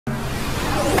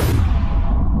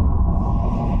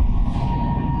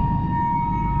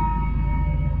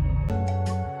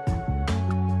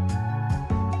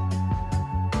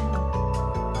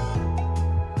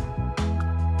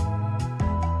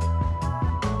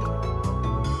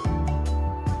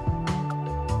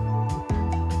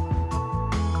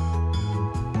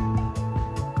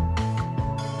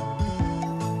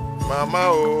Mama,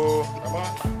 oh. Mama.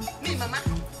 Me, Mama.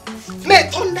 May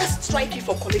thunder strike you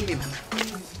for calling me Mama.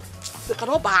 You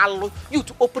cannot allow you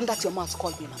to open that your mouth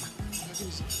call me Mama.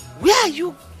 Where are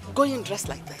you going dressed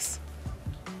like this?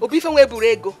 Where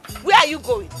are you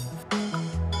going?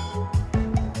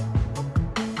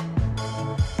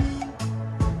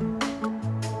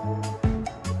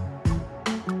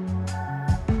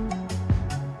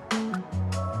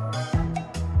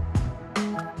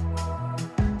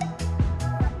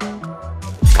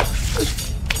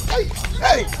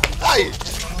 Hey!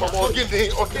 Mama, what is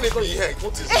this?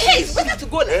 Hey, it's better to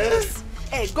go like this.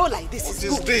 Hey, go like this. What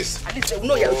is this? At least you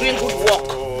know you're doing good work.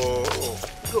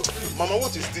 Go. Mama,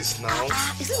 what is this now?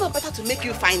 Is it not better to make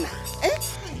you finer? Eh?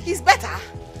 It's better.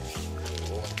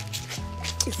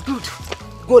 It's good.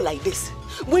 Go like this.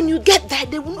 When you get there,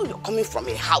 they will know you're coming from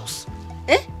a house.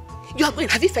 Eh? You are going.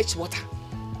 Have you fetched water?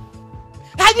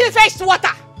 Have you fetched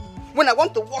water? When I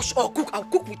want to wash or cook, I'll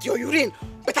cook with your urine.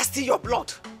 Better steal your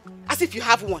blood. As if you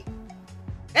have one.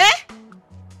 Eh?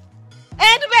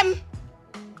 And them.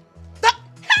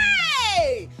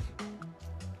 Hey!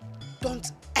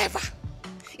 Don't ever.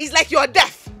 It's like you're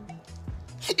deaf.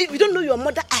 If you don't know your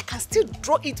mother, I can still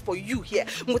draw it for you here.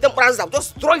 I'll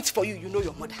just draw it for you. You know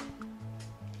your mother.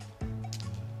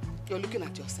 You're looking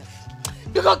at yourself.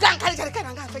 You go and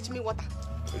fetch me water.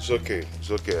 It's okay. It's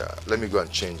okay. Let me go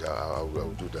and change. I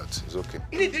will do that. It's okay.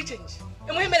 You need to change.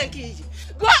 Go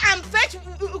and fetch.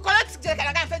 Collect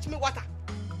and fetch me water.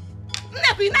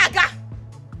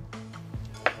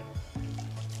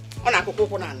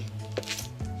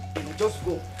 Just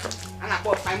go. And I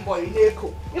bought fine boy in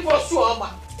Echo. If I sure,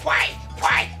 why?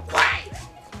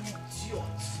 Idiot.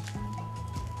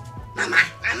 Mama.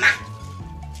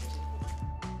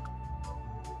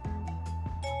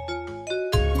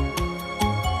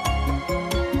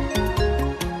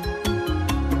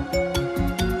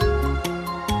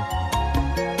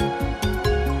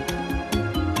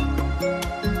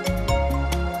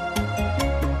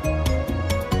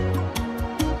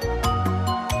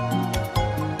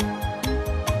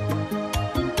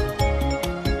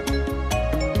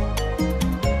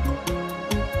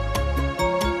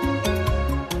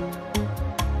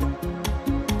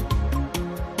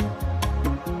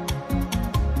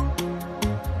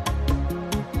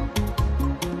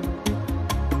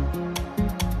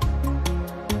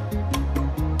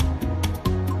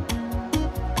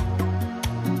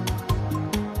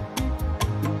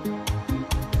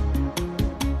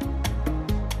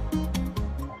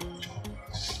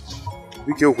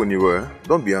 When you were,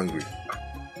 don't be angry.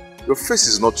 Your face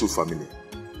is not too familiar.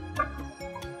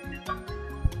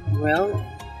 Well,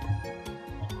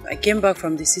 I came back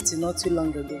from the city not too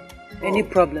long ago. Any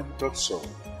problem? That's all.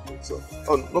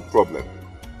 Oh, no problem.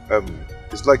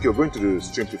 It's like you're going to the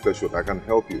stream to fetch water. I can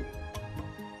help you.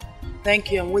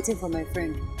 Thank you. I'm waiting for my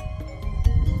friend.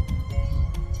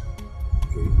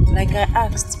 Okay. Like I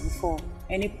asked before,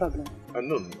 any problem?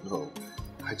 No.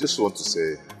 I just want to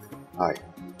say hi.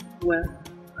 Well,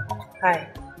 hi.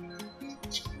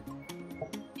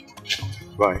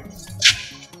 Bye.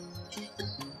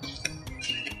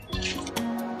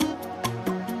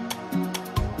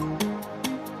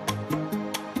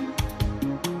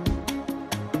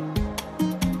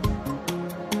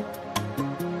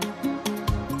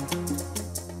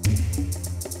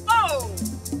 Oh,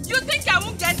 you think I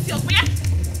won't get your where?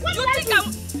 You think I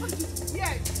won't?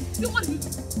 Yes. You want to?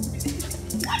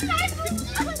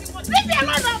 Leave me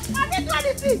alone! I didn't do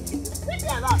anything! Leave me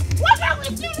alone! What's wrong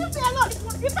with you? Leave me alone!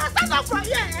 If I stand up from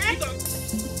here, eh?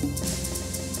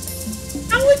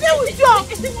 I will deal with you! I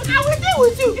will deal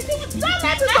with you! Don't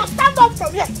let me just stand up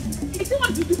from here! You see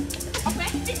what you do? Okay?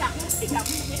 Stand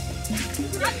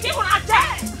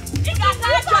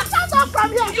up from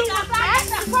here!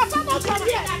 Stand up from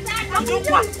here! I will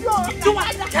deal with you!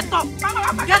 Get up!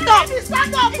 Get up!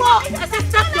 Stand up!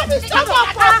 Stand up!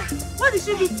 What did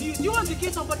she do to you? Do you want to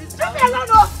kill somebody's child? Leave me alone,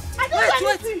 no! I don't do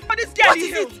anything! What is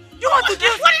it? You want to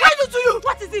kill? What did I do to you?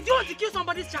 What is it? Do you want to kill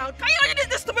somebody's child? Can you imagine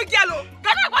this stupid girl?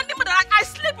 I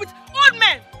sleep with old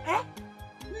men. Eh?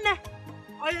 Nah.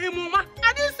 Mama.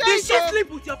 I didn't say it. Did she sleep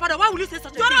with your father? Why will you say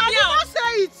such a thing? I did not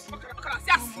say it.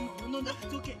 No,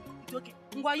 it's okay. It's okay.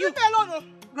 Ngwa, you. Leave me alone, no.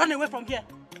 Run away from here.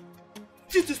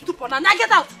 You to stupid. Now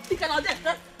get out. You cannot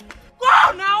there. Go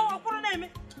now.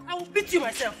 I will beat you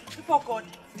myself before God.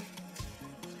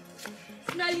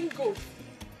 Smelling gold.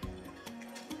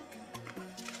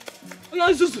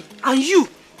 And you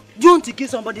want to kill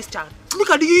somebody's child? Look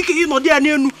at you know there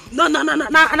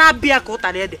no be a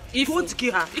quota there. If you want to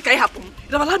kill her, it can happen.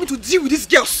 You have allowed me to deal with this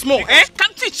girl small, eh?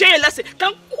 Can't teach her a lesson.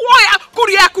 Can't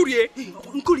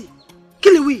Kuri.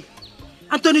 Kill away.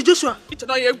 Anthony Joshua. It's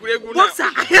not your good. Boxer.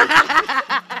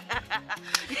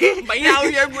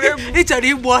 It's a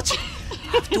real watch.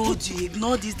 I've told you,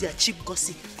 ignore this, their cheap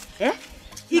gossip. Eh?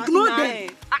 Ignore them.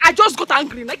 I just got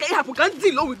angry. Like I can't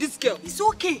deal with this girl. It's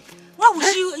okay. Why would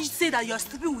she say that you're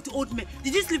sleeping with old men?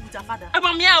 Did you sleep with her father?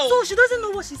 So she doesn't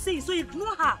know what she's saying, so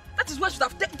ignore her. That is why she should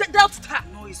have dealt with her.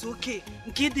 No, it's okay.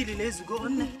 Let's go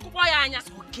on.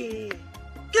 It's okay.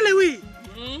 Kilewi.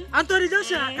 Anthony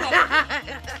Joshua.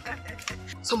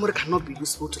 Somebody cannot be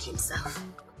useful to himself.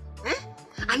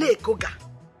 Eh? Koga.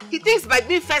 He thinks by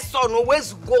being first son,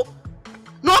 always to go.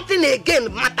 Nothing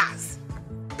again matters.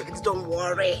 But don't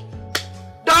worry.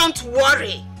 Don't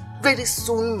worry. Very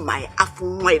soon my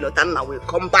Afunwa will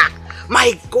come back.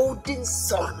 My golden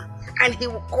son. And he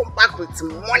will come back with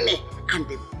money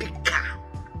and a big car.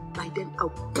 By then I'll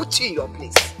put you in your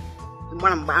place.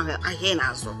 I hear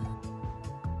now.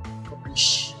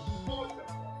 Rubbish.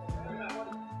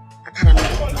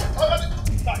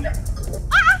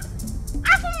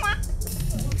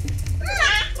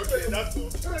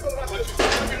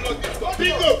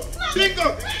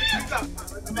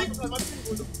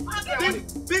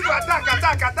 Bingo, attack!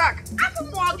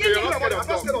 Okay, you're not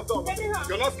scared of dog.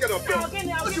 You're not scared of dog.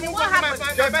 What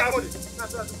happened? Get back on it.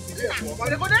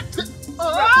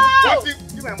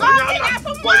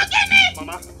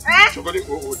 Mama, you're going to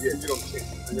go there. You don't care.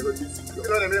 And you're going to be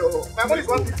my money is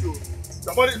 150.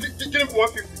 The money, give him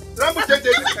 150. Rambo change it.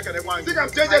 Think I'm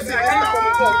changing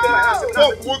it.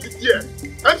 Dog won't be here.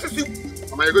 MCC.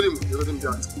 Mama, you got him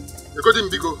down. You got him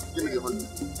big. Give me the money.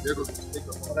 There you go. Take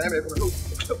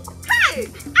Hey!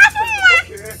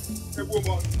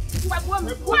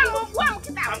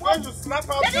 I'm going to slap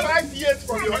out 5 years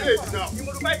from your age now.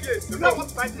 5 years. You're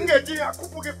not 5 years. I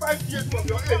could get 5 years from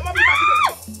your age.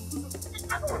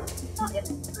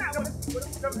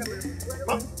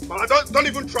 Mama, don't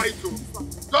even try to.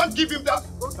 Don't give him that.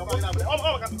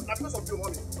 Because of your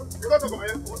money. Because of my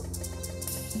phone.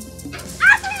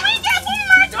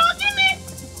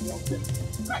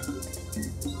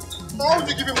 Why would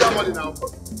you give him that money now?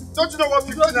 Don't you know what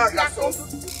 15 hours got sold?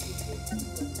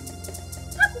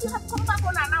 How could you have come back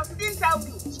on and now? You didn't tell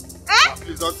me. Mama,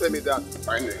 please don't tell me that.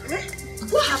 Finally.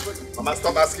 What happened? Mama,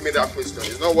 stop asking me that question.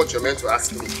 It's not what you're meant to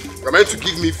ask me. You're meant to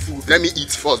give me food. Let me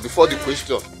eat first before the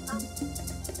question.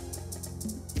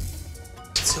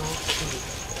 It's okay.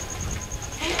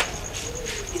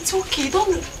 It's okay.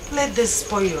 Don't let this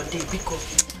spoil your day, because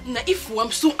Naifu,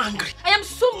 I'm so angry. I am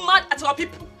so mad at our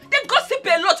people. They gossip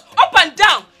a lot, up and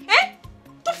down. Eh?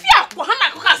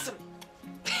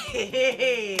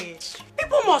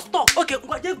 People must talk. Okay,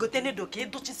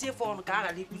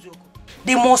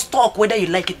 they must talk whether you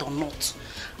like it or not.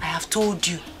 I have told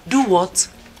you. Do what?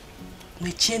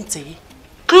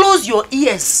 Close your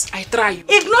ears. I try.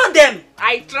 Ignore them.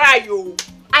 I try, yo.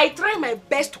 I try my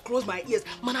best to close my ears.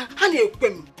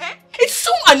 It's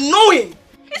so annoying.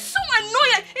 It's so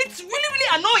annoying. It's really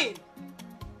annoying.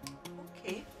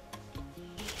 Okay.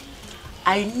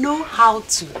 I know how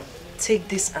to take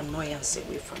this annoyance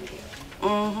away from you.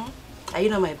 Are you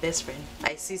not my best friend?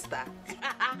 My sister.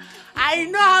 I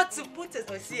know how to put it.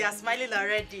 Oh, see, you're smiling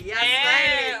already. You're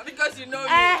smiling. Because you know me.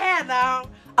 Now.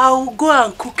 I will go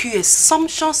and cook you a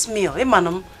sumptuous meal. Hey,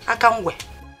 madam, I can't wait.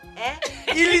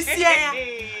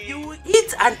 You will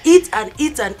eat and eat and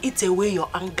eat and eat away your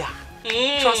anger.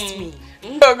 Trust me.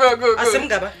 Go. Asim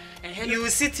Gaba, you will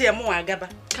sit here more Gaba.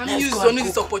 Can you use only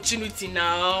this opportunity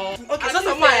now? Okay,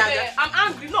 I'm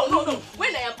angry. No.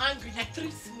 When I am angry, you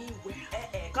treat me well.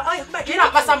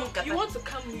 You want to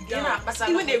calm me down.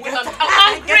 Even when I'm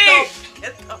angry.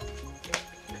 Get up.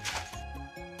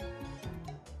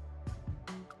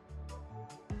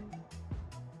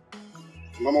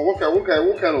 Mama, what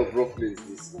kind of rough play is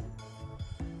this?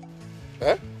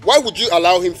 Eh? Why would you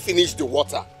allow him finish the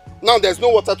water? Now there's no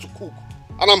water to cook.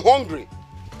 And I'm hungry.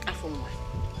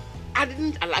 I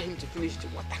didn't allow him to finish the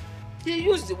water. He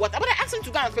used the water, but I asked him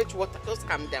to go and fetch water. Just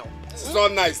calm down. This is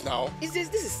not nice now. He says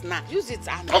this is snack. Use it.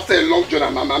 After a long journey,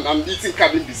 I'm eating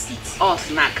cabin biscuits. Oh,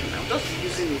 snack now. Just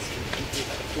using it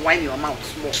to wind your mouth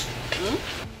small.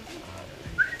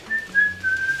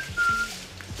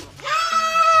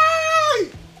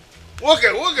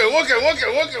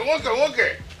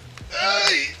 Okay.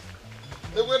 Hey!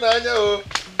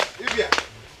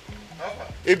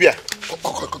 Ibia,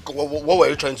 what were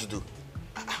you trying to do?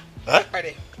 Huh?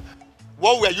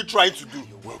 What were you trying to do?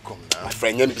 You're welcome now. My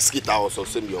friend, biscuit house or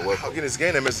send me your welcome. How can this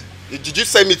game, MS? Did you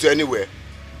send me to anywhere?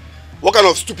 What kind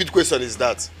of stupid question is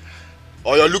that?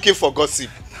 Or you're looking for gossip?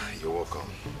 You're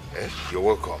welcome. You're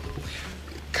welcome.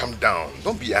 Calm down.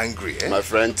 Don't be angry. My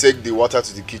friend, take the water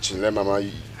to the kitchen. Let Mama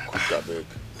cook that bag.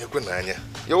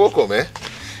 You're welcome,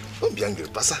 Don't be angry,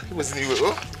 Pasa. He wasn't even.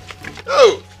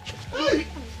 Oh! Hey!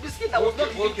 Biscuit, I was not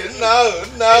okay,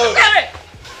 now. Hey!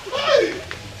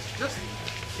 Just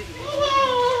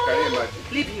Can you imagine?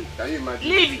 leave him. Can you imagine?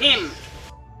 Leave him.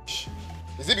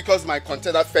 Is it because my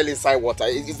container fell inside water?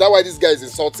 Is that why this guy is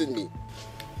insulting me?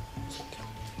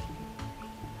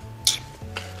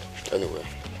 Anyway,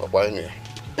 anyway.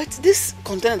 But this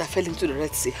container that fell into the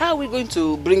Red Sea, how are we going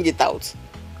to bring it out?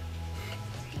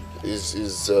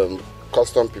 Is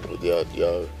custom people. They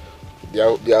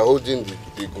are holding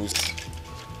the goods.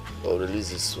 I'll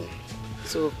release it soon.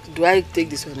 So do I take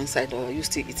this one inside or are you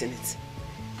still eating it?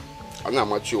 I'm not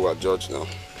much you are judge now.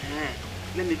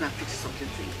 Let me go and fix something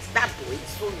to eat. That boy is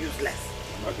so useless.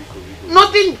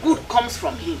 Nothing good comes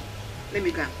from him. Let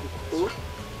me go and cook. Oh,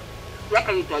 where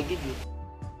can I give you?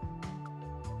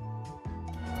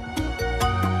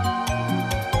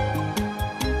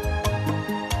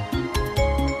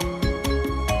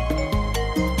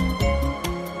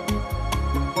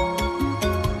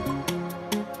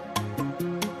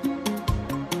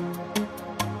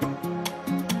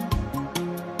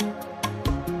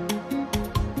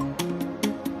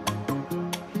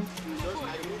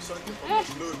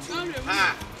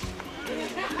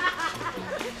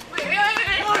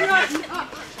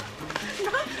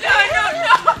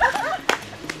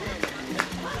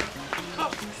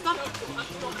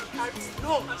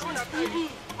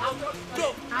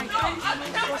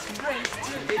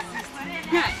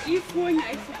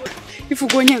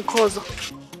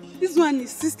 This one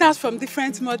is sisters from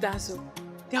different mothers. So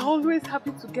they are always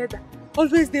happy together,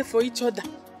 always there for each other.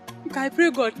 I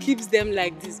pray God keeps them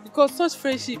like this because such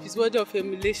friendship is worthy of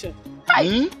emulation.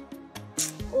 Hmm?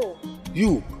 Oh.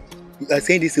 You are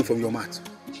saying this thing from your mouth.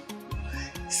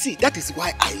 See, that is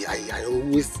why I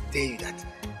always tell you that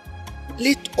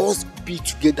let us be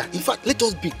together. In fact, let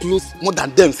us be close more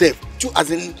than themselves.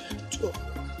 As in,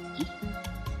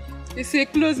 it's a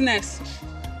closeness.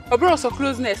 A bro also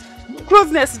closeness.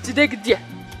 Closeness is there.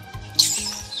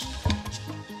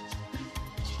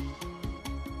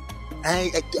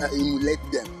 I emulate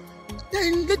them.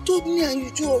 Then they told me and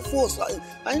you two of us.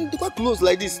 I quite close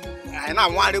like this. I know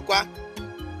one.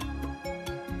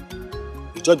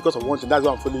 It's just because of one thing. That's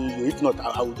why I'm following you. If not,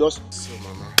 I will just. So,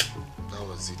 Mama, that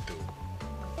was it though.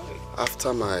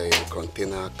 After my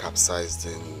container capsized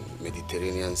in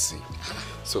Mediterranean Sea.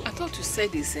 So I thought you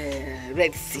said it's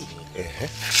Red Sea.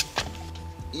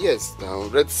 Yes, now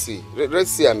Red Sea. Red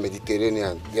Sea and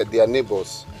Mediterranean. They are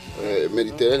neighbors.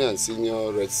 Mediterranean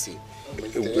Senior Red Sea.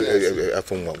 From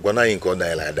Diana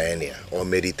or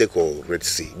Meditech or Red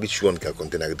Sea, which one can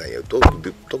contain a diet? Talk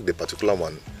the particular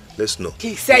one. Let's know.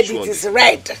 He said it is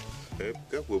red.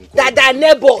 That are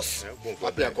neighbors.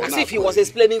 As if he was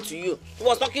explaining to you. He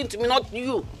was talking to me, not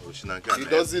you. He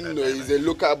doesn't know. He's a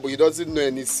local, but he doesn't know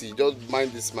any sea. Just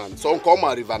mind this man. So come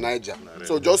on, River Niger.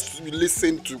 So just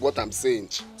listen to what I'm saying.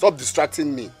 Stop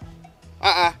distracting me.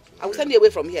 I will send you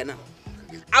away from here now.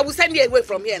 I will send you away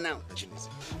from here now.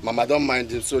 Mama, don't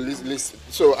mind him. So listen.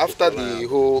 So after the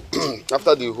whole,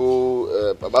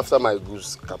 after my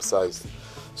goose capsized,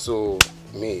 so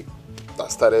me, I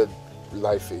started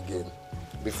life again.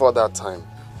 Before that time,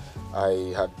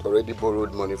 I had already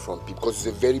borrowed money from people because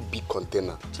it's a very big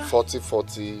container, 40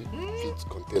 feet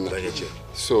container.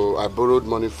 So I borrowed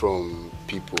money from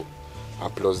people,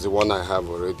 and plus the one I have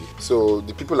already. So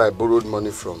the people I borrowed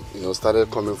money from, started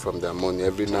coming from their money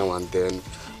every now and then.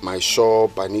 My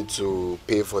shop, I need to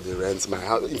pay for the rent. My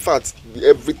house, in fact,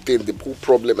 everything, the whole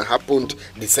problem happened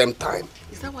the same time.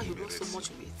 Is that why you lost so much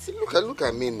weight? Look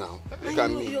at me now. Look at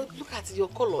me. Look at your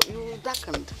color. You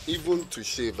darkened. Even to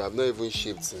shave, I've not even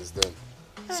shaved since then.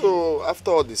 Hey. So after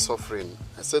all the suffering,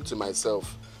 I said to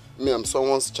myself, I'm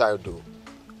someone's child though.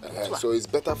 So it's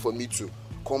better for me to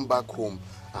come back home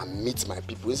and meet my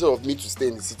people instead of me to stay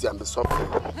in the city and be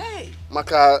suffering. Hey.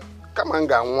 Maka, come on,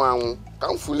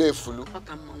 come fulu.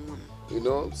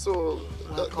 So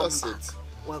that's back. it.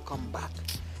 Welcome back.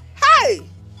 Hey!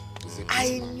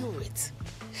 I knew it.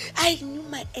 I knew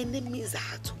my enemies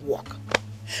are at work.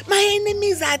 My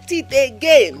enemies are at it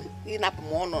again.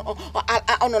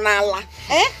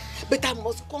 But I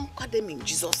must conquer them in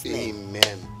Jesus' name.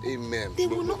 Amen. They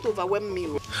will not overwhelm me.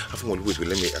 Wait,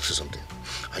 let me ask you something.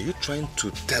 Are you trying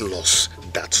to tell us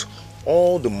that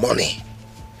all the money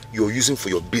you're using for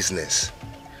your business,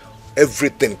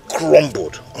 everything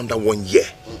crumbled under 1 year?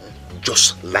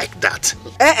 Just like that?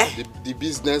 The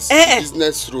business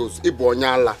rose.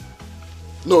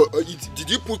 No, did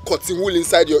you put cotton wool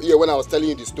inside your ear when I was telling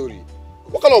you the story?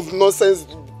 What kind of nonsense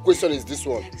question is this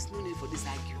one? There is no need for this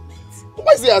argument.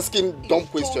 Why is he asking dumb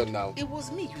question now? It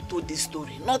was me you told this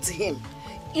story, not him.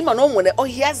 Oh,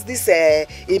 he has this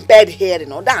impaired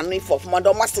hearing or that for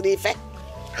Mother Master effect.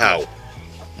 How?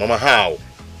 Mama, how?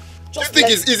 Do you think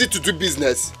it's easy to do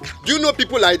business? Do you know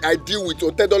people I deal with,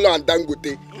 Otedola and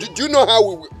Dangote? Do you know how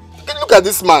we... Look at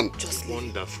this man. Just leave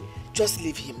Wonderful. him. Just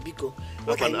leave him, Biko.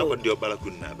 What I know. Oh, because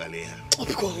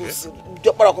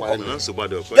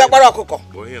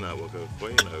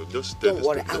don't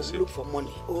worry, I will look for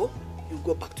money. Oh, you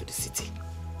go back to the city.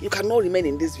 You cannot remain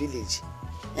in this village.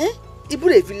 He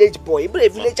put a village boy, he put a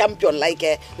village champion like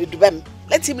Dubem.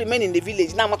 Let him remain in the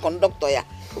village. Now I'm a conductor.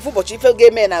 If you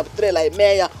get me and I tray like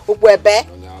mayor,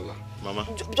 Mama,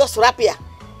 just wrap here.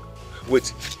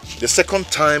 Wait, the second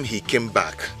time he came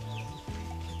back,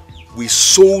 we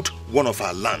sold one of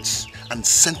our lands and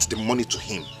sent the money to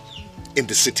him in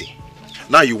the city.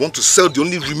 Now you want to sell the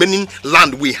only remaining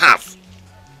land we have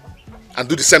and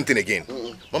do the same thing again.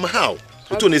 Mama, how?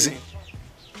 How do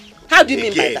you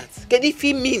mean by that? Can it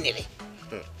feel meaning?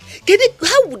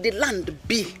 How would the land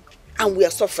be and we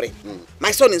are suffering?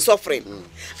 My son is suffering.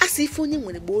 As if only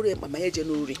when or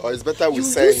it's better we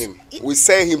sell him. We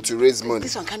sell him to raise money.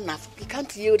 This one he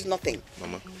can't yield nothing.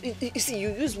 Mama. You see,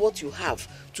 you use what you have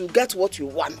to get what you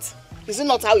want. Is it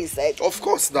not how he said? Of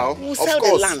course now. We'll sell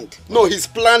the land. No, his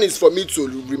plan is for me to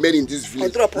remain in this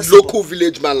village. Local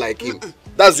village man like him.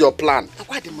 That's your plan.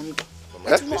 Acquire the money.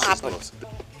 That will not happen.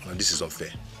 This is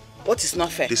unfair. What is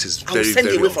not fair? This is very,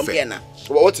 very away unfair. From here now.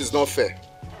 What is not fair?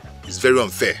 It's very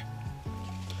unfair.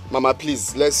 Mama,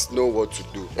 please, let's know what to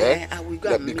do. I will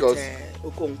go and meet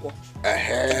Okonkwo. Go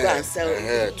and sell.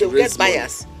 They'll get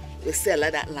buyers. They sell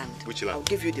that land. Which land? I'll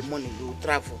give you the money. You'll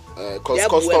travel.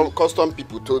 Because custom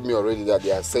people told me already that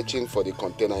they are searching for the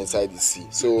container inside the sea.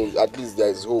 So at least there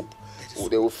is hope.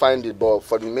 They will find it. But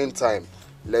for the meantime,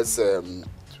 let's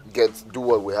do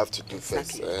what we have to do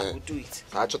first. We'll do it.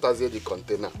 I just the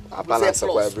container. I balance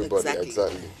for everybody.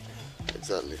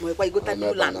 Exactly. Why you go to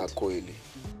new land?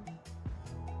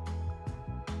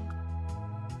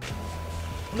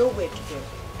 No way, Kike.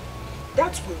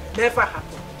 That will never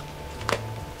happen.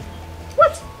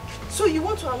 What? So you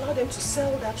want to allow them to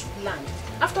sell that land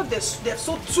after they've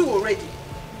sold 2 already?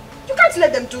 You can't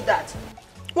let them do that.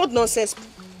 What nonsense?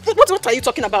 What are you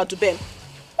talking about, Dubem?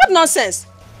 What nonsense?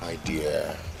 My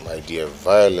dear,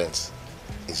 violence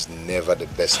is never the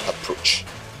best approach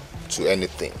to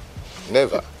anything.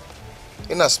 Never.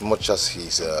 In as much as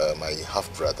he's my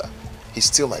half-brother, he's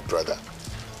still my brother.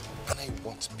 And I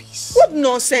want peace. What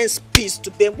nonsense peace,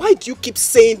 Dubem? Why do you keep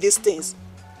saying these things?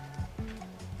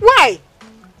 Why?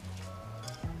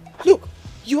 Look,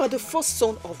 you are the first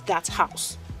son of that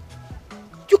house.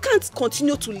 You can't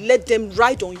continue to let them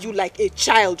ride on you like a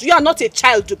child. You are not a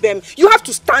child, Dubem. You have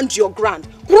to stand your ground.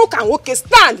 Broke and woke,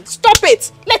 stand. Stop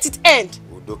it. Let it end.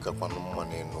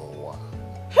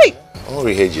 Hey!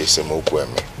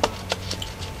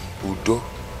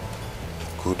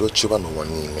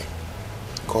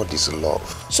 God is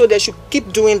love. So they should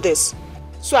keep doing this.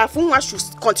 So Afunwa should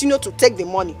continue to take the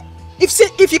money.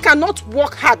 If he cannot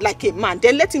work hard like a man,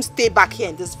 then let him stay back here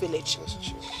in this village. Just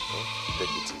chill. Take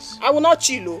it easy. I will not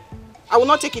chill. I will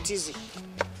not take it easy.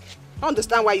 I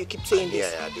understand why you keep saying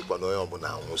this.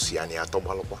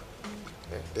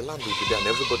 The land will be there and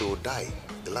everybody will die.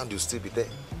 The land will still be there.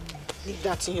 Leave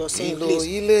that in your saying, please.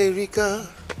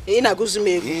 You're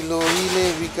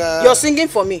singing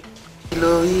for me.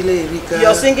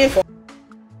 You're singing for me.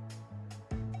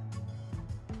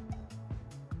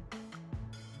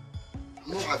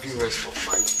 I'm not having rest of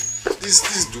mind.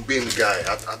 This Dubem guy,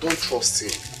 I don't trust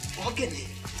him. Ogene,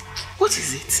 what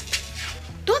is it?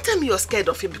 Don't tell me you're scared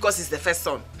of him because he's the first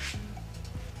son.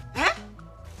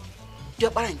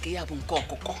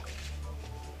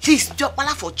 He's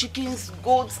Jopala for chickens,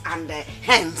 goats, and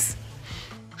hens.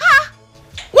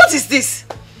 What is this?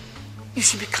 You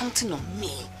should be counting on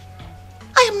me.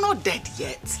 I am not dead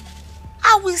yet.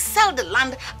 I will sell the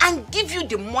land and give you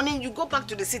the money. You go back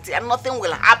to the city and nothing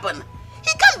will happen. He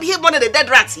can't behave more than the dead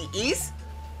rat he is.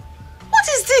 What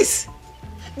is this?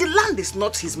 The land is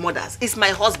not his mother's, it's my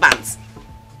husband's.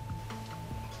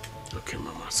 Okay,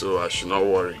 Mama, so I should not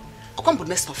worry. I'll come to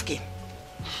next of kin.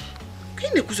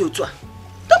 Don't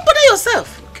bother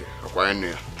yourself. Okay,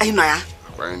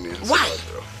 why?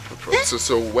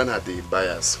 So when are the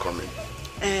buyers coming?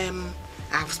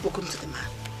 I've spoken to the man.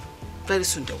 Very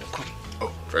soon they will come.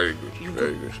 Oh, very good.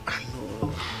 Very good. I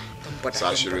know. Don't bother. So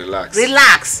I should relax.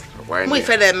 Relax. What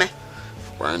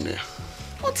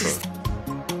is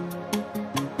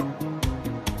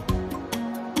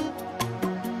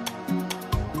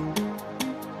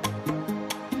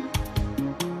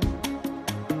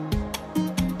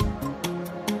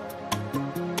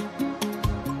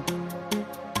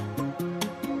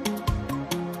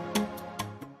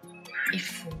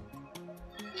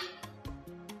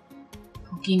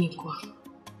Ginikwa.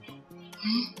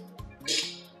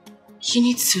 You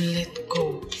need to let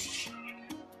go.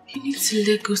 You need to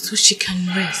let go so she can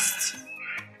rest.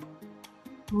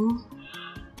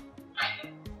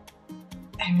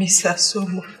 I miss her so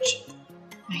much.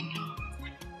 I know.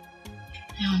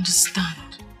 I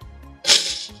understand.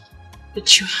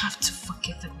 But you have to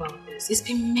forget about this. It's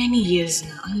been many years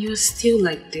now and you're still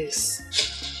like this.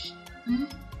 No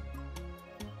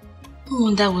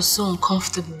wonder I was so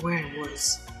uncomfortable where I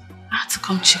was. I had to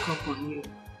come check up on you.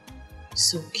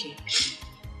 It's okay.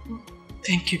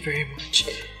 Thank you very much.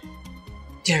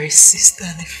 Dear sister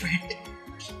and a friend.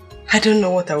 I don't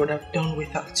know what I would have done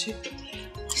without you.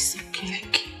 It's okay.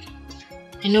 Thank you.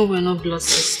 I know we're not blood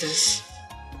sisters,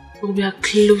 but we are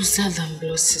closer than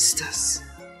blood sisters.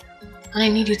 And I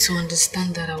need you to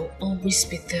understand that I will always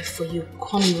be there for you,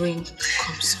 come rain,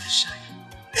 come sunshine.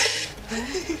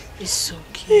 It's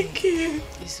okay. Thank you.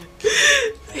 It's okay.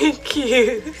 Thank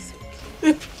you.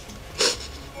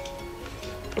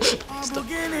 Stop.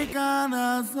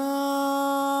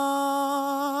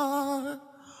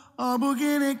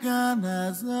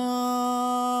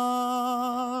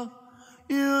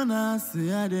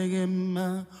 Yunasi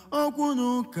adegema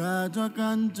okunu kajo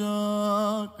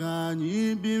kanjo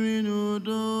kanyi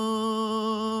birinudo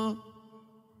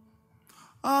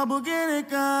Abugini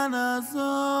kanaso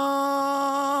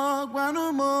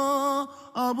gwanumo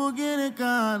Abugini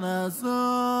kanaso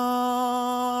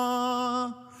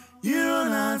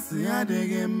Yunasi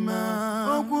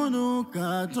adegema okunu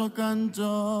kajo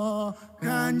kanjo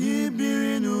kanyi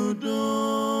birinudo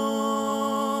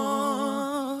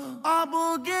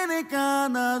Abugini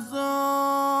kanazo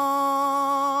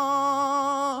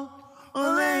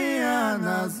Oleya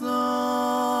nazo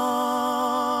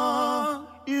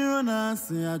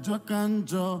Yunasi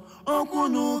ajokanjo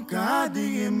Okunu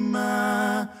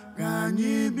kadigima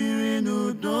Kanyi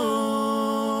birinudo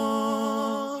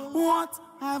What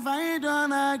have I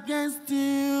done against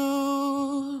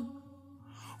you?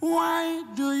 Why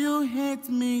do you hate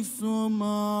me so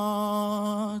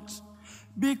much?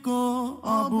 Biko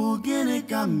obu gini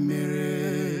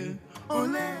kamere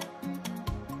ole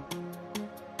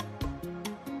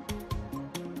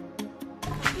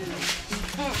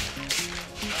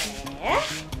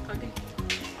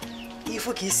If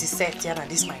you kiss set, Yana,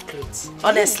 this is my clothes.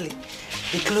 Honestly,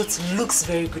 the clothes looks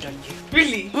very good on you.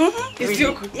 Really? It's really?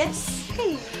 still good. Yes.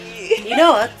 You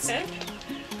know what?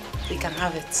 We can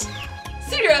have it.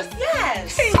 Serious?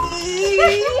 Yes.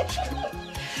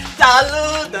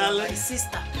 Dalu. My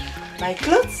sister, my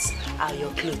clothes are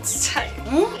your clothes. Thank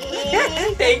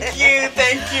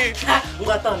you.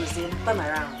 Turn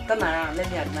around, let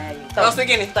me admire you. I was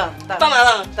thinking it. Turn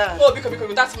around. Turn. Oh,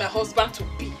 because that's my husband to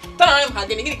be. Turn around,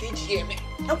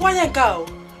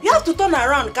 you have to turn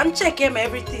around, can check him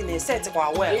everything and set it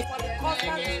well.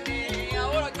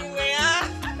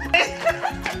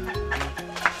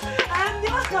 I'm the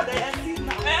husband that I see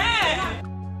now.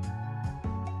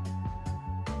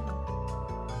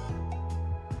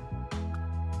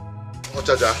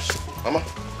 Ochaja, Mama,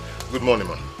 good morning,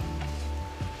 man.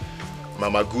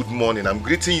 Mama, good morning. I'm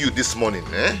greeting you this morning,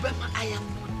 eh? Mama, I am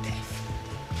not deaf.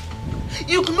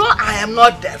 You know I am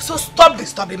not deaf, so stop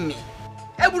disturbing me.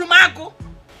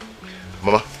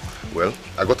 Mama, well,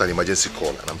 I got an emergency call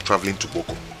and I'm traveling to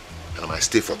Boko. And I might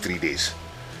stay for 3 days.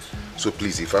 So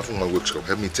please, if Afunwa wakes up,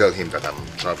 help me tell him that I'm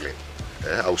traveling.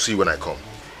 Eh? I'll see you when I come.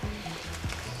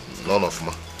 None of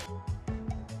ma.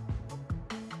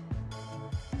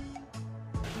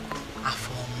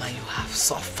 Afoma, you have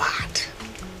suffered.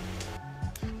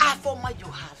 Afoma,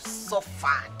 you have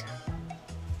suffered.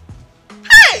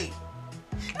 Hey!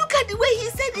 Look at the way he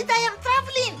said it. I am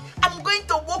traveling. I'm going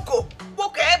to Boko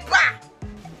Eba.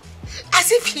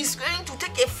 As if he's going to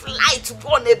take a flight to go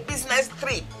on a business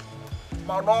trip.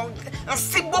 And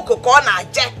see Boko Kona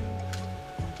jet.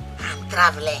 I'm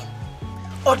traveling.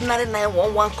 Ordinary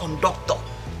 911 conductor.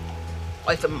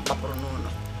 Or if I'm Papa no.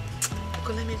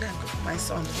 Let me go for my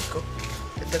son.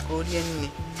 The Korean me.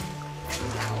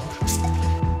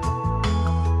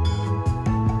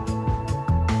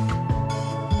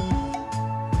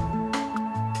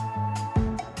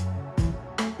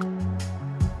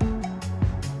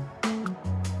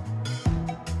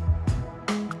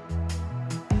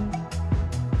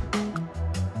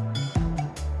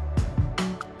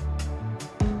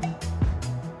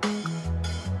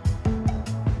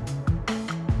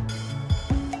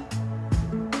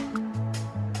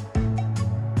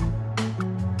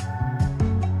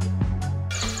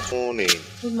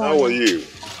 How are you?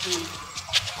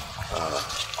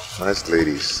 Nice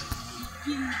ladies.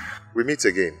 We meet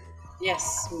again.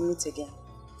 Yes, we meet again.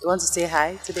 You want to say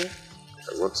hi today?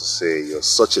 I want to say you're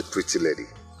such a pretty lady.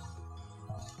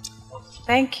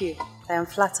 Thank you. I am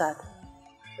flattered.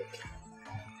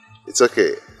 It's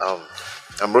okay.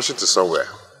 I'm rushing to somewhere.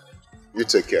 You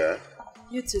take care.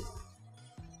 You too.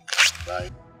 Bye.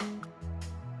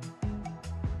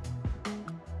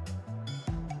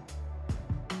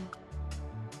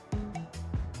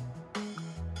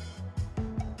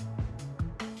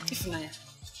 Ifunanya.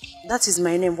 That is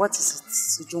my name. What is it,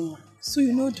 Sujunwa? So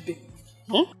you know Dube?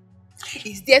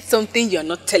 Is there something you're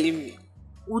not telling me?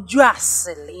 Would you ask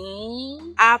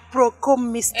silly? Aproko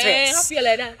mistress. How feel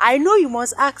like that? I know you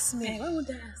must ask me. Why would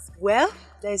I ask? Well,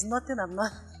 there is nothing I'm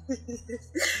not.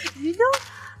 You know,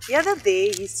 the other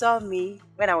day he saw me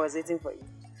when I was waiting for you.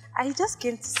 And he just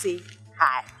came to say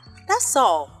hi. That's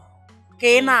all.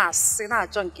 Okay, no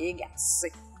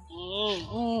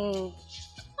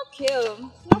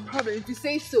problem if you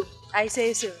say so. I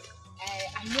say so.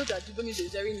 I know that Dubem is a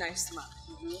very nice man.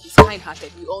 He's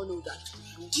kind-hearted, we all know that.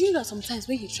 Do you know that sometimes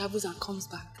when he travels and comes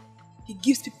back, he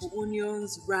gives people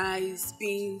onions, rice,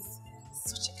 beans?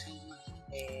 Such a kind man.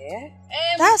 Yeah.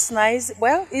 That's nice.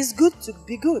 Well, it's good to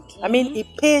be good. I mean,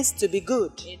 it pays to be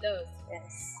good. It does.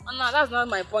 Yes. Oh, no, that's not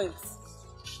my point.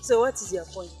 So what is your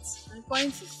point? My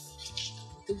point is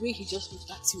the way he just looked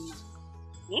at you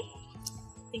now.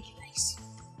 I think he likes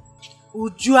you.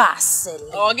 Uju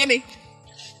Asele. Oh, give me.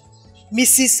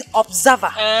 Mrs.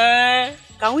 Observer.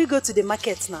 Can we go to the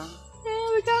market now?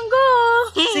 We can go.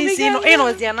 Since you know,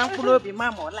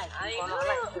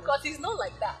 because it's not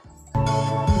like that.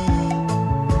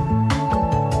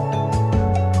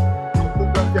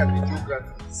 Topography and the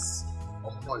geography is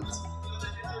on point.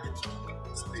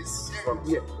 This from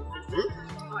here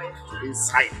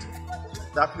inside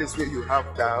that place where you have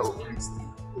that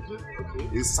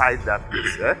inside that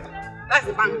place, That's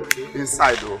the bank.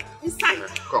 Inside, oh. Inside.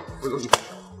 Come, follow me.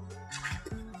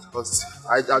 Because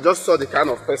I just saw the kind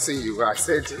of person you are. I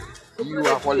said you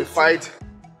are qualified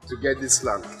to get this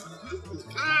land.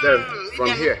 Then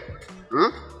from here,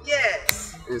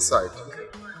 Yes. inside.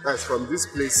 That's from this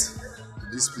place to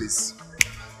this place.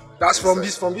 That's from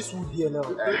this wood here now.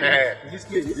 This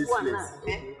place.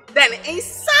 Then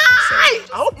inside.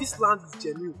 I hope this land is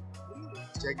genuine.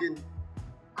 Checking.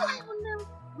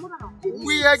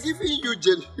 We are giving you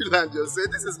genuine land. You say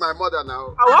this is my mother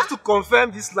now. I will have to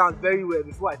confirm this land very well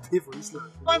before I pay for this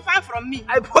land. Confirm from me.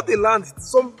 I bought the land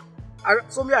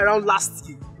somewhere around last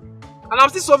year, and I'm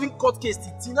still solving court case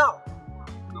till now.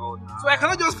 No. So I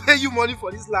cannot just pay you money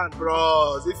for this land,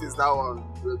 Bros, if it's that one,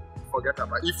 forget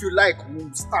about it. If you like,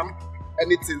 we'll stamp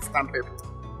anything, stamp it.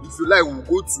 If you like, we'll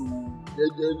go to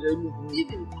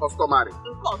Even customary.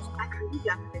 in court, I can give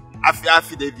you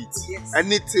Affidavit. Yes.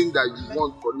 Anything that you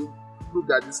want for you, prove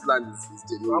that this land is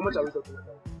genuine. How much are we talking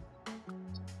about?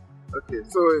 Okay,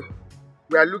 so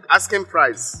we are asking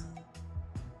price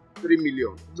 3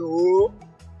 million. No,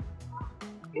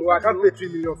 I can't pay 3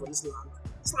 million for this land.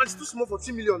 This land is too small for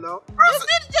 3 million now.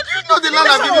 You know the land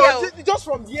I'm giving you. Just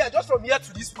from here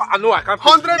to this part. No, I can't pay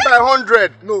 100 by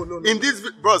 100. No. In this,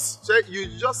 bros, you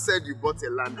just said you bought a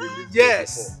land in this.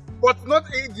 Yes, but not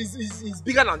it's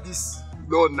bigger than this.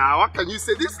 No, now what can you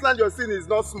say? This land you're seeing is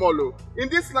not small. Oh. In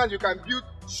this land you can build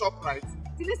shop, right?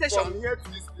 filling station. From here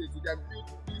to this place you can build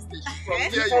filling station. From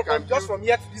here you can just from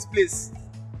here to this place.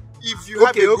 If you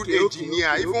have a good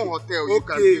engineer, even hotel, you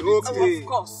can build it. Oh, of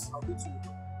course. I'll do it.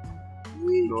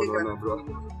 No, bro.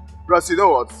 Bros, you know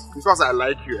what? Because I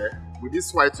like you, with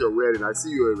this white you're wearing, I see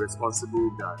you're a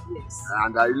responsible guy. Yes.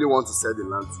 And I really want to sell the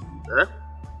land to you,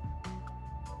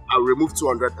 I'll remove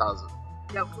 200,000.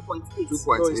 Yeah, 2.8.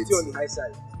 2.8. No, it's still on the high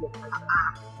side.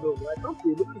 No, I don't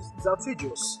pay. It's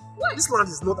outrageous. Why? This land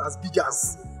is not as big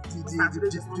as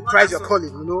the price you're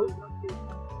calling, you know?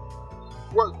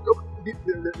 Well,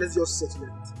 let's just settle it.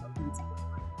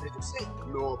 Let's just say.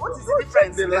 No. What is the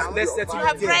difference? Let's settle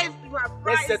it there.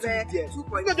 Let's settle it there.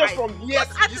 2.5. Not just from here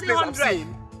to this place I'm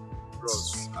saying.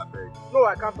 Bros, I beg. No,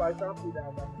 I can't pay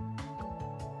that.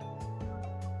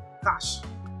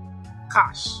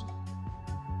 Cash.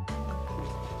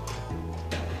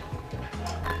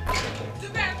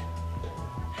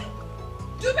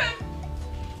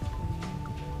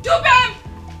 Dubem!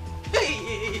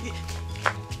 Hey!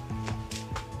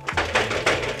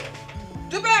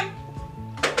 Dubem!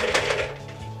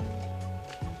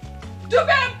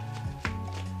 Dubem!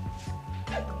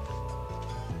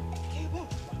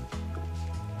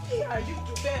 Where are you,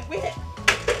 Dubem? Where?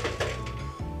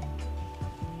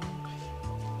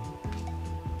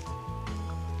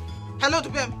 Hello,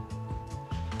 Dubem.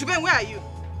 Dubem, where are you?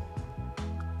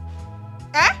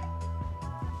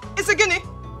 It's a guinea.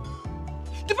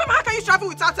 Dubem, how can you travel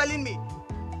without telling me?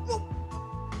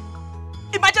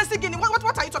 Emergency guinea.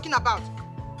 What are you talking about?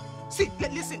 See,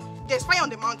 listen, there's fire on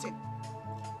the mountain.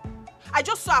 I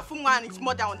just saw Afunwa and his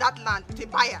mother on that land with a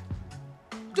buyer.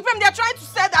 Dupem, they're trying to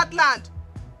sell that land.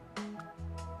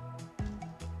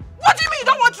 What do you mean you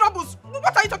don't want troubles?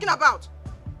 What are you talking about?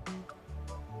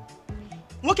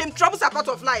 Okay, troubles are part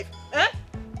of life. Eh?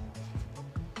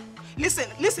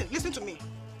 Listen to me.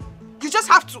 You just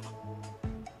have to.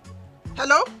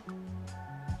 Hello?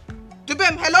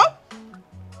 Dupem, hello?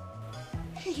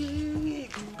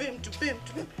 Dupem.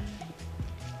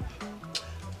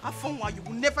 Afunwa, you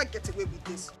will never get away with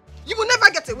this. You will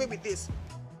never get away with this.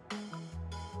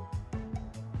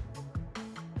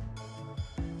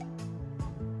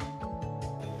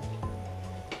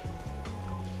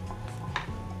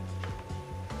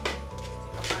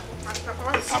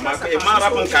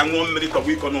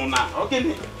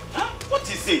 What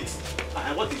is it?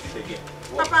 What is it again?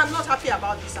 Papa, I'm not happy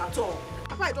about this at all.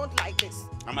 Papa, I don't like this.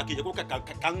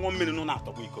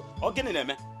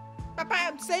 Papa,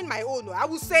 I'm saying my own. I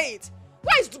will say it.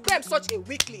 Why is Dubem such a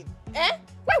weakling? Eh?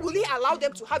 Why will he allow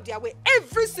them to have their way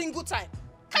every single time?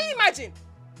 Can you imagine?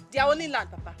 Their only land,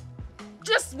 Papa.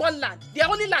 Just one land. Their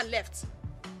only land left.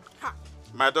 Ha.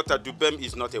 My daughter, Dubem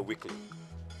is not a weakling.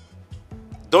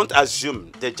 Don't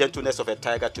assume the gentleness of a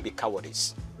tiger to be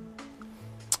cowardice.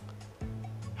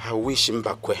 I wish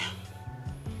Mbakwe,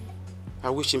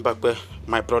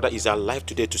 my brother, is alive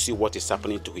today to see what is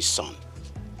happening to his son.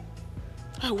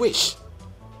 I wish.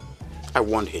 I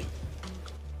warned him.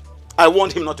 I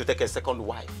warned him not to take a second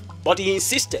wife. But he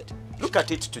insisted. Look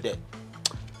at it today.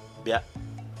 Yeah,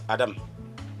 Adam,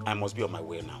 I must be on my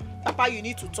way now. Papa, you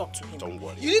need to talk to him. Don't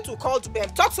worry. You need to call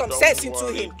Dubem. Talk some sense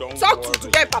into him. Talk to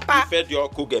Dubem, Papa.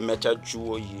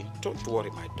 Don't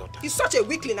worry, my daughter. He's such a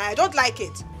weakling. I don't like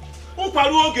it. But I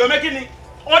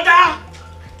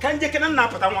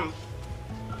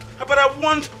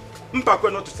want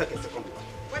Mbakwe not to take a second wife.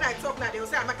 When I talk now, they will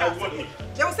say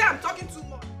they will say I'm talking too much.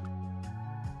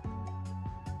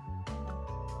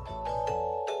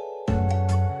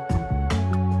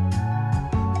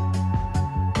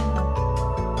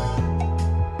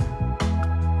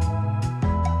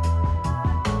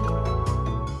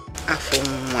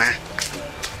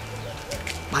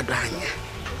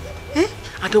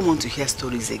 I don't want to hear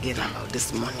stories again about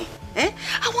this money.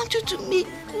 I want you to make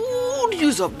good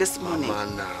use of this money.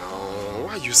 Mama, now,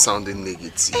 why are you sounding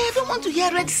negative? I don't want to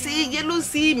hear Red Sea, Yellow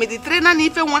Sea, Mediterranean,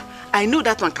 even one. I know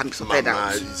that one can be sorted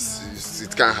out.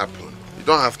 It can't happen. You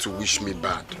don't have to wish me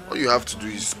bad. All you have to do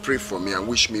is pray for me and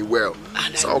wish me well.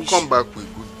 And so I'll come back with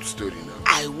a good story now.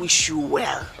 I wish you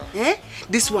well.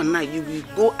 This one now, you will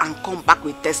go and come back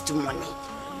with testimony.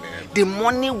 Amen. The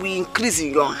money will increase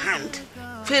in your hand.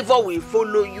 Favor will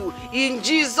follow you. In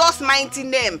Jesus' mighty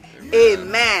name.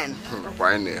 Amen.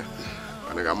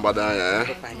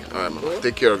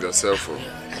 Take care of yourself.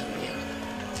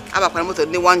 I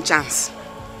will. One chance.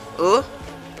 Oh?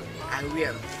 I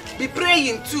will. Be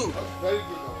praying too. Very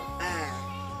good.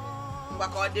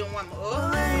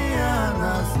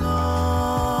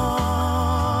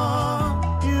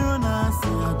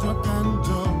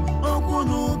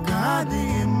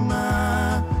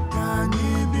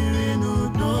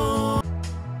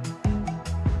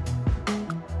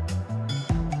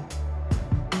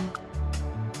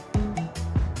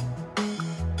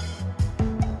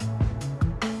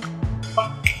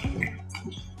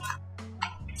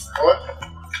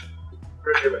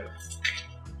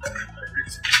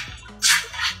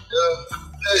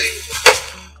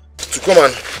 Come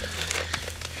on.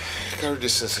 Carry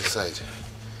this inside.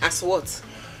 As what?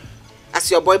 As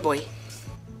your boy?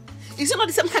 Is it not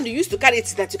the same kind you used to carry it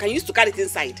that you can use to carry it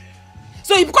inside?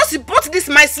 So because you bought these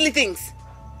miserly things,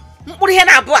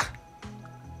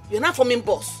 you're not forming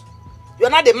boss.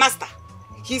 You're not the master.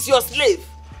 He's your slave.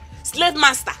 Slave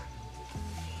master.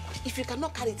 If you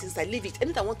cannot carry it inside, leave it.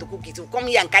 Anytime I want to cook it, you come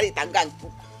here and carry it and go and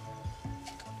cook.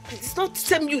 It's not the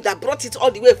same you that brought it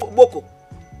all the way from Boko.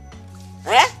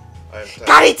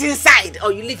 Carry it inside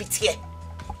or you leave it here.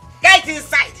 Carry it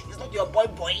inside. It's not your boy.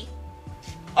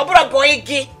 Or boy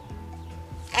gay.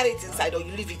 Carry it inside or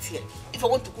you leave it here. If I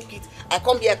want to cook it, I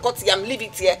come here, cut yam, leave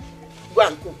it here. Go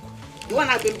and cook. The one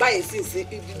I've been buying since, do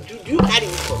you carry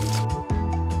it for me?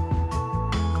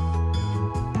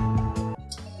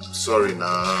 Sorry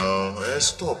now.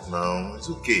 Stop now. It's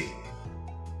okay.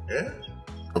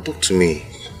 Talk to me.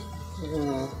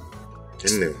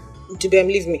 Dubem,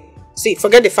 leave me. See,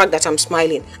 forget the fact that I'm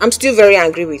smiling. I'm still very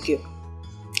angry with you.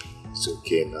 It's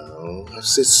okay now. I've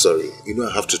said sorry. You know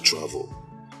I have to travel.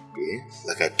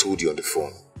 Like I told you on the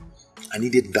phone. I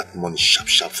needed that money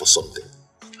sharp for something.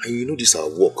 And you know this our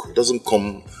work. It doesn't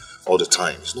come all the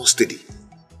time. It's not steady.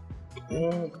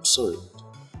 Sorry.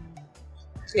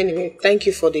 Anyway, thank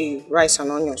you for the rice and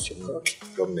onions you brought.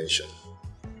 Don't mention.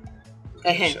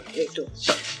 I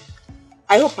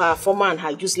hope our former and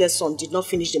her useless son did not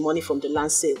finish the money from the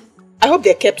land sale. I hope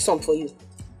they kept some for you.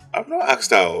 I've not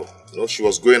asked her. No, she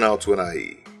was going out when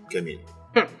I came in.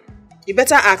 You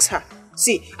better ask her.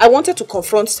 See, I wanted to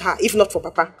confront her, if not for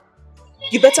Papa.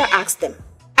 You better ask them.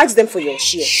 Ask them for your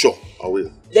share. Sure, I will.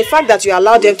 The fact that you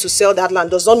allowed them to sell that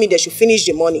land does not mean they should finish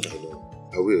the money. I know.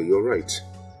 I will. You're right.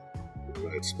 You're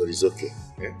right, but it's okay.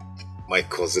 Yeah? My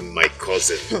cousin.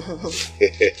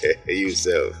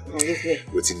 Yourself.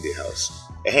 What's in the house?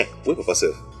 Where Papa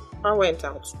self? I went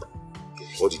out. Okay.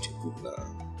 What did you cook now?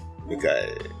 Make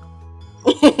I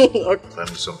find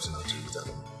me something out to eat at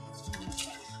home.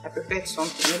 I prepared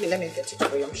something. Maybe let me get it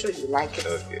for you. I'm sure you like it.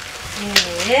 Okay.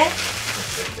 Yeah.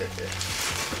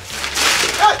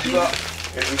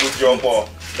 If you go jump on,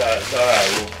 that's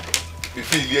alright. You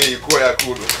feel you quite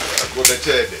cool. I go to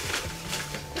chair.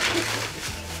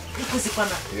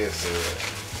 Yes, sir.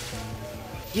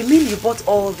 You mean you bought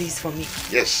all these for me?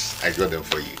 Yes, I got them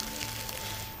for you.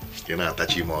 You're not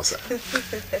touching more, sir.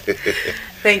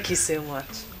 Thank you so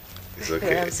much. It's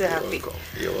okay. I'm so happy. Welcome.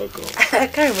 You're welcome. I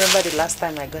can't remember the last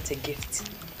time I got a gift.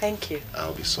 Thank you.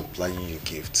 I'll be supplying you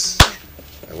gifts.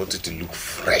 I want it to look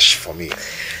fresh for me.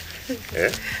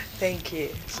 Yeah? Thank you.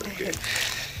 It's okay.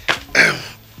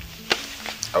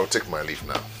 I'll take my leave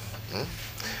now.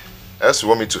 Else you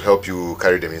want me to help you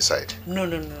carry them inside? No,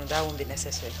 that won't be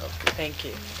necessary. Okay. Thank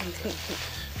you.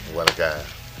 You want to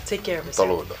take care of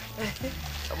yourself.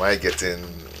 Am I getting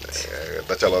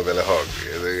touch a belly hug?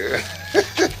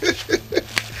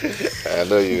 I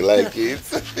know you like it.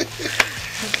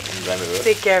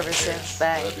 Take care of yourself.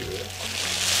 Bye.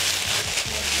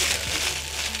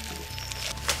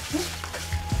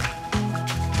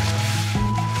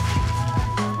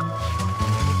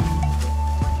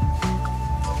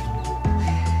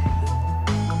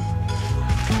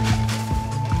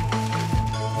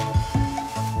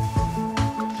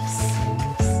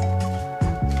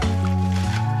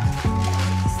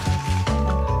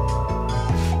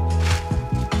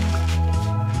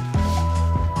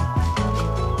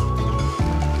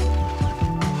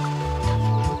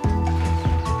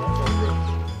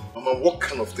 What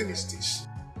kind of thing is this?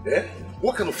 Eh?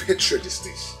 What kind of hatred is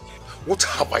this? What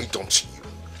have I done to you?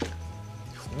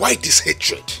 Why this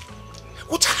hatred?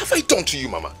 What have I done to you,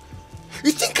 Mama?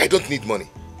 You think I don't need money?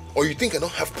 Or you think I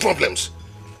don't have problems?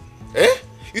 Eh?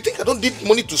 You think I don't need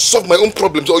money to solve my own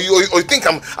problems? Or you think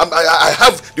I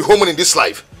have the whole money in this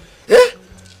life? Eh?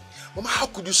 Mama, how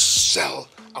could you sell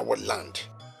our land?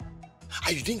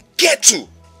 And you didn't get to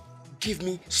give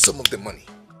me some of the money.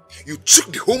 You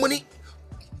took the whole money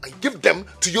and give them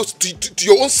to your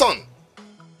own son.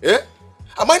 Yeah?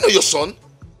 Am I not your son?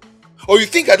 Or you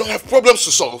think I don't have problems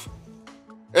to solve?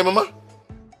 Eh, Mama?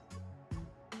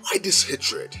 Why this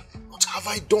hatred? What have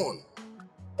I done?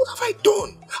 What have I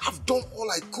done? I've done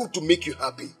all I could to make you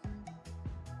happy.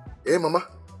 Eh, Mama?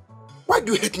 Why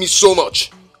do you hate me so much?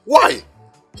 Why?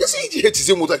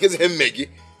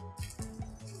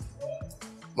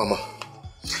 Mama,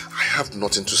 I have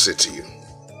nothing to say to you,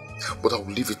 but I'll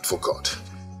leave it for God.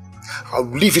 I'll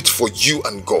leave it for you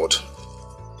and God.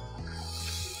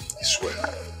 I swear.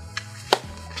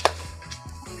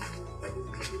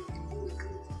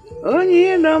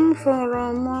 Onyinam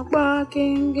from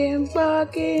barking.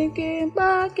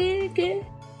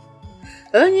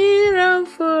 Onyinam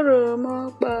from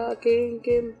barking.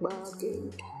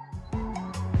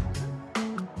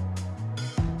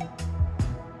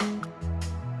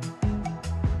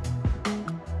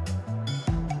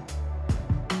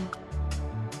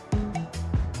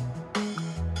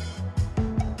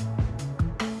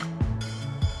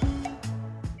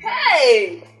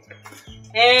 Hey!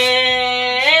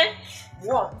 Eh?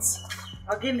 What?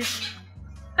 Again?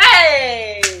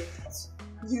 Hey!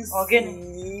 You Again?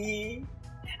 see?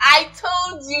 I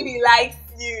told you he likes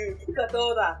you. Look at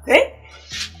all that. Hey?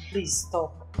 Please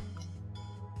stop.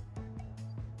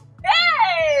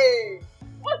 Hey!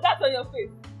 What's that on your face?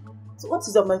 So what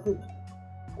is on my face?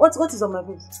 What is on my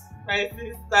face? My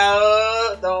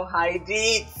sister, don't hide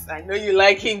it. I know you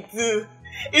like him too.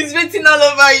 It's written all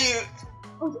over you.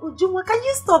 Oh, Juma, can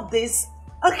you stop this?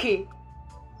 Okay,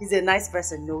 he's a nice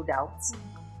person, no doubt.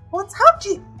 But how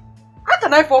can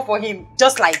I fall for him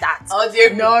just like that? Oh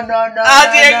dear. No. He's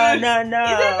a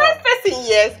nice person,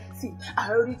 yes. See, I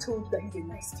already told you that he's a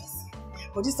nice person.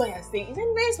 But this one you're saying, he's a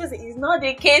nice person. It's not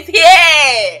the case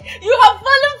here. You have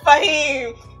fallen for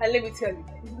him. And let me tell you,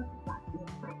 he's not a bad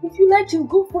man. If you like him,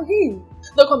 go for him.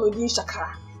 Don't come with this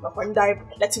shakara.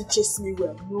 Let him chase me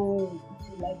well. No, if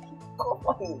you like him, go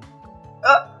for him.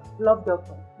 Love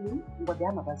doctor. But they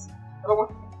are not.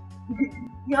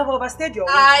 You have overstayed your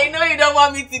I know you don't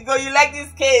want me to go. You like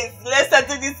this case. Let's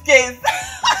settle this case.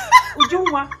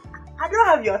 Ujuma, I don't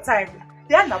have your time.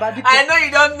 I know you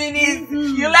don't mean it.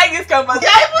 You like this conversation.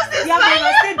 You have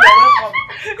overstayed your welcome.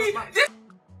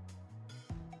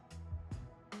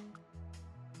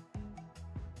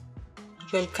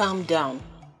 Well, calm down.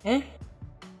 Eh?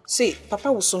 See,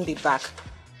 Papa will soon be back.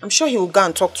 I'm sure he will go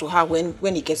and talk to her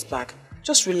when he gets back.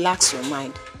 Just relax your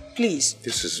mind, please.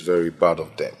 This is very bad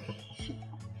of them.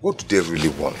 What do they really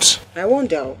want? I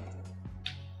wonder.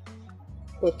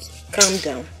 But calm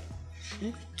down.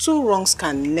 Two wrongs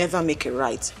can never make a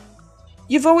right.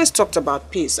 You've always talked about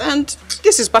peace, and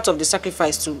this is part of the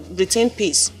sacrifice to retain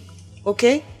peace.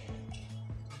 Okay?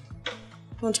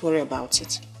 Don't worry about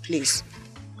it, please.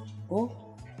 Oh?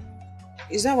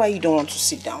 Is that why you don't want to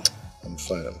sit down? I'm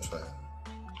fine, I'm fine.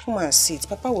 Come and sit.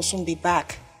 Papa will soon be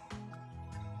back.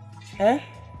 Eh?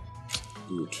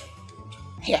 Good.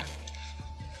 Here.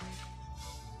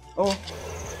 Oh.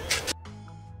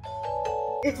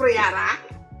 Ifriyara,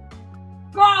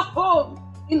 go home.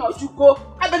 You know, you go.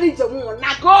 I believe you will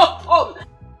now go home.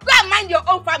 Go and mind your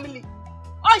own family.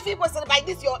 All people like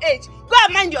this your age. Go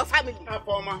and mind your family.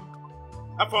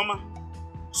 Afoma.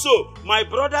 So, my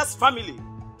brother's family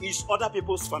is other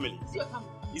people's family.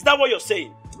 Is that what you're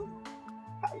saying?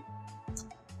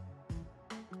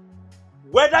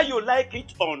 Whether you like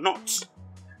it or not,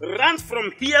 run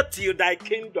from here till thy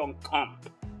kingdom come.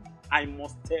 I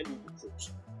must tell you the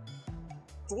truth.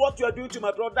 What you are doing to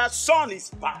my brother's son is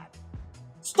bad.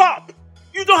 Stop!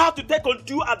 You don't have to take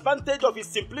undue advantage of his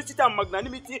simplicity and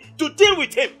magnanimity to deal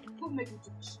with him. Who made you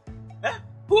judge? Eh?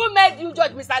 Who made you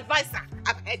judge, Mr. Advisor?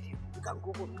 I've heard you. You can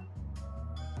go home now.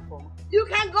 You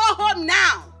can go home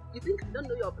now. You think I don't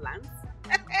know your plans?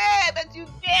 But you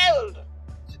failed.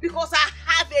 Because I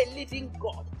have a living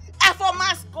God.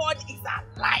 Afoma's God is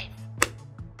alive.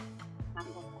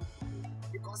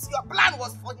 Because your plan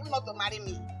was for him not to marry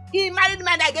me. He married me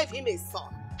and I gave him a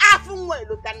son. Afoma,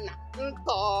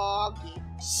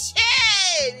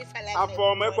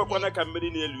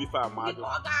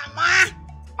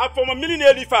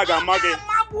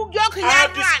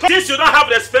 since you don't have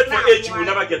respect for age, you will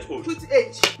never get old. Which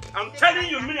age? I'm telling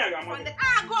you, you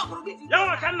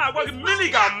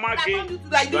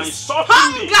are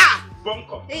insulting me.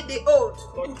 Bunker. In the old,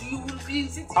 you will be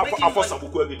sitting making money.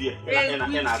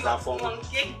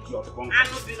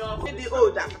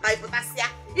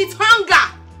 It's hunger,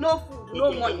 no food,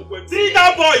 no money. Treat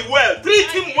that boy well, treat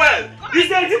him well. He's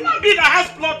a human being that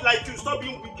has blood like you. Stop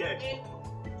being wicked.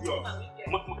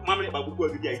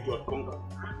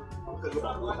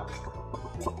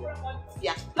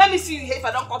 Yeah, let me see you here if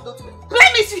I don't come to me.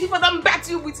 Let me see you if I don't bat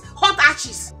you with hot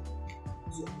ashes.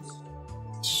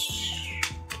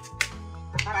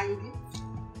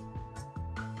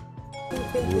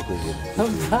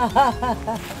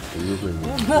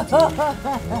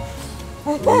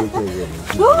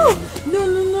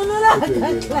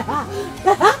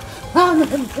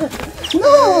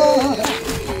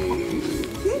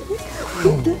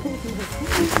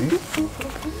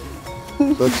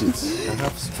 Touch it. I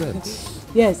have strength.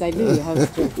 Yes, I do. You have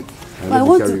strength. But I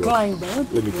want to climb.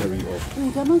 Let me carry you off.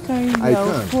 You cannot carry me. I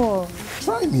can. Fall.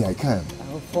 Try me. I can.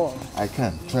 I will fall. I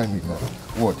can. Try me now.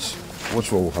 Watch.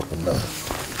 Watch what will happen now.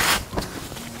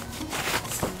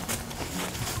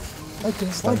 Okay.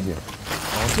 Stand here.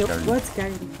 I want to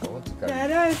carry you. What carry?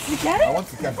 I want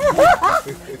to carry you.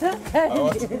 I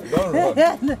want to carry. Don't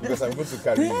run because I'm going to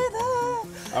carry you.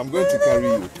 I'm going to carry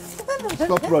you.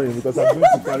 Stop running because I'm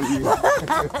going to carry you.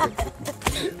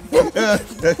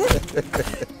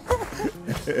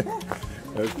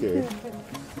 Okay.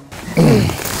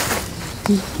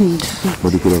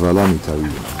 But you could have allowed me to carry you.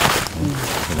 I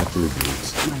can actually do it.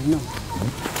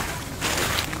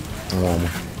 I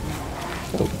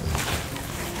know.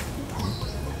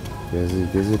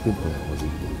 There's a people. Was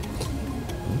it good?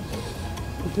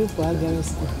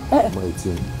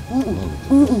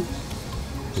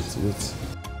 Wait.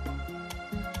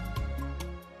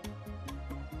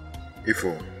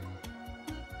 Ifo,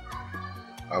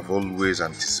 I've always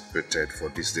anticipated for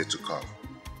this day to come,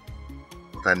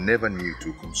 but I never knew it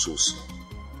would come so soon.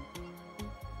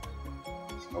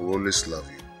 I will always love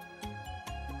you.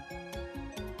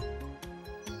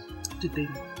 Today,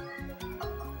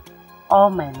 all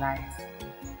my life,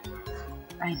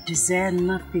 I desire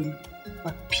nothing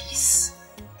but peace.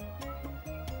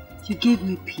 You gave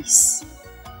me peace.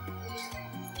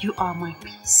 You are my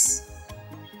peace.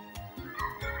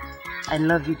 I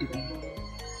love you, Dubai.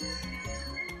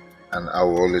 And I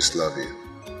will always love you.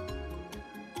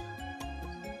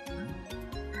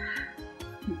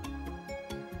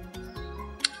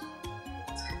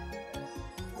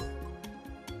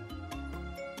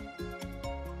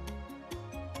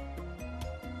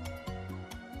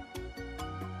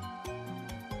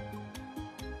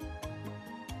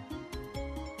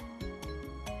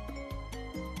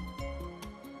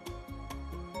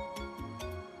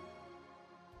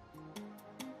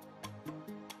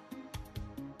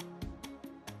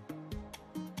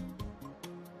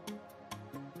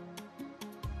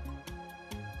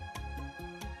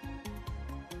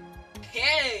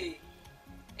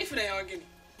 If you're again,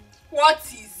 what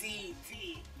is it?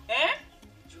 Eh?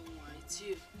 It's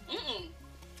you.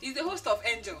 He's the host of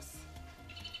Angels.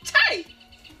 Chai!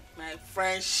 My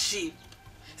friendship.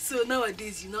 So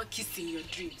nowadays you're not kissing your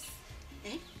dreams.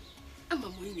 Eh? I'm a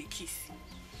in a kiss.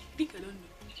 Think I don't know.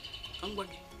 I'm going.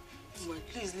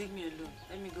 Please leave me alone.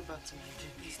 Let me go back to my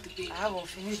dream. Please, to pay. I have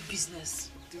unfinished business.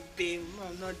 To pay.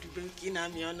 I'm not doing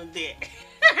me on there.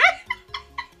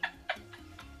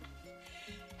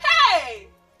 Hey!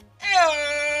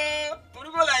 Hey!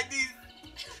 Don't go like this.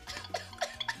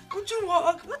 Would you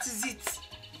walk? What is it?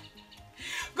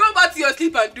 Go back to your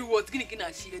sleep and do what?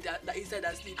 That inside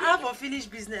that sleep. I have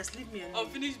unfinished business. Leave me alone.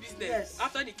 Unfinished business? Yes.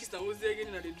 After the kiss, I was there again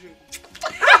in the dream.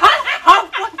 How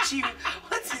about you?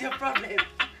 What is your problem?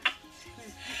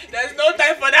 There's no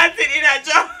time for that thing in a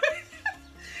job.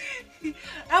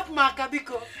 Help Marka,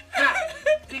 Biko.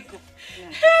 Biko. Yeah.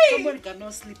 Hey! Somebody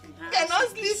cannot sleep in her. Cannot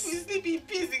sleep in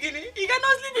peace again. He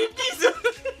cannot sleep in peace.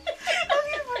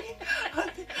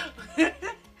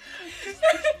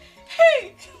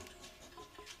 Hey!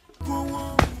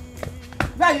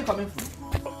 Where are you coming from?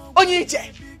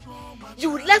 Onyeje,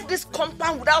 you left this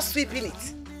compound without sweeping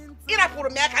it.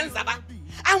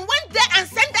 And went there and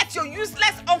sent that your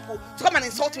useless uncle to come and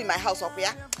insult me in my house up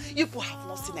here. You people have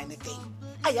not seen anything.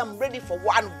 I am ready for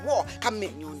one war. Come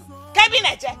in, you know.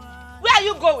 Kebineje, where are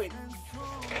you going?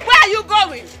 Where are you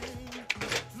going?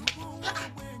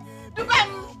 Dubem!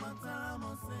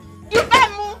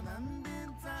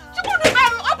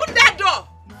 Open that door!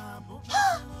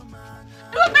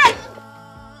 Dubem!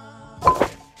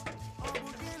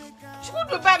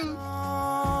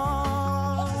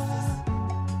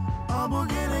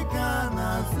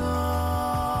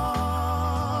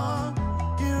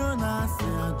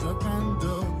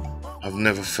 I've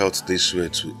never felt this way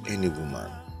to any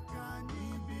woman.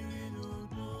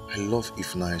 I love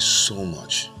Ifnai so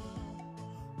much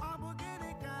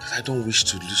that I don't wish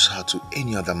to lose her to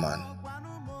any other man.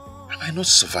 I might not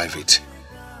survive it.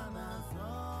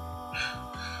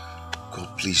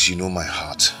 God, please, you know my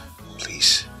heart.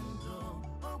 Please.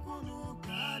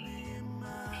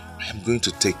 I am going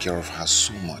to take care of her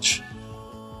so much.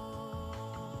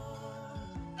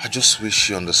 I just wish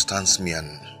she understands me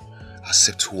and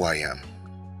accepts who I am.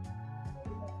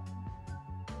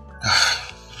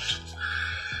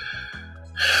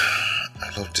 I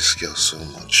love this girl so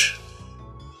much.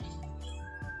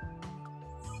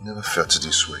 I never felt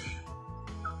this way.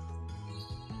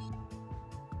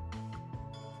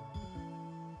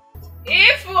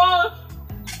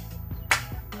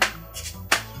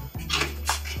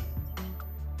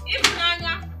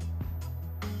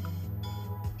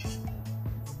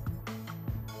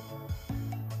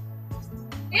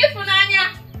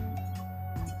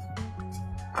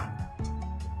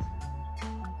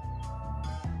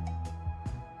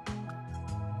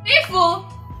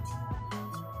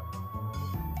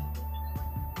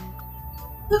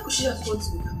 Where could she have gone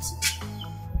to with Auntie?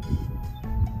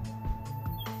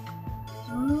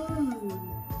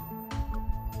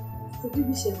 So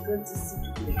maybe she has gone to see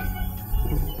today.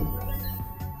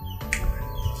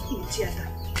 In the theater.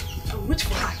 I'll wait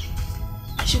for her.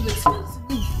 She will explain.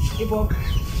 Hey, Bob. I'll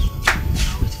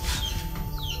wait for her.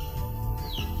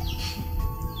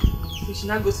 So she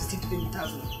now goes to see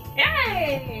 20,000.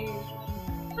 Hey!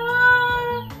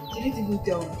 She didn't even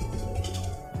tell me.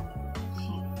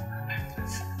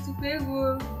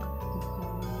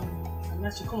 And now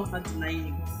she come and denying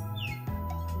him.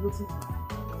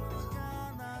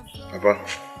 Papa,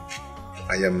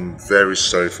 I am very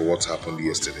sorry for what happened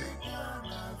yesterday.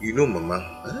 You know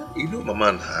Mama, you know Mama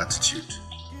and her attitude.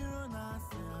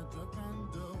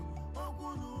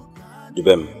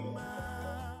 Dubem,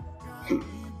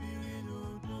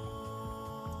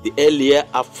 the earlier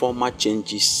a former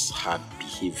changes her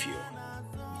behavior,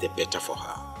 the better for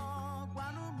her.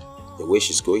 The way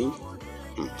she's going,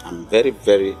 I'm very,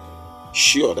 very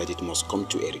sure that it must come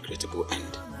to a regrettable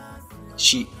end.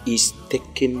 She is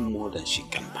taking more than she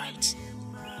can bite.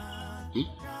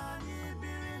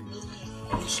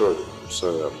 I'm sorry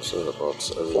about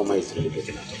everything. Former is really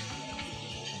getting out of her.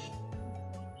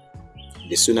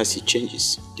 The sooner she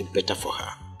changes, the better for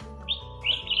her.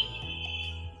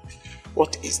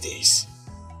 What is this?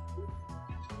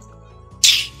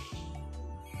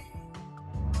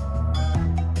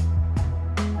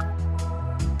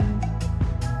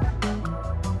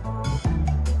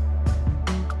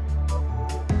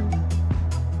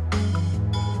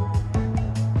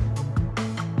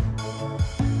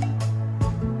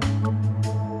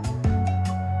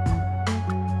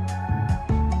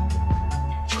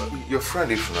 Your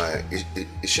friend Ifnai,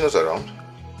 is she not around?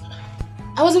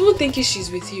 I was even thinking she's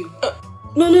with you.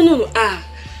 No.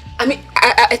 I mean,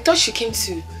 I thought she came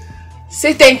to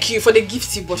say thank you for the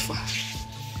gift you bought for her.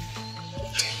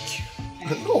 Thank you.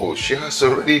 No, she has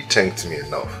already thanked me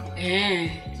enough.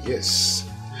 Yes.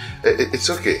 It's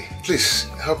okay. Please,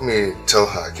 help me tell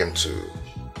her I came to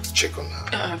check on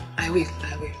her. I will.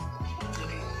 Okay.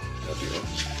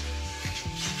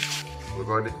 We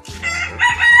got it.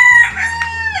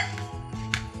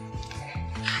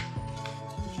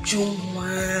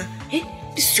 Juma,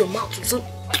 this is your mouth. It's so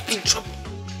in trouble.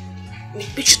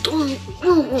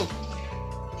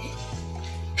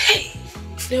 Hey,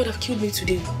 if they would have killed me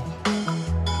today.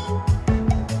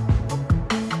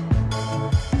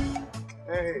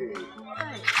 Hey.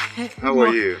 How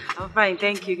are you? I'm fine,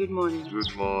 thank you. Good morning.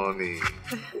 Good morning.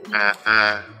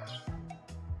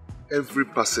 Every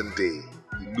passing day,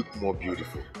 you look more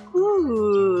beautiful.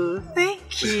 Ooh,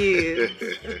 thank you.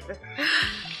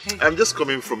 I'm just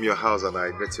coming from your house and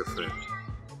I met your friend.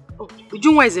 Oh,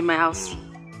 Ujunwa is in my house.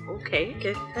 Okay.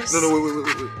 No,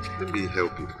 wait. Let me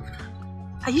help you.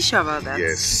 Are you sure about that?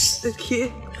 Yes.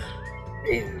 Okay.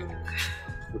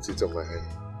 Put it on my head.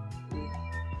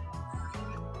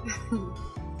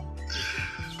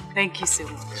 Thank you so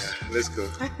much. Yeah, let's go.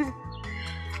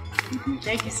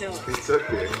 Thank you so much. It's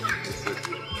okay. It's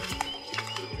okay.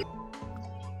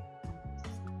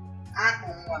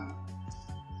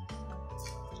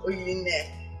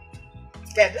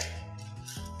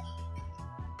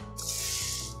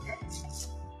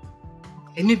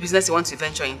 A new business you want to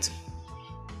venture into?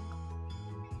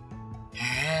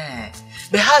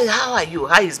 But how are you?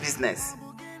 How is business?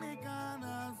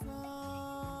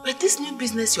 But this new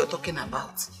business you're talking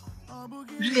about,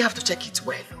 you really have to check it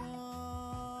well.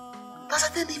 Because I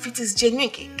think if it is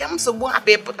genuine,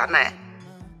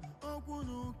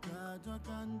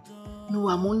 no,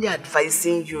 I'm only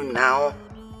advising you now.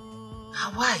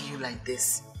 Why are you like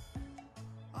this?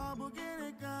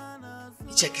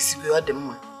 You check if you are the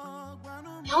man.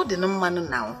 How the man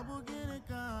now?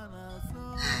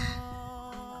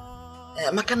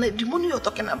 The money you're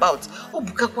talking about,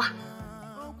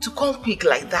 to come quick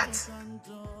like that.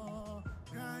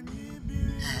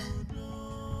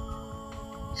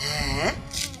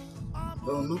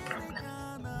 Oh, no problem.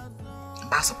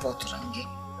 I support Rangi.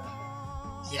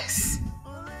 Yes.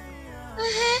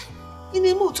 In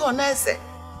a mood to nice.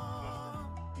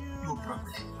 No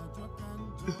problem.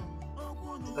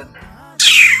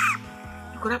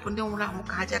 You could happen to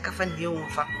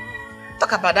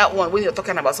talk about that one when you're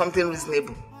talking about something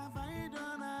reasonable.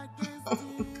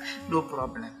 No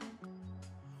problem.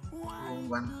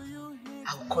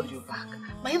 I will call you back.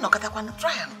 But you know,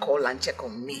 try and call and check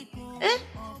on me.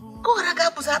 Go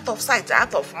Ragabus out of sight,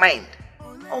 out of mind.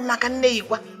 Oh,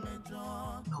 Makaneiwa.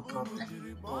 No problem.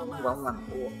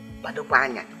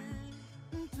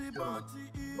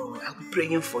 I'll be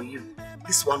praying for you.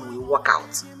 This one will work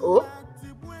out. Oh?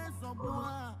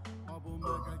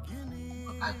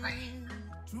 Bye bye.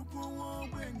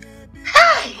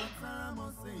 Hey!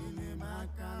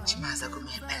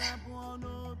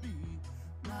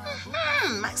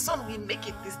 My son will make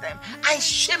it this time. I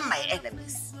shame my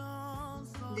enemies.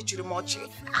 Literally much.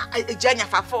 Janya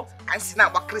Fafo can see now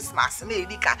about Christmas.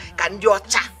 Nedika can do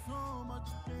cha.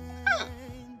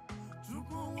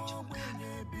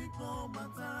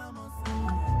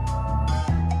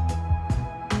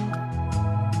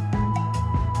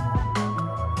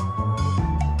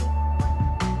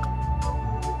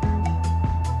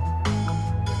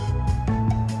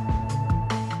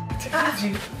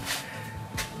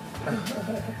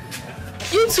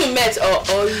 You two met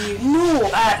or you? No,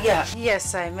 yeah.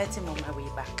 Yes, I met him on my way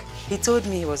back. He told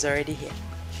me he was already here.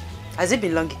 Has it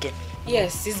been long again?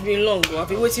 Yes, it's been long. I've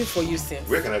been waiting for you since.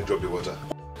 Where can I drop the water?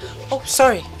 Oh,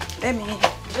 sorry. Let me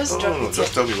just drop it. No,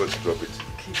 just tell me where to drop it.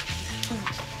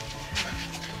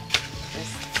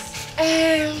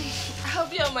 Okay. I'll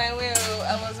be on my way.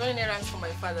 I was running errands for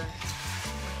my father.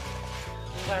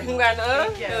 Take care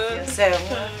of yourself.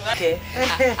 Okay.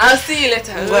 I'll see you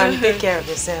later. Go and take care of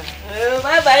yourself.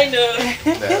 Bye-bye, no.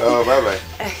 Oh, bye-bye.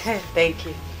 Thank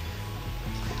you.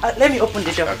 Let me open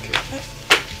the door. Okay.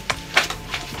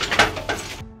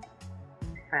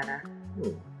 Father.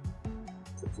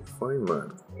 Such a fine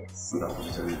man. Yes.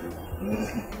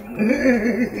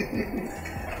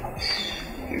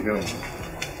 You go.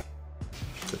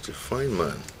 Such a fine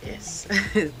man. Yes.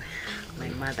 My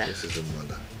mother. This is the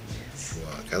mother.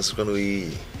 Wow, can't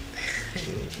eat.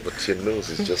 But your nose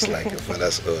is just like your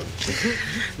father's own.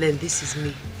 Then this is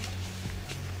me.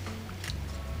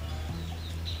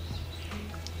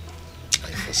 I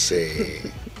must say,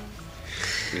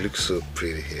 you look so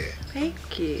pretty here.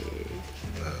 Thank you.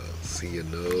 Wow, see your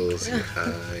nose, your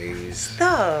eyes.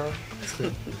 Stop.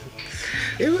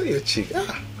 Even your cheek.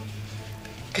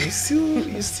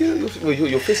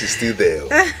 Your face is still there.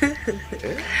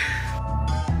 Yeah?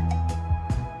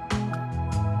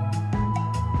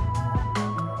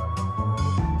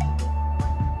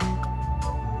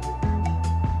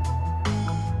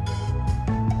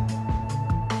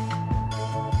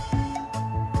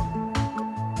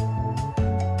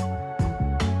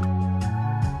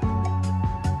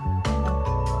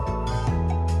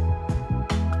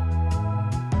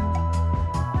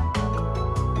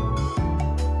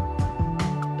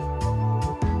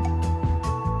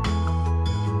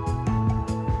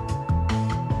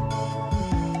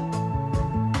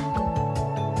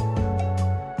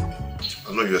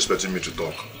 I know you're expecting me to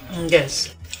talk.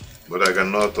 Yes. But I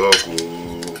cannot talk.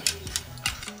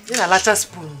 Then a latter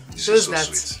spoon shows so that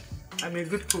sweet. I'm a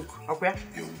good cook. Okay?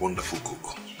 You're a wonderful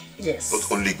cook. Yes.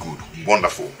 Not only good,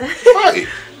 wonderful. Hi.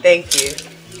 Thank you.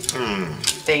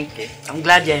 Thank you. I'm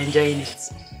glad you're enjoying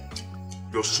it.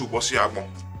 Your soup was here.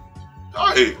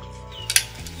 Hi.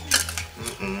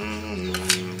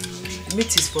 The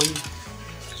meat is for you.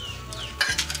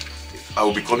 I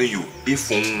will be calling you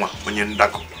Ifunwa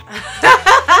Onyendako.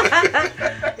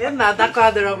 You're not that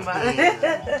kind of man.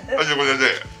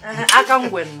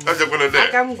 Akangwen.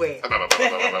 Akangwen.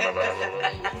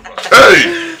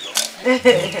 Hey!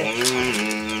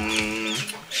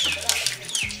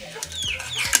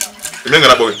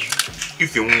 Remember boy.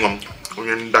 Ifunwa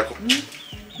Onyendako.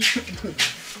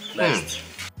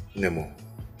 Nemo,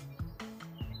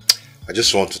 I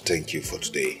just want to thank you for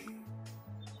today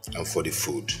and for the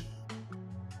food.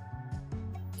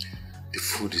 The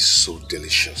food is so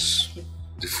delicious.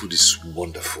 The food is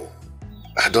wonderful.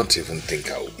 I don't even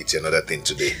think I'll eat another thing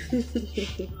today.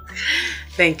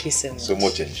 Thank you so much. So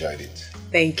much enjoyed it.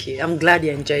 Thank you. I'm glad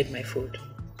you enjoyed my food.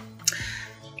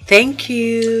 Thank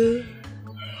you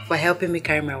for helping me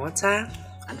carry my water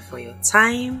and for your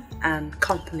time and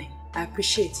company. I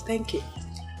appreciate it. Thank you.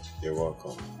 You're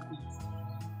welcome.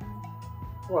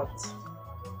 What?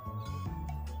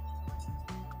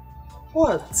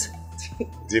 What?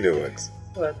 Do you know what?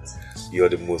 What? You're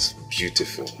the most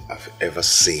beautiful I've ever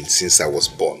seen since I was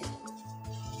born.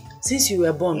 Since you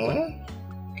were born?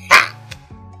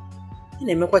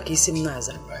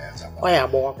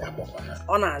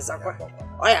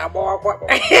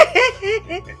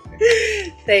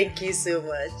 Thank you so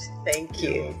much. Thank you.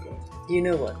 You're welcome. You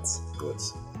know what? What?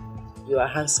 You are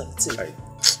handsome too.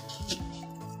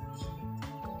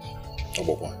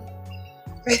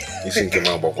 You think I'm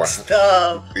about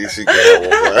Stop.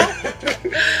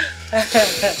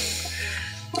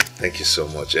 Thank you so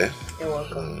much, eh? You're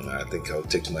welcome. I think I'll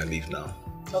take my leave now.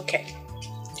 Okay.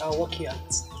 I'll walk you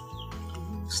out.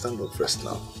 Stand up first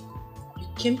now. You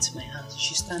came to my house. You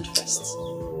should stand first.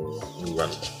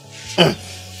 Run.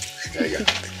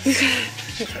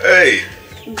 Hey!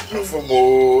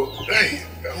 Hey!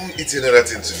 I'm eating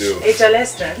anything to do. It's a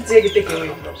restaurant. Take it away.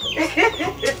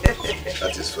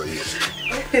 That is for you.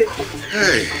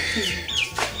 Hey!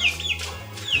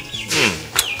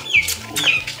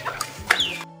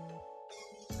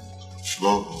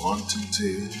 Love wanting to.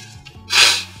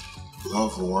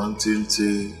 Love wanting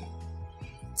to.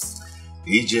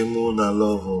 Ijemuna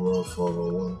love for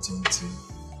wanting to.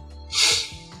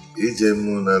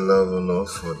 Ijemuna love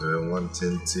for the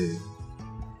wanting to.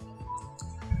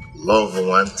 Love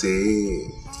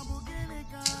wanting.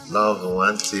 Love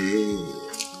wanting.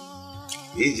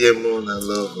 Ijemuna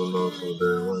love for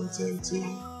the wanting to.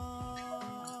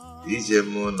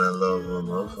 Ijemuna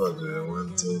love for the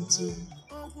wanting to.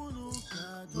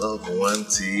 Love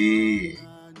wanting.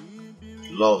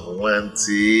 Love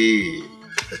wanting.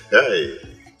 Hey.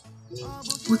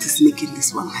 What is making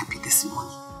this one happy this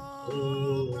morning?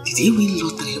 Did he win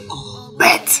lottery or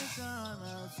bet?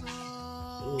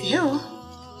 Girl.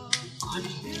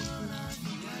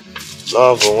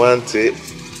 Love wanting.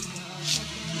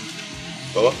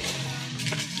 Oh.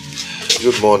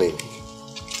 Good morning.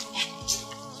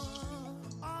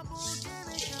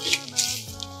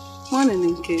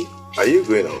 Morning, Nke. Are you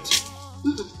going out?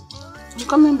 I'm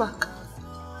coming back.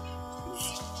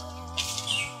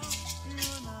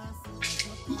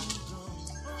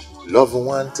 Love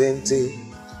wanting tea.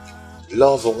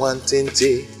 Love wanting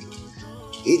tea.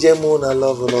 Ijemuna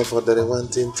love no for the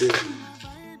wanting tea.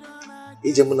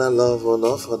 Ijemuna love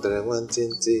no for the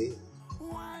wanting tea.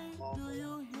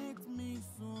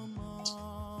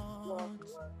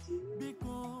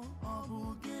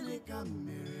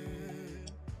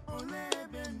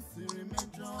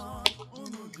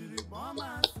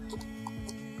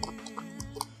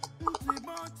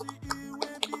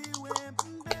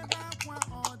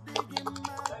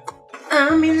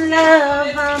 I'm in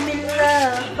love, I'm in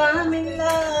love, I'm in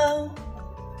love,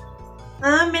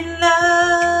 I'm in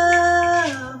love.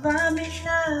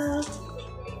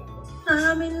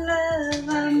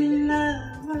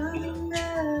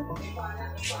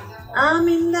 I'm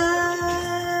in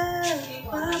love.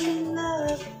 I'm in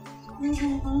love.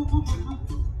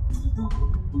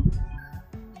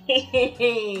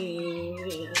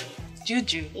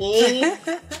 Juju.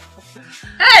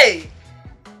 Hey!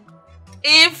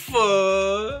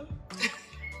 Info!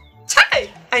 Chai!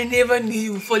 I never knew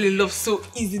you would fall in love so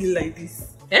easily like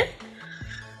this. Eh?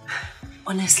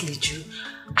 Honestly, Ju,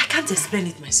 I can't explain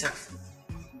it myself.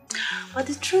 But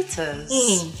the truth is,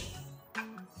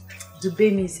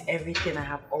 Dube means everything I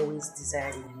have always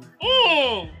desired in you.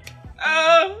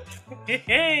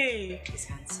 Hey! He's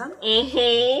handsome.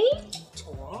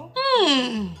 Tall.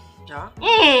 Dark.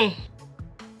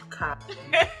 Car.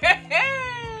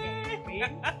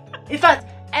 In fact,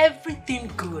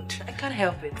 everything good. I can't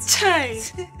help it. Chai!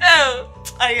 Oh,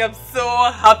 I am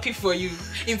so happy for you.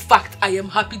 In fact, I am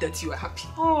happy that you are happy.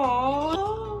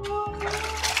 Oh,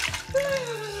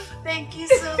 thank you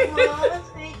so much.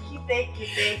 Thank you.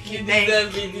 You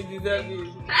deserve it, you deserve it.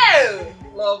 Oh,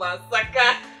 love and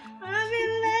sucker. I'm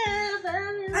in love.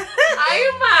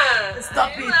 Ayuma!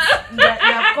 Stop it. You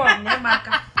have come.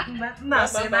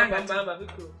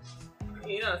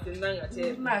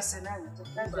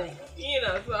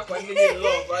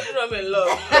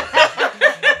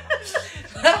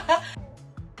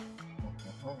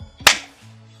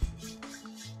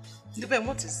 Depend,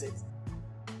 what is it?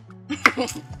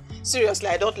 Seriously,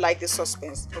 I don't like this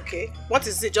suspense, okay? What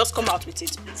is it? Just come out with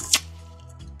it.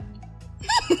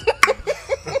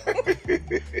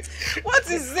 What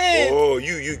is it? Oh,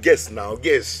 you guess now,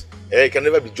 guess. It can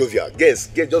never be jovial. Guess,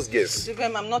 just guess.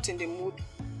 Dipem, I'm not in the mood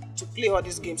to play all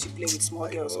these games you play with small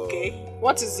girls, okay?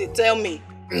 What is it? Tell me.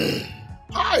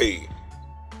 Hi.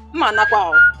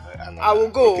 I will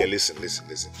go. Okay, listen.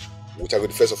 Which I go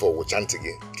first of all, we'll chant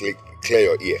again. Clear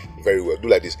your ear very well. Do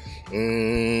like this.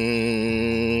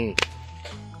 You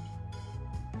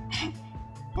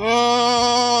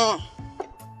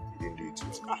didn't do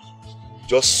it well.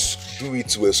 Just do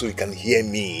it well so you can hear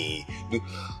me. Do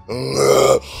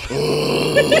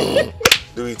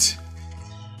it.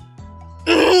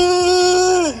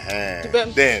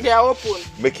 Then they are open.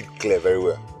 Make it clear very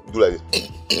well. Do like this.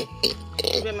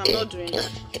 I'm not doing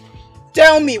that.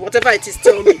 Tell me, whatever it is,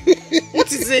 tell me.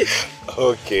 What is it?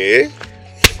 Okay.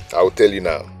 I will tell you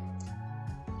now.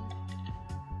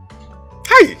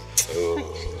 Hi! Oh,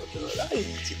 hi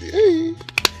today. Hey.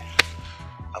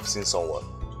 I've seen someone.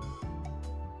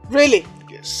 Really?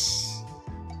 Yes.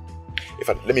 In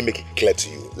fact, let me make it clear to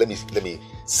you. Let me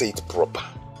say it proper.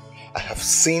 I have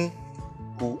seen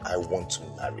who I want to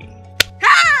marry.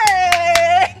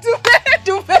 Hey!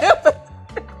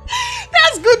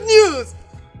 That's good news.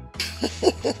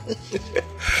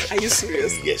 Are you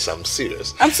serious? Yes, I'm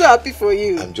serious. I'm so happy for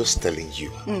you. I'm just telling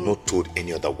you. I've not told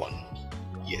any other one.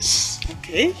 Yes.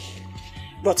 Okay.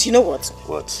 But you know what?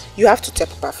 What? You have to tell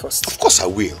Papa first. Of course I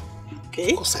will.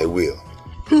 Okay. Of course I will.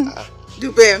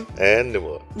 Dube. And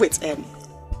what? Wait,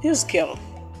 this girl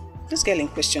in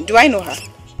question, do I know her?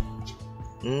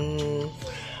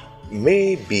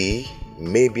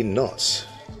 Maybe not.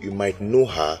 You might know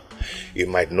her, you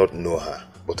might not know her.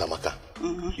 But Amaka,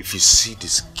 if you see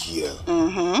this girl,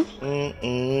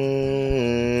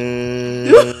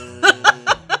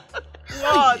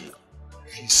 What?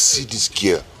 If you see this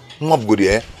girl, I'm good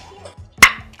here.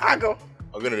 I go.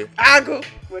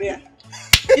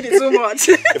 It is so much.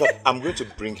 I'm going to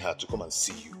bring her to come and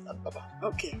see you and Baba.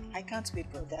 Okay, I can't wait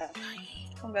for that.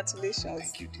 Congratulations.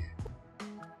 Thank you, dear.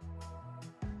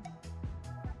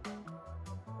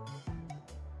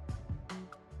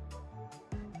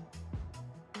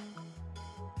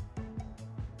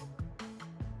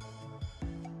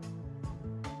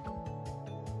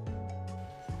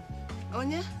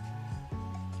 Onya?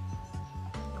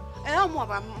 I'm more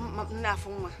about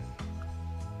nothing.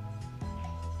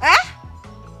 Eh?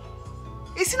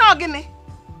 Is he not getting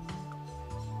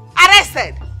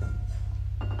arrested?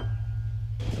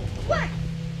 What?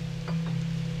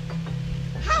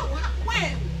 How?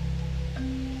 When?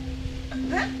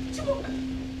 Huh?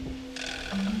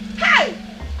 Hey!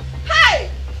 Hey!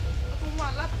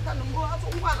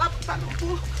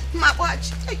 My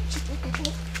watch.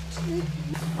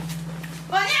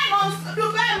 Onye mo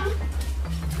Dubem.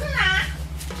 Nna.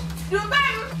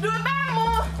 Dubem mo.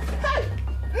 Hey.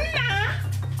 Nna.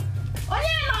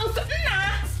 Onye mo Nna.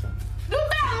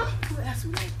 Dubem. That's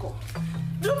what I call.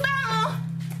 Dubem.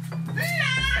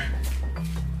 Nna.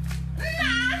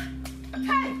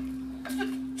 Hey.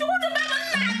 Chuku Dubem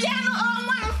nna biano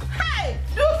onwa. Hey.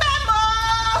 Dubem.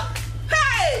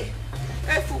 Hey.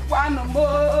 Efukwano mo.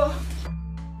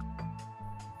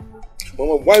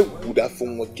 Mama, why would that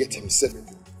phone get himself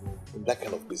in that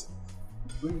kind of business?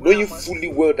 Knowing fully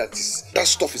well that that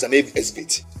stuff is an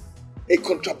exhibit. A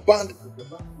contraband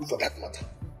for that matter.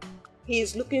 He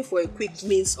is looking for a quick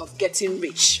means of getting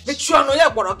rich. Why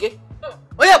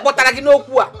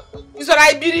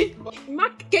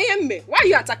are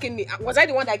you attacking me? Was I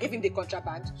the one that gave him the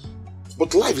contraband?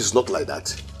 But life is not like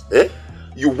that. Eh?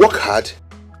 You work hard,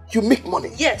 you make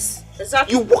money. Yes,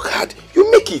 exactly. You work hard, you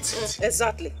make it.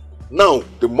 Exactly. Now,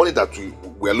 the money that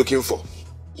we are looking for,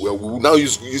 we will now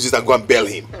use it and go and bail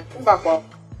him.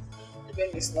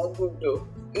 It's not good though.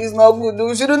 It's not good.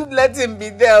 We shouldn't let him be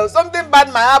there. Something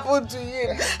bad might happen to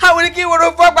him. How will he keep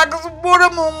on back?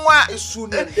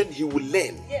 Soon and then he will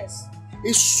learn. Yes.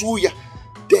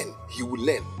 Then he will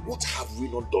learn. What have we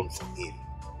not done for him?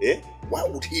 Eh? Why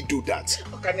would he do that? He's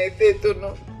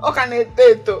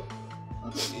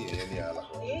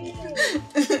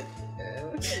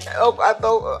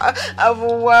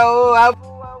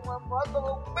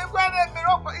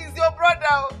your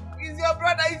brother. He's your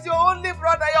brother. He's your only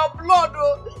brother. Your blood,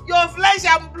 your flesh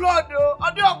and blood. He's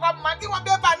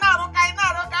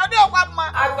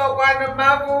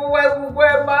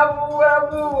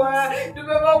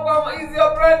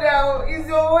your brother. He's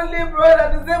your only brother.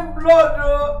 The same blood.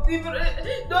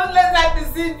 Don't let that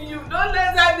deceive you. Don't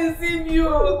let that deceive you.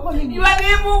 You are the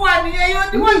evil one.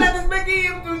 You're the one that is making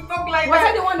him to talk like that. Was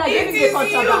I the one that gave him the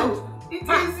contraband? It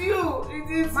is you. It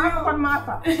is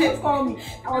Martha. Don't call me.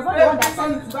 I was not the one that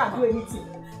told you to go and do anything.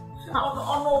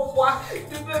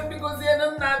 Because you're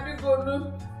not big.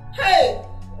 Hey!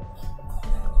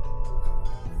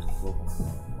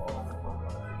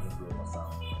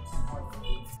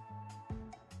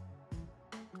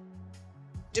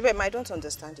 Jibem, I don't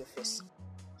understand your face.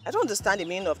 I don't understand the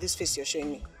meaning of this face you're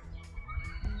showing me.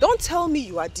 Don't tell me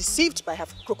you are deceived by her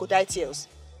crocodile tears.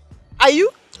 Are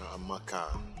you? Amaka,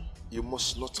 you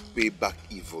must not pay back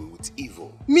evil with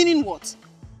evil. Meaning what?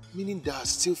 Meaning they are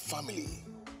still family.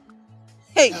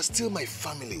 Hey! They are still my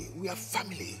family. We are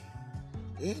family.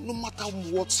 Eh? No matter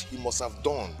what he must have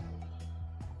done.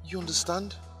 You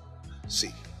understand?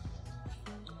 See,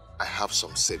 I have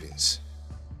some savings.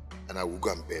 And I will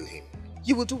go and bail him.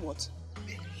 You will do what?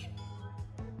 Bail him.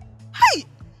 Hey!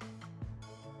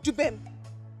 Jubem,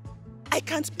 I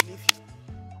can't believe you.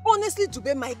 Honestly,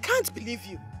 Jubem, I can't believe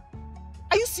you.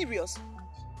 Are you serious?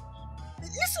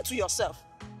 Listen to yourself.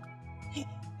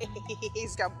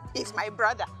 He's my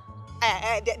brother.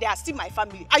 They are still my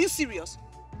family. Are you serious?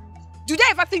 Do they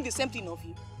ever think the same thing of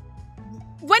you?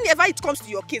 Whenever it comes to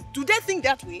your case, do they think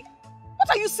that way? What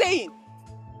are you saying?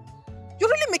 You're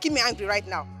really making me angry right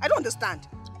now. I don't understand.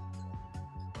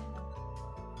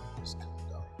 Just calm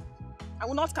down. I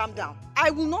will not calm down. I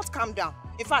will not calm down.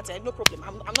 In fact, no problem.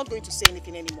 I'm not going to say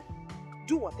anything anymore.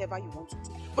 Do whatever you want to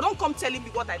do. But don't come telling me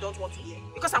what I don't want to hear.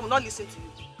 Because I will not listen to you.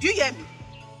 Do you hear me?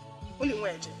 Only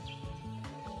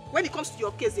when it comes to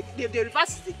your case, the reverse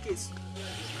is the case.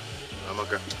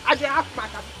 Amaka.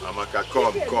 Amaka,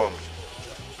 come.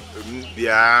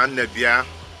 Bien.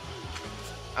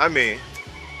 Amen.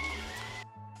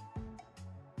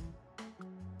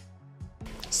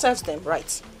 Serves them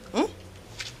right.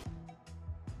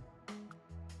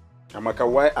 Amaka,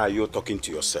 why are you talking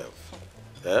to yourself?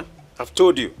 Eh? I've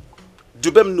told you.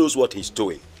 Jubem knows what he's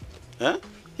doing. Eh?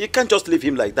 You can't just leave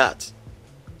him like that.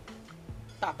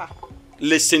 Papa.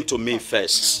 Listen to me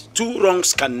first. Two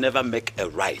wrongs can never make a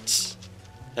right.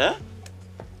 Eh?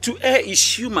 To err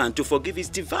is human, to forgive is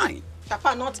divine.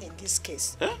 Papa, not in this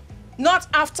case. Eh? Not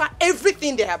after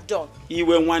everything they have done.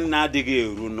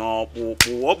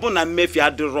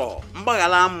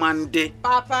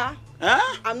 Papa,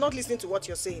 I'm not listening to what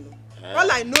you're saying.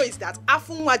 All I know is that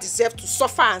Afunwa deserves to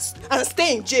suffer and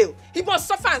stay in jail. He must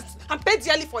suffer and pay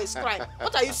dearly for his crime.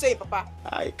 What are you saying, Papa?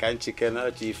 I can't chicken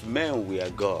out. If men were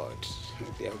God,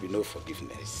 there will be no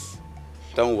forgiveness.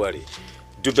 Don't worry.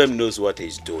 Jubem knows what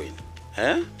he's doing.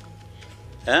 Eh?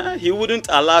 He wouldn't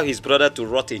allow his brother to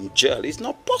rot in jail. It's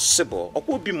not possible. Or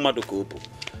would be Madokobo.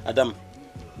 Adam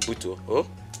Buto. Oh?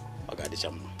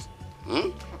 Ogadisham.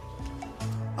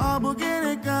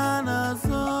 Abugere kana so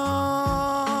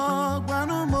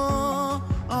Guanumo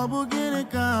Abugere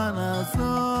kana so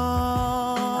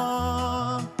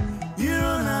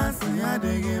Yuna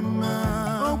Siadegema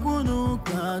Okunu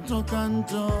Kato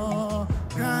Kanto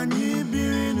Kanyi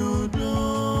Birinudo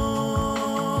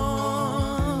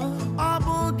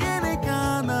Abugere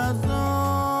kana so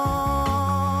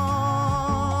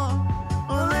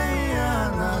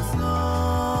Oleana so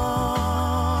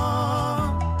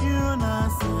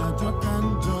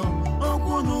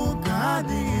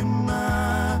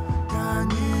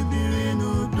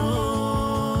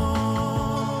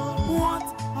What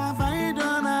have I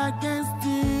done against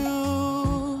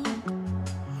you?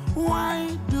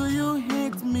 Why do you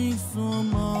hate me so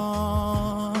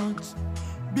much?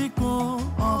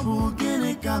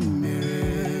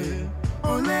 mere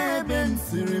ole ben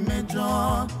siri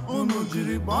mejo unu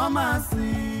jiri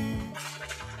bomasi.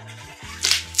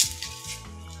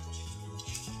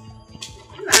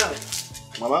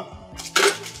 Mama?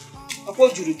 Apa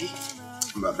jurugi?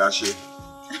 Mbadashi.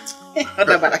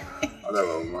 Adabara.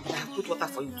 Mama. Put water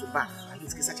for you to bath. At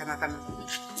least get such an attack.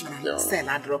 Sell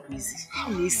a drop easy. How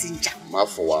many sinja? Ma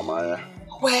for Maya.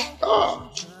 Where? Ah.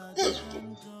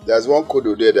 There's one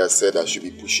code there that said I should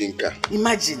be pushing car.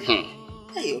 Imagine.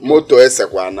 Hey, motor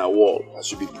esekwa na wall. I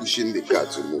should be pushing the car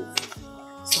to move.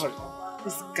 Sorry.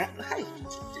 This guy. Hi.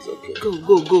 It's okay.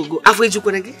 Go. After you go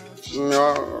again?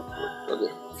 No.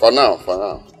 Okay. For now.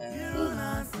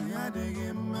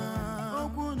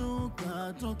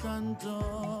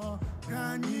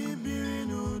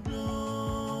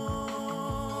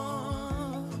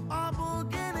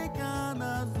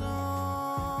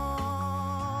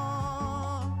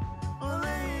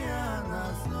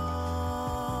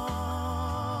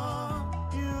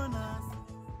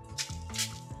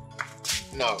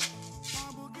 Now.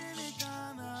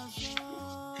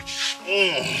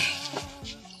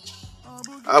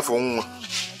 Afọ.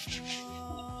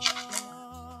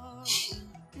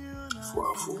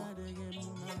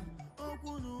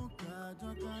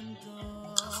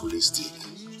 Holistic.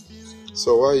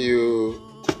 So why are you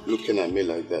looking at me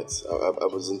like that? I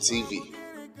was in TV.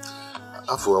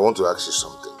 Afo, I want to ask you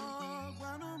something.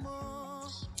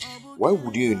 Why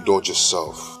would you indulge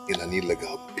yourself in an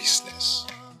illegal business,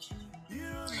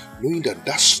 knowing that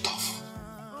that stuff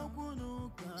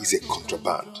is a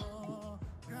contraband?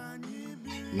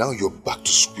 Now you're back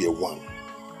to square one.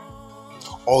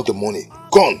 All the money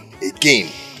gone again,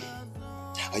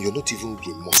 and you're not even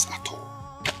remorse at all.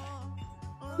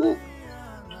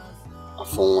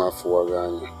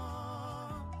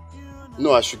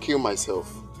 No, I should kill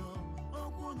myself.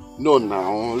 No,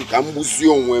 now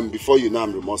I'm when before you know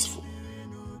I'm remorseful.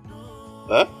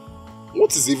 Huh?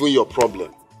 What is even your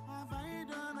problem?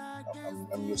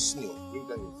 I'm your senior. Bring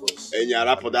down your voice. And you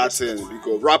rap for that thing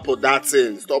because rap for that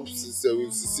thing. Stop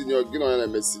senior. You know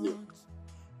I'm a senior.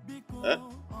 Huh?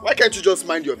 Why can't you just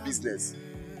mind your business?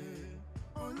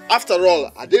 After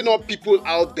all, are there not people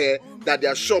out there that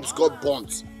their shops got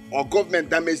burnt or government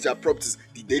damaged their properties?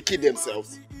 Did they kill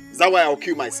themselves? Is that why I'll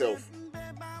kill myself?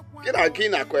 Do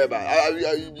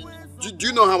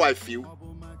you know how I feel?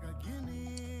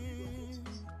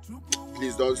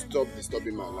 Please don't stop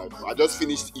disturbing my life. I just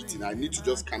finished eating. I need to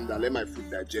just calm down, let my food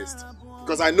digest.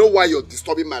 Because I know why you're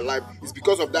disturbing my life. It's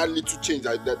because of that little change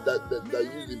that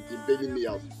you used in bailing me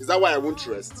out. Is that why I won't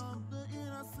rest?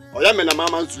 Or yeah, I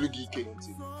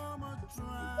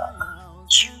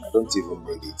don't even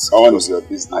need it. How was your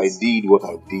business? I did what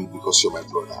I did because you're my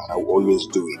brother, and I will always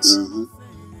do it.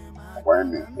 Why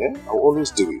me? Yeah, I will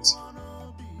always do it.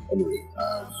 Anyway,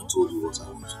 I've told you what I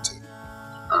want to tell you.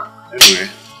 Anyway,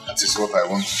 that is what I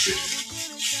want to say.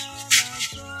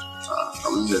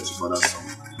 I'm here to bother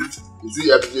someone.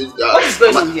 What is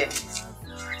going on here?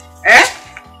 Eh?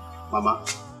 Mama,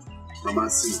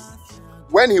 see.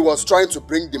 When he was trying to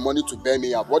bring the money to bail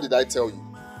me out, what did I tell you?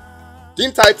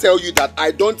 Didn't I tell you that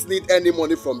I don't need any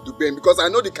money from Dubain because I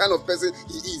know the kind of person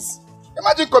he is?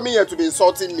 Imagine coming here to be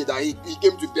insulting me that he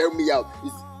came to bail me out.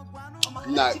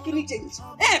 Nah. Chicken change.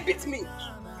 Eh, beat me.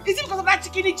 Is it because of that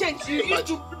chicken change you used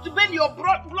to bail your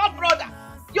blood brother?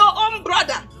 Your own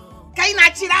brother?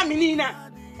 Kaina chira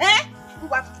menina. Eh?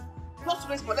 What's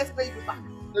the for? Let's pay you back.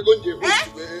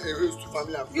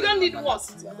 You don't need what?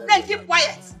 Then keep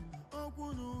quiet.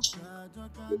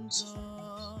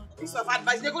 Piece of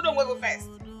advice. They go don't go first.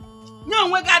 No,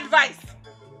 we got advice.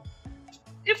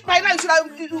 If finance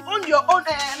you own your own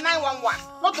 911,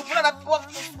 not to follow that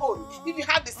phone. If you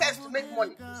have the sense to make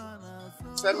money,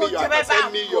 send me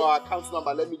your account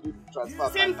number. Let me do the transfer.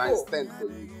 Times 10 for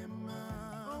you.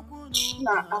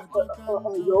 Nah, I've got.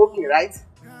 You're okay, right?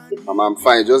 Mama, I'm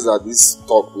fine. Just that this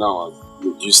talk now has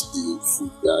reduced the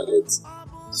food that I ate.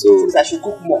 So I should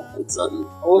cook more. Exactly.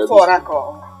 Oh, for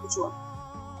which one?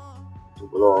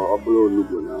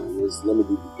 Let me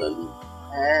do the belly.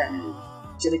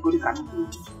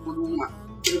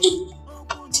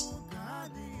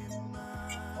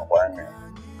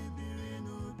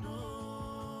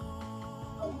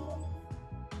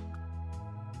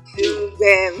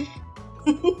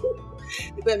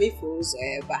 Me fools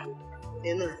ever.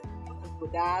 You know.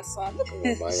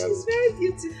 She's very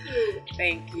beautiful.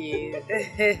 Thank you.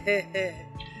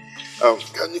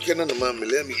 Can you get on the mommy?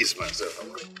 Let me ease myself.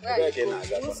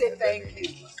 You say thank you.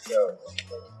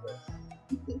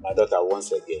 My daughter,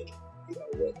 once again, you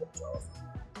are welcome to our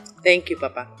family. Thank you,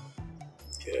 Papa.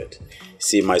 Good.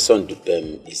 See, my son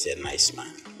Dupem is a nice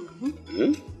man.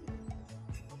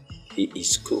 He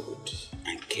is good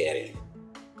and caring.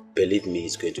 Believe me,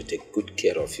 he's going to take good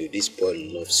care of you. This boy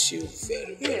loves you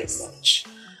very, very much.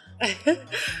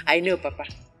 I know, Papa.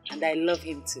 And I love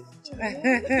him too.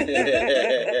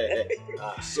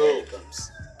 So,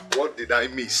 what did I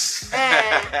miss?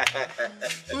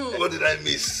 What did I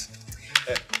miss?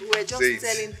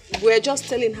 We're just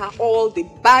telling her all the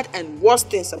bad and worst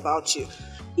things about you.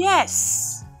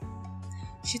 Yes.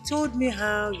 She told me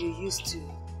how you used to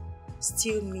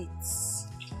steal meat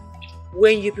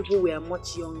when you people were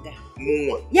much younger.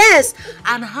 No. Yes,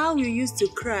 and how you used to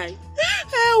cry.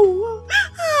 How?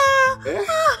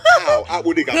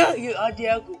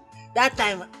 That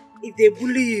time, if they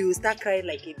bully you, you start crying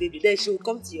like a baby. Then she will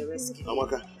come to your rescue.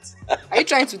 Amaka. Are you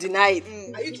trying to deny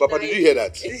it? Papa, did you hear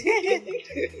that?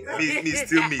 me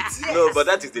still meat. No, but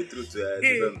that is the truth. She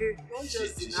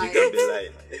can't be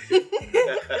lying.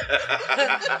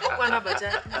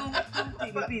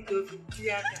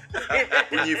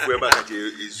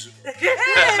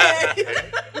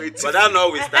 But I know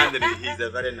we stand in it. He's a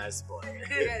very nice boy.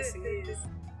 Yes, he is.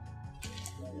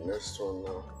 Next one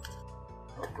now.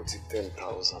 I'll put it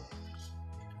 10,000.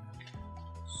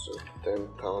 So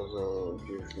 10,000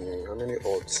 give me how many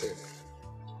odds?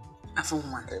 Afon,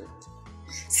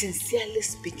 sincerely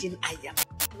speaking, I am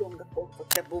no longer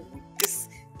comfortable with this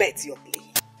bet you're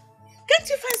playing. Can't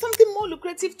you find something more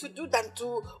lucrative to do than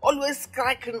to always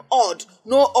cracking odd?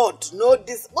 No odd, no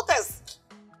this. What else?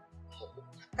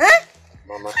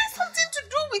 Mama. Find something to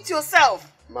do with yourself.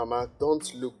 Mama,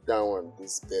 don't look down on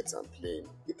this bet I'm playing.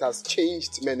 It has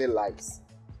changed many lives.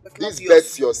 This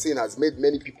bet you're saying has made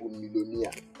many people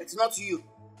millionaire. It's not you.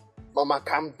 Mama,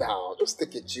 calm down. Just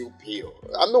take a chill pill.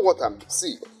 I know what I'm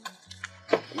seeing.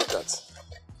 Look at.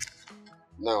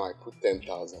 Now I put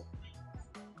 10,000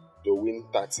 to win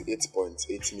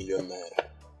 38.8 million naira.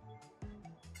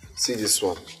 See this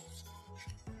one.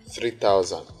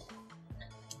 3,000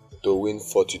 to win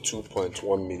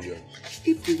 42.1 million.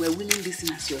 If we were winning this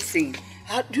thing as you're saying,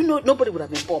 do you know nobody would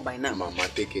have been born by now? Mama,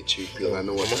 take a chill pill. I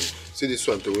know what I'm. See this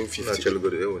one to win 50. I want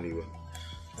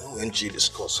to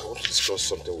discuss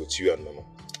something with you and Mama.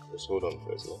 Just hold on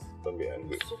first, no? Don't be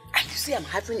angry. And you see, I'm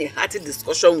having a hearty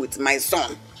discussion with my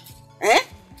son.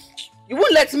 You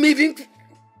won't let me even.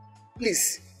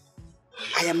 Please.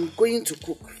 I am going to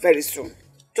cook very soon.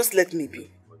 Just let me be.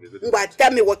 But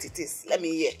tell me what it is. Let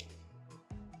me hear.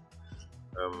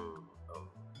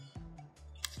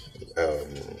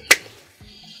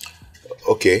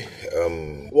 Okay.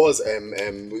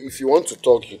 If you want to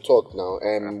talk, you talk now.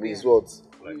 With what?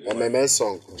 MMS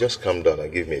song. Just calm down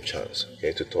and give me a chance,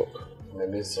 okay, to talk.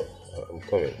 MMS song. I'm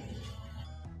coming.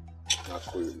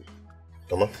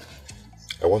 Mama,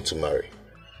 I want to marry.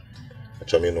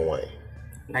 Actually, I know why.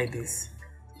 Like this.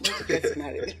 Get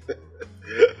married. This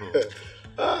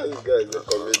guy is a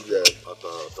comedian.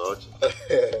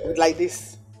 Like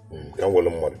this. Can't hold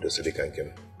him more so they can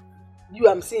come. You,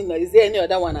 I'm seeing now. Is there any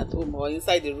other one at home or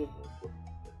inside the room?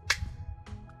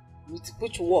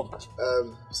 Which work?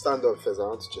 Stand up first. I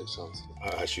want to check something.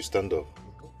 I should stand up.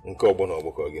 It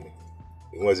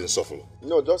wasn't suffering.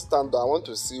 No, just stand up. I want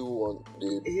to see who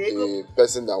the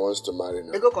person that wants to marry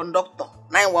now. They go conductor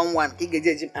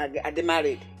 911. Are they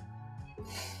married?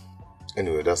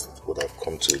 Anyway, that's what I've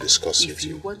come to discuss with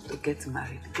you. If you want to get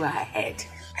married, go ahead.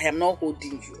 I am not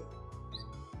holding you.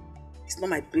 It's not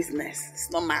my business. It's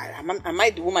not my. Am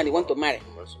I the woman you want to marry?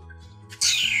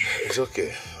 It's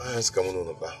okay. Come on,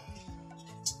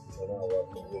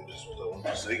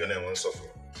 so you're gonna want to suffer.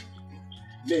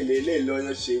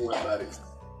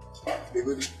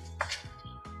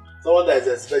 Someone that is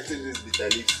expecting this bitter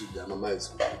leaf soup that Mama is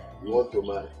cooking. You want to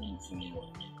marry?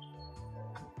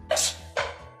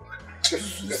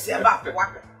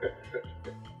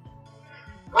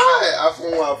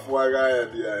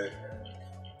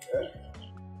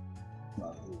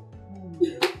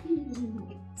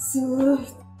 So,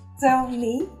 tell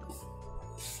me,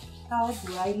 how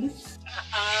do I look?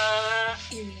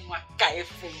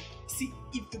 See,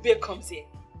 if the bear comes here,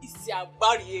 it's your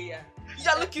barrier.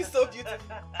 You're looking so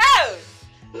beautiful. Oh!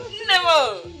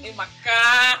 Never! In my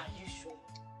car. Are you sure?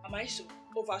 Am I sure?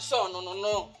 Oversure?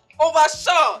 No.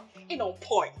 Oversure! In on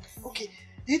point. Okay,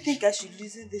 do you think I should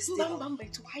listen this thing?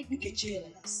 To hide the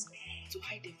jealous. To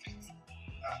hide everything.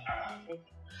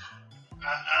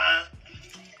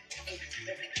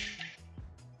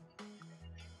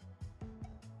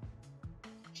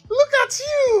 Look at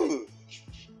you!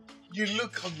 You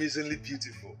look amazingly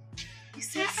beautiful. You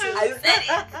said so. I said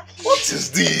it. What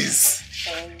is this?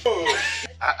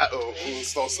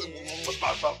 Stop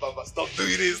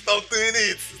doing it. Stop doing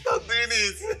it.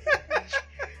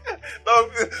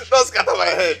 Don't scatter my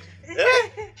head.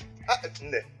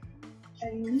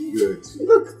 Good.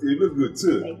 You look good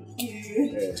too. Thank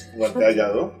you. What that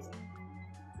yellow?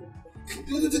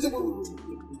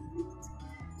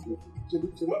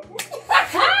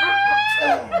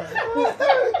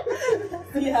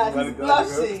 Yeah, he's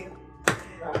blushing.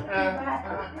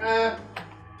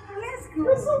 Let's go.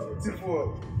 You're so beautiful.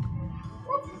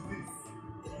 What is this?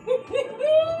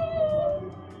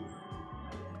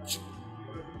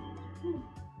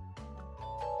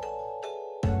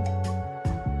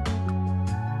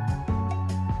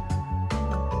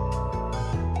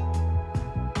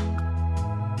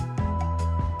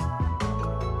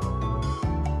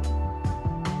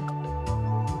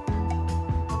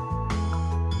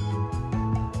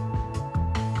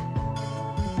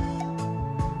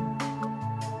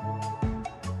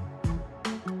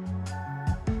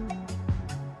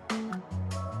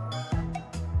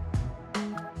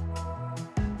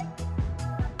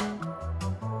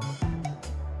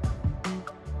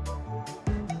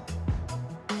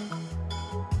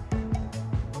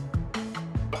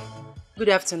 Good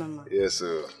afternoon, ma. Yes,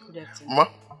 sir. Good afternoon. Ma,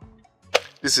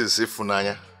 this is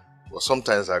Ifunanya. Well,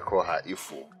 sometimes I call her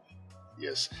Ifu.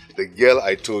 Yes, the girl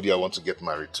I told you I want to get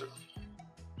married to.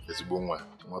 This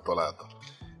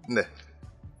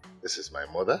is my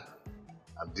mother,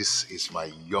 and this is my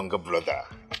younger brother,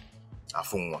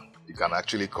 Afunwa. You can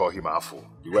actually call him Afu,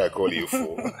 the way I call you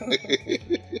Ifu.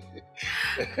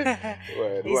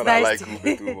 Well, It's I nice like to-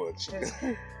 Ube too much.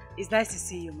 It's nice to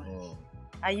see you, ma.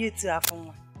 And you too,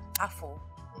 Afo. Afo.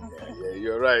 Yeah,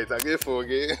 you're right. I get for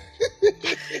again.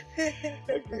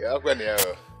 Okay, I'm going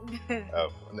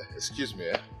excuse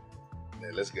me.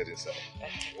 Let's get inside.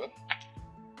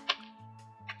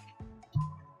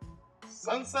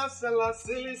 Sansa Sela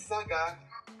Silly Saga.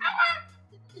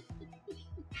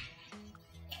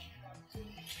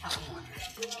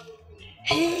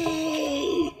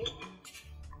 Hey!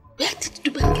 Where did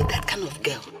you get that kind of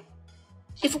girl?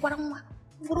 If you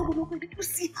did you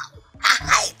see her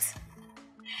height?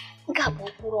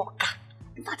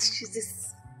 In fact, she's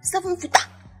this 7 footer.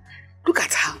 Look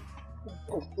at her.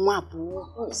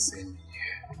 Same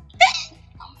here.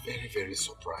 I'm very, very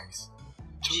surprised.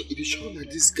 It is shown that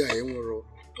this guy will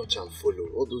touch and follow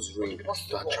all those rings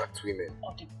to attract women.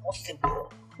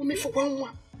 Only for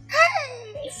one.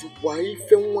 If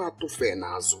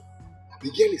the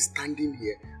girl is standing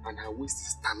here and her waist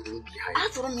is standing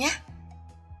behind. From here?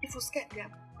 If you scared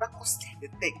them, that could stay the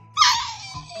thing.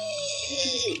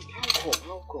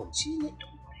 How come? She need to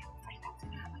find out if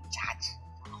I'm in charge.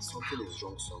 Something is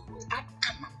wrong somewhere.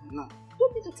 No.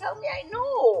 Don't need to tell me, I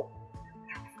know.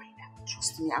 I will find out.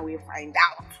 Trust me, I will find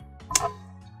out.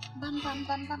 Bam, bam,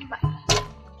 bam, bam, bam.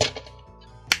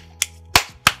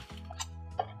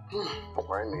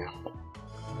 Why now?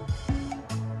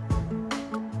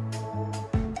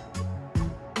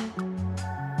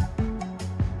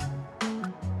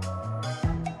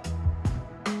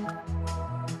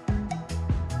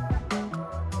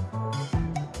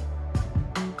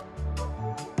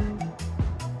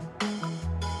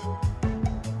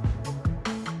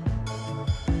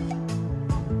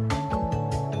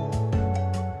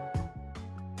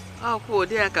 Akwụ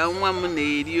dị ka nwa m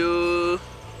na-eri o.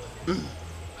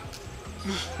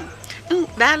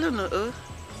 Daalụ nụ o.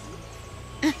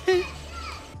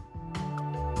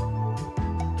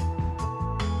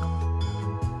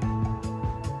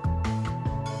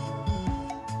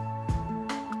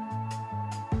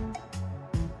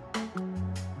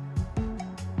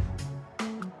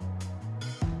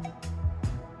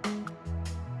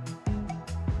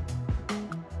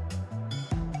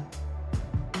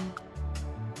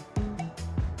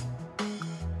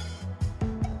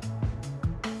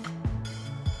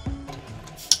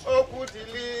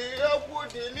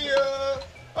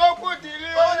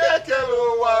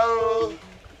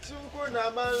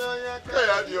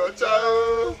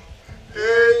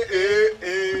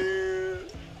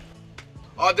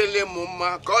 Odili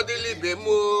mumma, kodili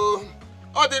bemo.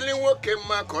 Odili nwoke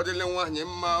mma, kodili nwanyị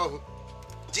mma.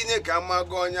 Chineke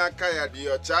amago onye aka ya dị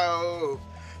ọcha o.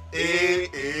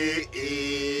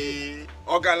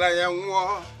 Ọgaranya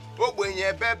nwụọ,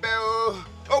 ogbenye bebe o.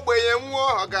 Ogbenye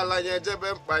nwụọ, ọgaranya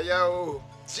ejebe mkpa ya o.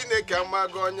 Chineke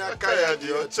amago onye aka ya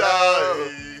dị ọcha o.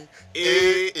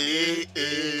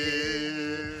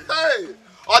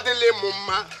 Odili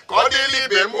mumma, kodili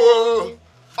bemo.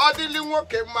 Odili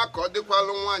nwoke mma ka ọ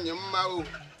dịkwalụ nwanyị mma o.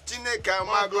 Chineke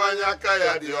amago onye aka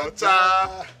ya dị ọcha.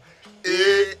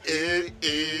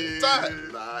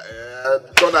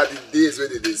 Gone are the days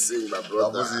when they sing, my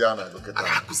brother.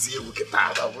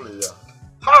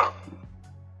 Ha!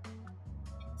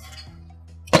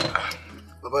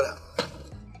 My brother.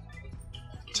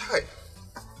 Chai.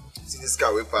 See this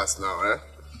guy way past now, eh?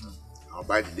 I I'll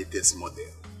buy the latest model.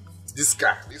 This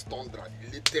car, this Tundra,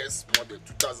 the latest model,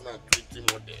 2020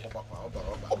 model.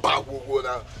 Oba,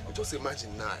 now. Just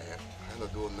imagine now, I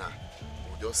don't know now.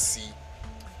 We'll just see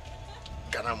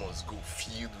Ghana must go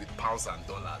filled with pounds and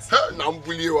dollars. Now I'm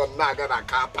bully on now, got a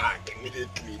car park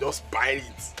immediately. Just buy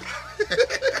it.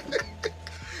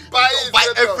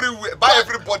 Buy everywhere. Buy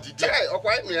everybody there. Yeah,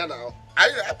 okay, me now.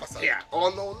 I pass. Yeah.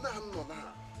 Oh no.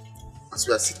 As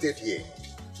we are seated here,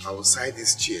 I will side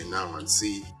this chair now and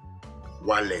see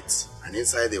wallet, and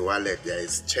inside the wallet there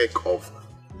is check of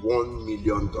 $1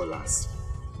 million.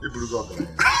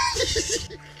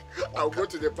 I'll go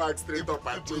to the bank straight up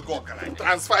and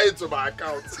transfer it to my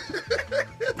account.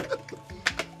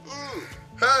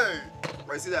 Hey,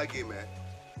 I see that game, man.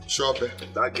 Sure bet.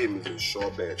 That game is a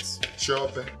sure bet. Sure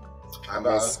bet. I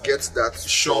must get that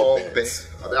sure bet.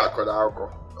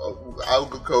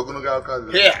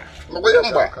 Yeah.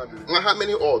 How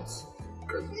many odds?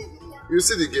 You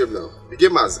see the game now. The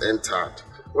game has entered.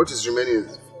 What is remaining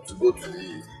is to go to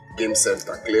the game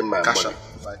center, claim my money. Cash out.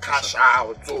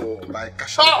 Buy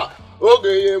cash out.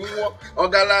 Okay,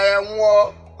 Ogalaya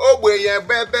nwo. Ogbenye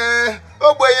bebe.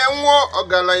 Ogbenye nwo.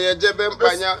 Ogalaya jebe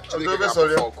mpanya.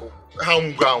 Sorry.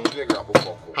 Hamgo.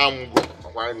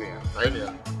 Why me?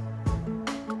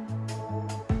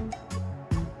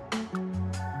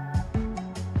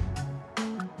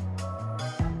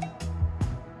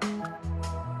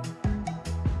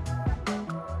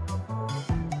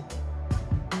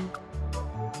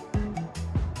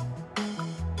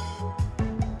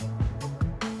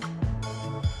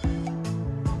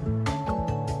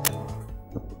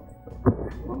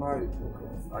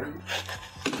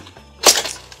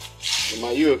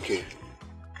 Are you okay?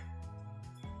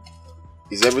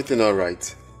 Is everything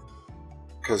alright?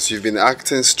 Because you've been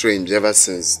acting strange ever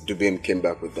since Dubem came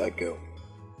back with that girl.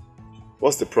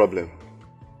 What's the problem?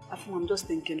 I'm just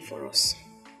thinking for us.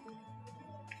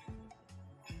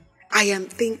 I am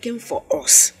thinking for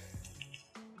us.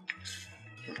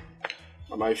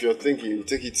 Mama, if you're thinking, you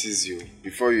take it easy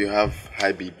before you have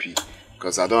high BP.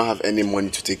 Because I don't have any money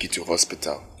to take you to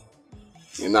hospital.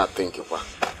 You're not thinking, what?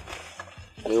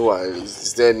 Meanwhile,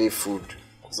 is there any food?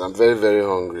 Because I'm very, very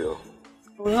hungry.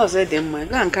 We have said them, man.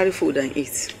 Go and carry food and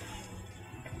eat.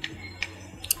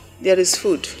 There is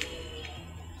food.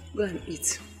 Go and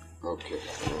eat. Okay.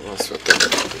 That's what I'm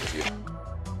about you.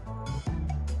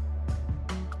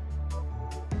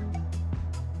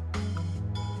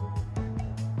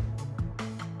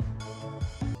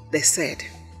 They said,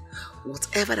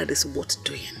 whatever that is worth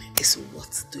doing is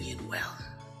worth doing well.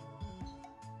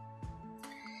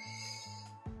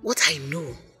 What I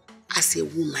know as a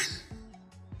woman,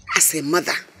 as a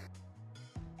mother,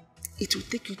 it will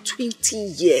take you 20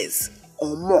 years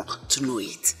or more to know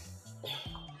it.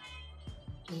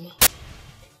 Mama,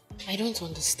 I don't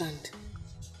understand.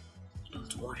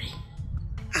 Don't worry.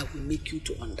 I will make you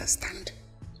to understand.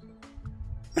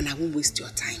 And I won't waste your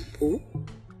time. Oh,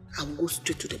 I will go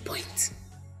straight to the point.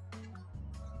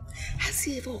 Has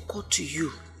it ever occurred to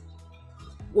you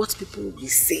what people will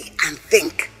say and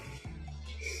think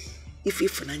if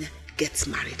Ifunanya gets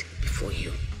married before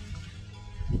you?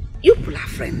 You people are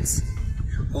friends,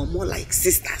 or more like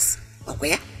sisters,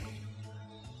 okay?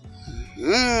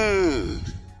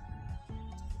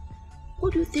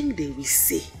 What do you think they will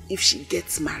say if she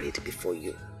gets married before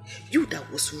you? You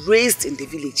that was raised in the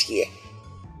village here.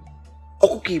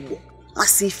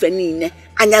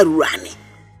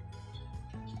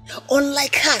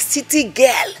 Unlike her, city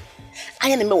girl.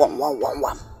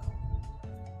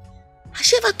 Has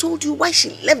she ever told you why she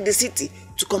left the city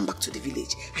to come back to the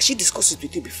village? Has she discussed it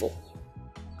with you before?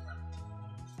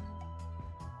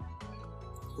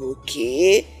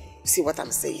 Okay, see what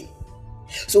I'm saying?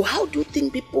 So how do you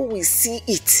think people will see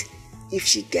it if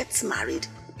she gets married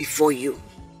before you?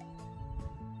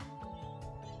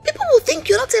 People will think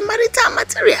you're not a marital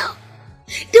material.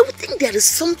 They will think there is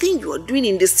something you are doing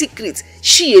in the secret,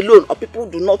 she alone or people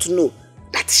do not know,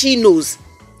 that she knows.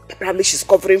 Probably she's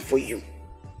covering for you.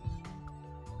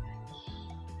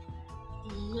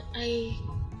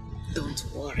 Don't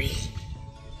worry.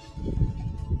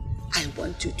 I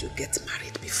want you to get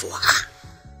married before her.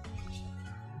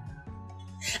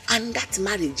 And that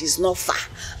marriage is not far.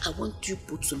 I want you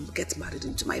both to get married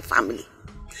into my family.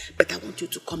 But I want you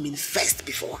to come in first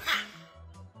before her.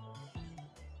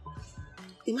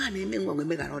 Don't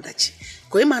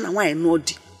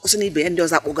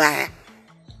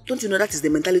you know that is the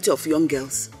mentality of young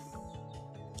girls?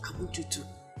 I want you to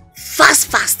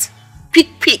fast,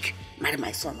 quick, marry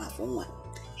my son.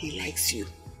 He likes you.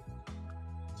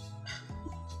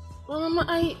 Mama,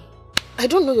 I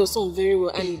don't know your son very well.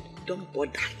 And don't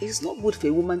bother. It's not good for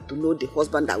a woman to know the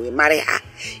husband that will marry her.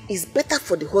 It's better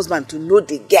for the husband to know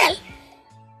the girl.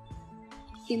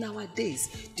 In our days,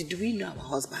 did we know our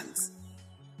husbands?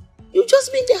 You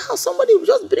just be in the house, somebody will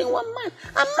just bring one man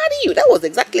and marry you. That was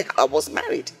exactly how I was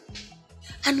married.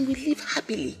 And we live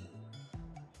happily.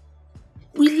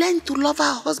 We learn to love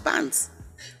our husbands,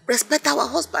 respect our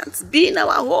husbands, be in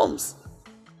our homes.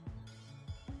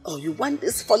 Oh, you want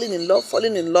this falling in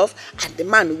love, and the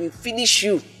man will finish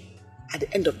you. At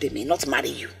the end of the day, may not marry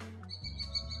you.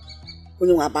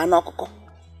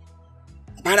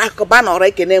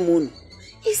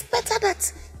 It's better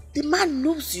that the man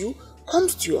knows you,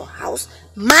 comes to your house,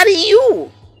 marry you,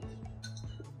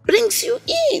 brings you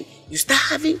in, you start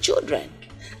having children,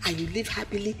 and you live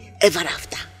happily ever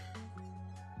after.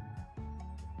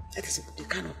 That is the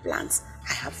kind of plans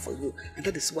I have for you, and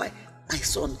that is why my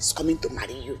son is coming to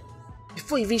marry you.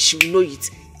 Before even she will know it,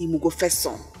 he will go first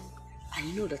son. And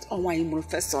you know that Onwa Imo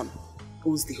first son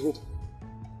owns the home.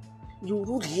 You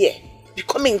rule here,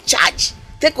 become in charge,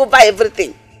 take over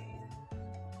everything.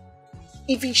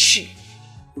 Even she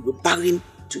will be bowing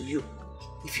to you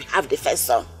if you have the first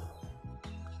son.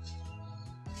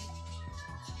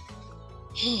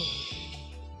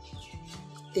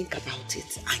 Think about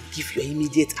it and give your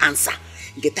immediate answer.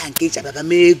 Get engaged,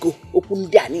 Mego, open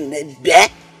the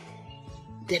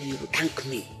then you will thank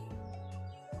me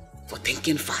for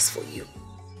thinking fast for you.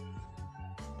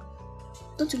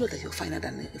 Don't you know that you're finer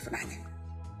than Ifunanya?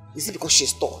 Is it because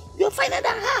she's tall? You're finer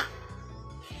than her.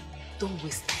 Don't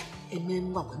waste time.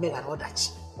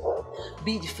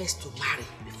 Be the first to marry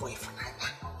before Ifunanya.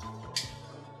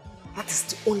 That is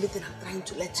the only thing I'm trying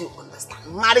to let you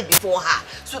understand. Marry before her,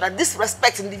 so that this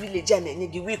respect in the village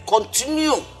will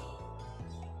continue.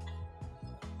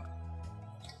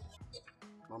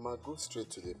 Mama, go straight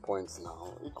to the point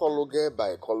now.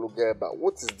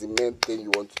 What is the main thing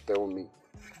you want to tell me?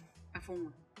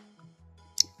 Afuma,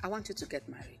 I want you to get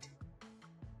married.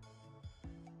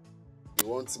 You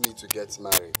want me to get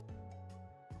married?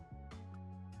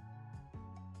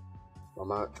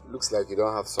 Mama, looks like you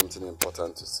don't have something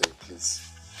important to say, please.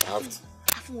 I have to.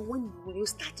 Afuma, when will you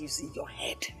start using your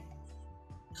head?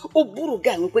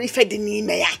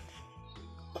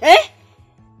 Eh?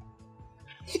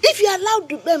 If you allow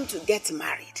Dubem to get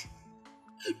married,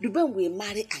 Dubem will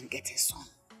marry and get a son.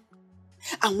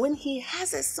 And when he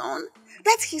has a son,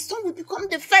 that his son will become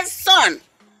the first son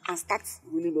and start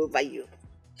ruling over you.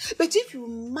 But if you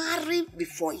marry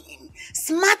before him,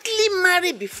 smartly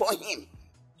marry before him,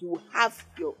 you will have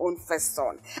your own first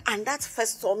son. And that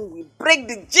first son will break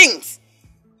the genes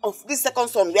of this second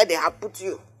son where they have put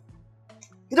you.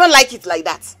 You don't like it like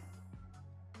that?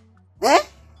 Eh?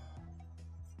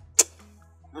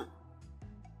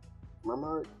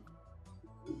 Mama,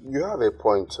 you have a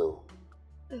point too.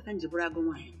 You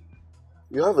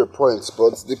have a point,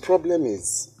 but the problem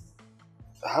is,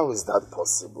 how is that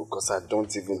possible? Because I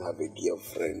don't even have a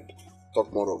girlfriend.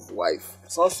 Talk more of wife.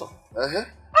 So. I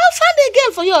found a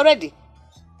girl for you already.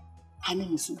 Her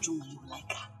name is Ujuma. You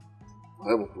like her?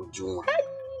 Why Ujuma?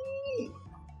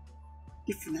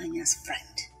 Ifunanya's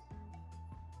friend.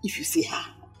 If you see her,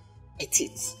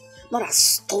 petite, not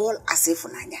as tall as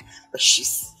Ifunanya, but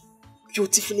she's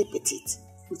beautifully petite,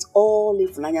 with all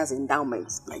Ifunanya's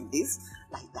endowments, like this,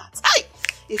 like that. Hey,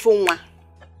 Ifunwa,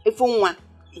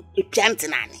 a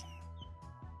piantinani.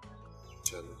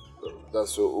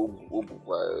 That's so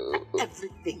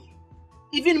everything,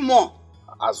 even more.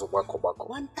 As one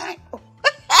time.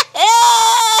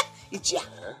 Ichia.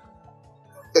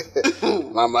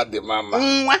 Mama de mama.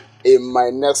 In my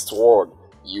next word,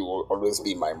 you will always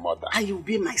be my mother. And you will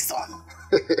be my son.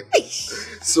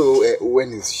 So,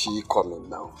 when is she coming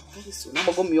now? Very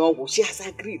soon. She has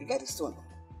agreed. Very soon.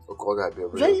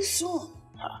 Very soon.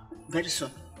 Very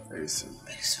soon. Very soon.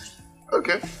 Very soon.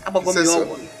 Okay.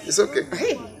 It's okay.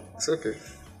 Hey. It's okay.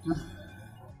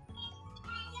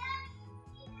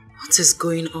 What is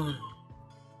going on?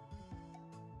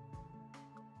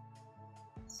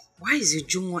 Why is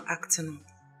Ujunwa acting up?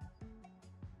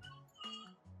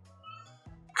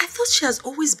 I thought she has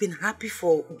always been happy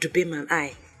for Dubem and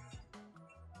I.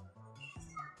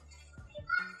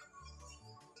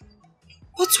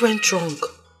 What went wrong?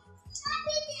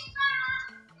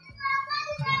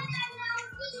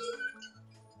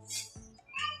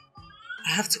 I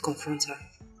have to confront her.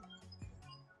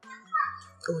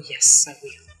 Oh yes, I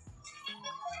will.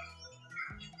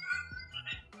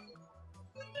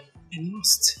 I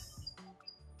must.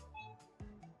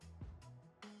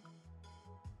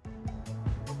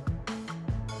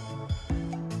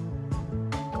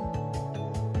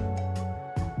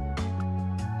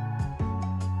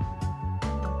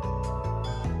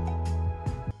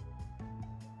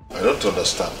 I don't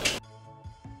understand.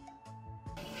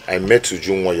 I met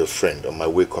Ujunwa, your friend, on my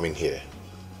way coming here,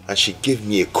 and she gave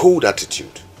me a cold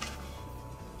attitude.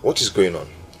 What is going on?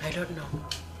 I don't know.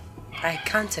 I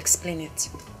can't explain it.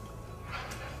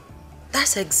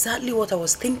 That's exactly what I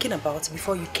was thinking about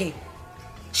before you came.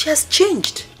 She has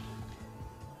changed.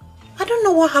 I don't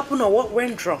know what happened or what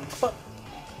went wrong, but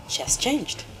she has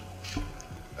changed.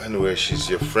 Anyway, she's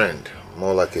your friend,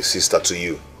 more like a sister to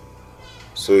you.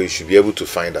 So you should be able to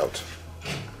find out.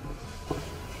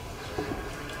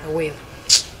 I will.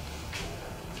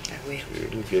 I will. You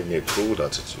really gave me a cold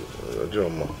attitude. I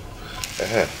mean,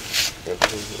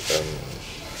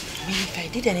 if I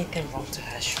did anything wrong to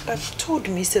her, she would have told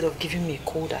me instead of giving me a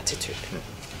cold attitude.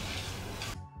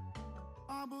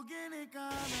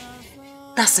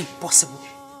 That's impossible.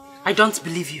 I don't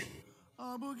believe you.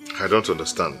 I don't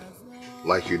understand.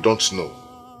 Like you don't know.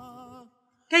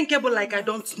 Kenkebo like I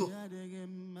don't know.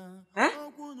 Huh?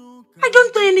 I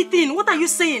don't know anything. What are you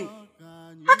saying?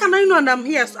 How can I know and I'm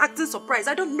here acting surprised?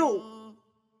 I don't know.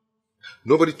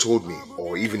 Nobody told me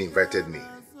or even invited me.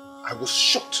 I was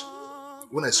shocked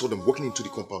when I saw them walking into the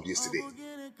compound yesterday.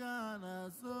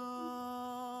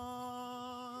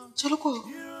 Cheloko.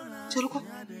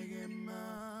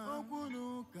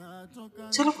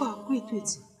 Cheloko, wait.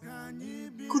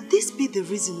 Could this be the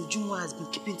reason Ujunwa has been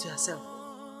keeping to herself?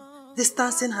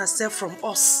 Distancing herself from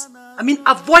us. I mean,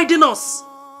 avoiding us.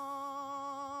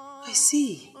 I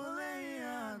see.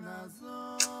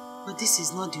 But this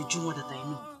is not the Ujunwa that I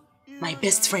know. My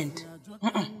best friend.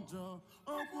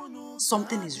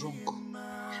 Something is wrong.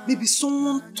 Maybe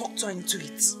someone talked her into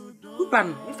it.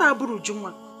 If I borrow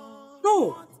Ujunwa.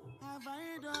 No.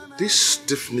 This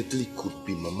definitely could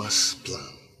be Mama's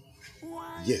plan.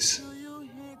 Yes.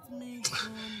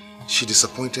 She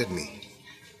disappointed me.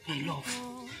 My love,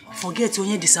 forget when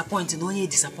you're disappointed, when you're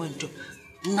disappointed.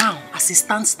 Now, as it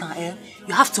stands now,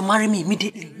 you have to marry me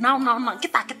immediately. Now.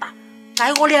 Kita.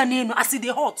 I see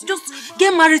the hot. Just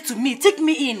get married to me. Take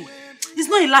me in. It's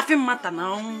not a laughing matter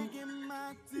now.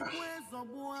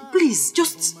 Please,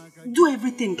 just do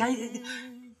everything.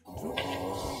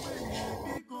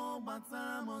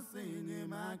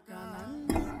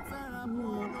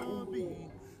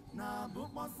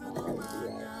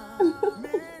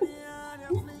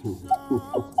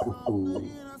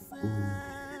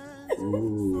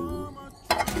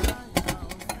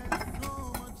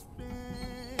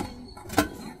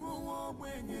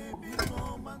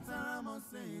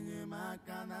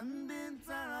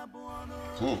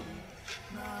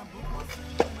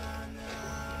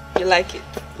 You like it?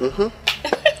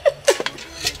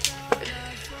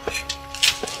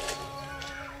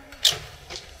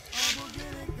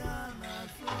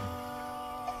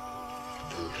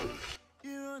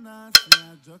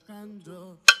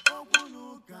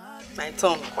 My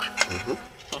tongue.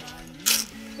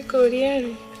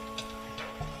 Korean.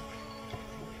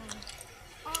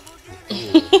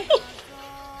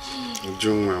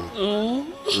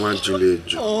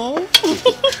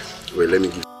 Wait, let me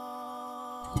give.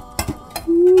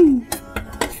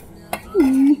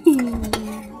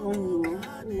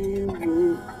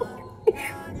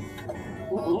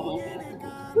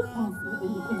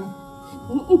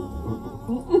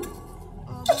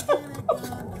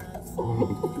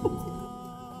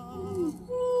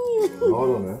 Hold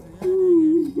on, man.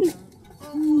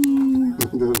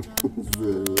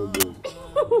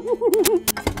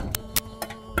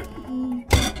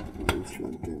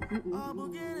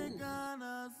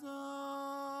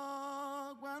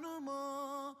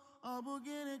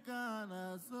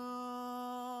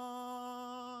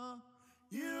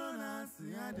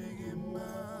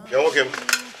 You're okay.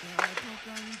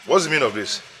 What's the meaning of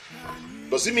this?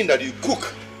 Does it mean that you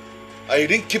cook and you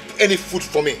didn't keep any food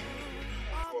for me?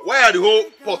 Why are the whole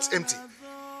pots empty?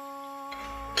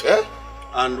 Yeah?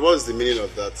 And what's the meaning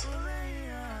of that?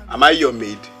 Am I your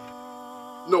maid?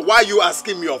 No, why are you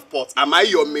asking me of pots? Am I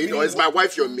your maid or is my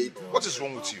wife your maid? What is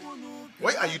wrong with you?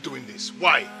 Why are you doing this?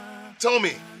 Why? Tell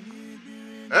me.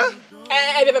 Huh?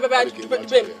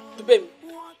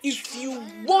 If you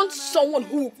want someone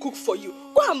who will cook for you,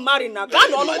 go and marry now. If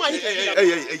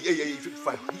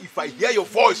I hear your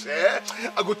voice,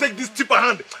 I go take this tipper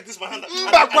hand. This my hand.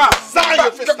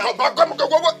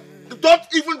 Don't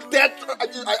even dare.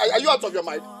 Are you out of your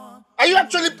mind? Are you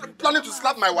actually planning to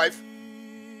slap my wife?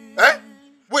 Eh?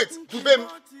 Wait, Dubem,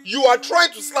 you are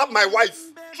trying to slap my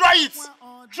wife. Try it.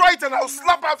 Try it and I'll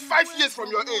slap her 5 years from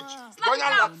your age.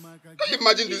 Can you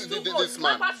imagine this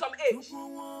man?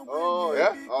 Oh,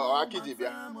 yeah? Oh,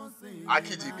 Akidibia.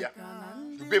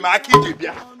 Dubem,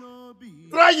 Akidibia.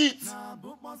 Try it.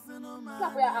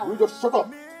 You just shut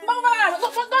up.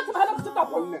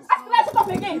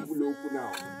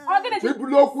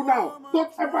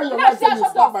 Don't ever your life say you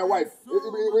slap my wife.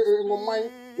 In my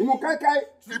mind, you know, kai.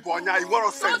 Ibonya, you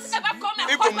want sense.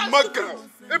 Even Muggle.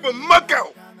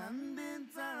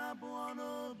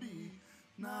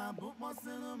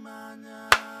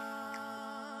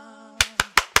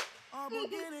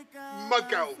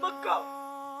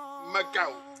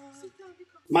 Muggle.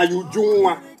 My you do.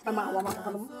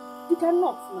 You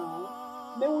cannot now.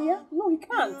 No, you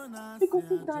can't. Because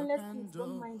sit down, let's eat.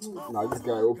 Don't mind him. Now this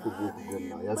guy will provoke again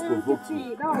now. He has provoked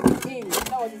you. That was his aim.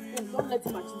 Don't let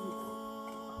him achieve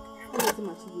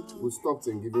it. We stopped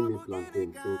and giving me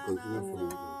plantain, so continue for me.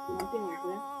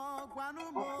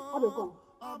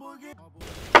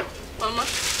 Mama,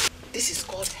 this is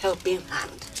called helping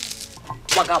hand.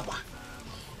 Wagaba.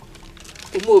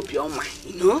 Umobioma,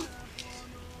 you know?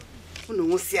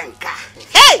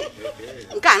 Hey!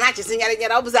 Nka na chisi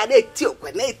nyara obuza na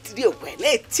etiokwe na etiokwe.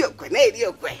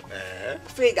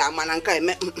 Fega mana nka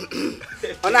eme.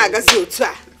 Ona agasi otu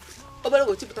a. Obere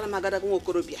go tiputara magada go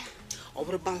okorobia.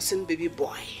 Obere bouncing baby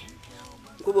boy.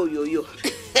 Go yo.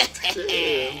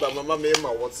 But mama me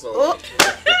ma what's up? Oh.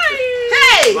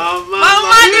 Hey! Mama.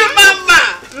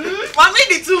 Mommy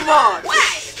the too much.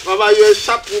 Why? Mama, you're a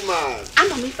sharp woman.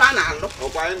 I'm a me fan alo.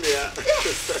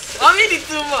 Mommy the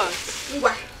too much.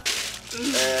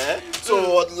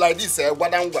 So like this,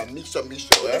 wadangwa mixture,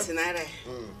 Listen,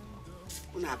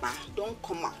 Unaba, don't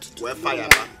come out. Where fire,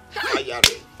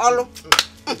 Olo.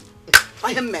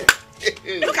 I am mad.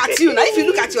 Look at you now. If you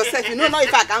look at yourself, you know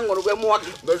if I can go to more.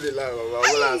 Don't rely,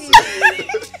 Mama.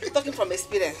 Talking from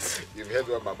experience. You've heard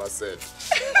what Mama said.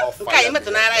 Okay, you met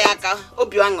another yaka.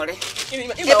 Obiangore.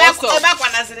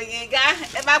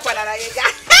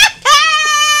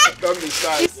 Don't be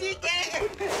shy.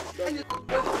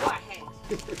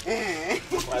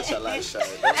 Why shall I shy?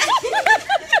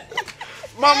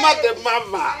 Mama the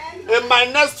mama. In my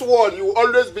next word, you will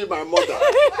always be my mother.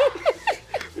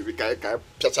 Maybe where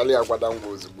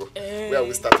are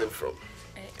we starting from?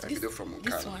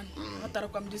 This one.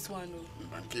 This one.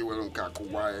 You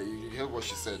heard what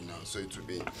she said now, so it will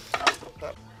be.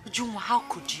 Juma, how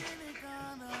could you?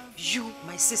 You,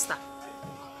 my sister.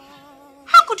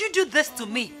 How could you do this to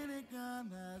me?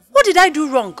 What did I do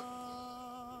wrong?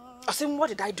 I said, what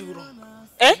did I do wrong?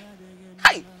 Eh?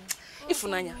 Hi.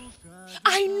 Ifunanya,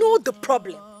 I know the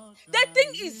problem. The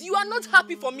thing is, you are not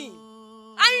happy for me.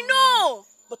 I know.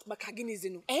 But Makagini is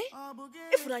eh?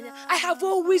 Ifunanya, I have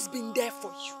always been there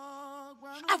for you.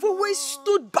 I've always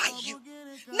stood by you.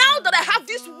 Now that I have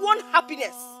this one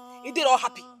happiness, you did all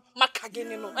happy.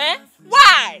 Makagini no, eh?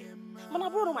 Why? Man, I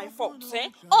brought all my faults,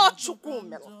 eh? Oh,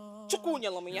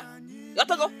 Chukunyalomiya.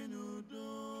 Yotago.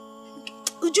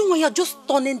 Ujunwa, you're just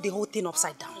turning the whole thing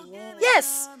upside down.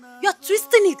 Yes, you're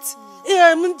twisting it.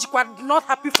 Not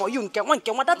happy for you.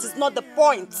 That is not the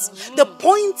point. The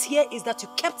point here is that you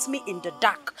kept me in the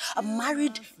dark. I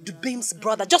married Dubim's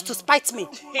brother just to spite me.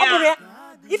 Yeah.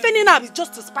 If any now is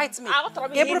just to spite me.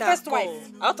 Your first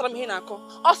wife. Also in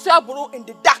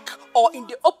the dark or in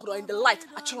the open or in the light.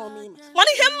 A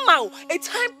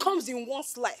time comes in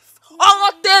one's life.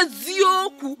 Or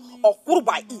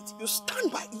by it. You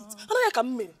stand by it.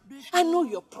 I know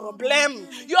your problem.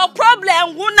 Your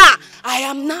problem, Wuna. I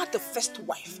am not the first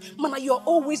wife. Mana, you're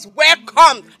always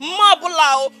welcome.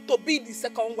 Mabulao to be the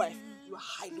second wife. You are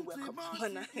highly welcome.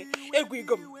 Mana,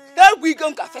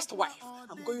 Egwigom ka first wife.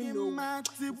 I'm going nowhere.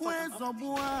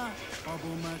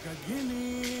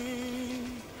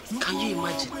 Can you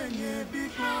imagine?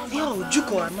 Yo,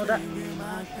 Juko, another.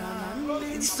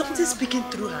 Is something speaking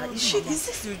through her? Is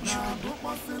this your Juko?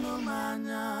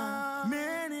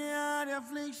 Many are the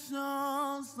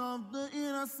afflictions of the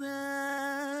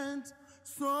innocent,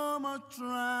 so much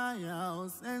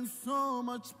trials and so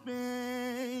much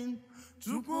pain.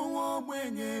 Chukuwo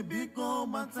wenye biko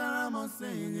mataramo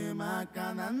senye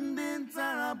makana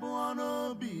ndintara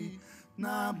buonobi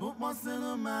na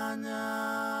bukmosinu manya.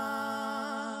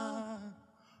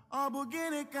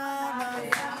 Obugini kana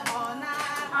ona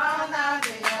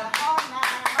bia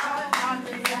ona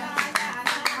bia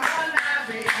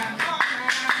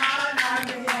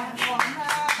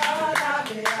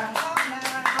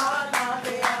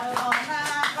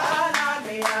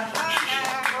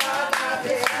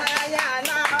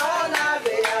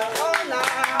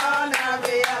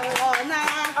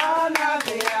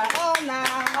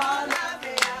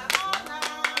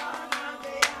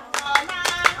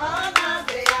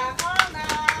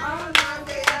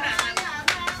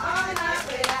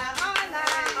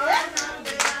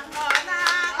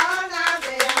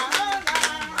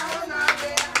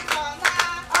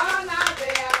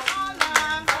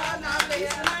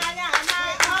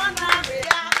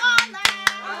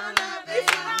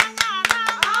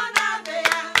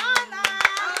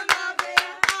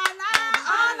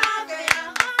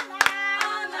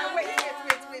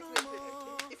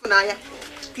Funaya,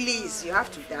 please, you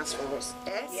have to dance for us.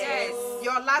 Eh? Yes.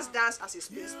 Your last dance as a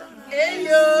spinster.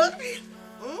 Hello.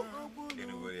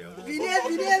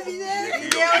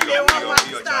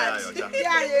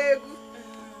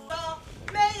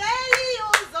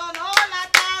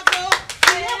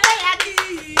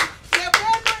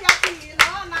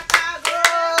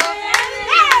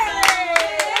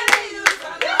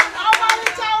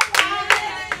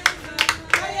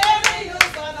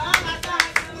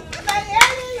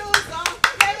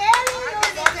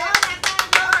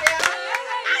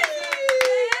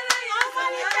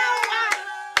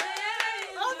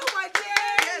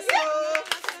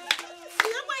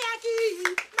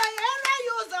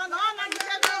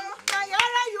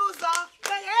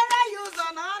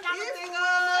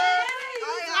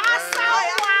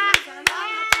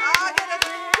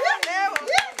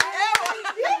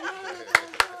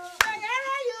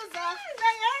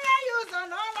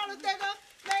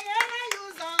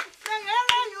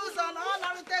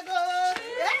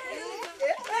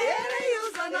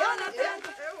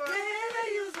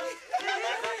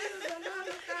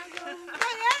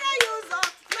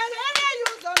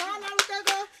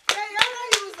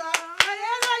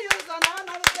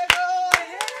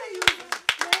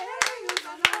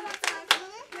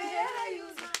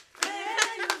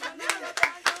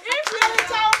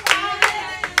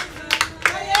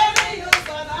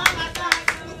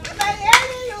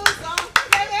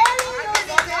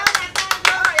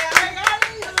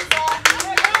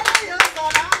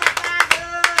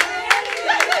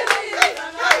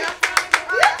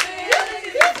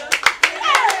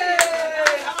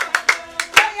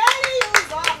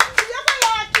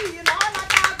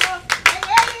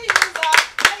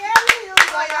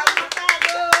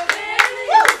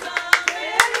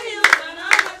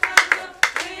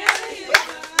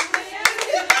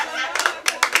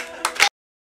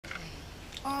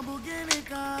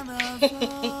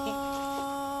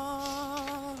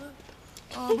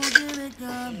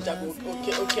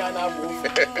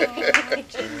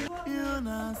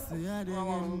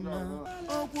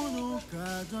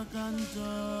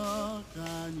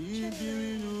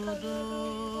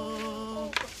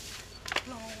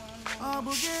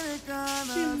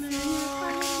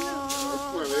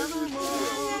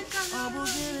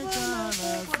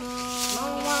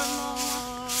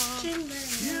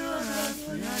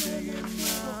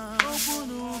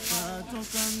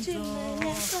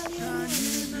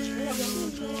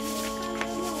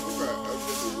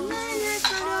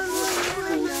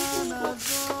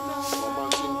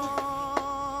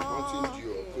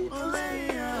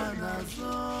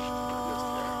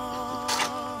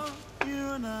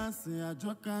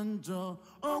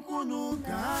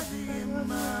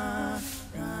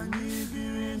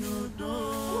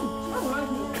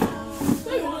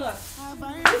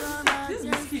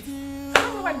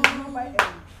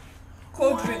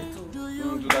 Cold drink too.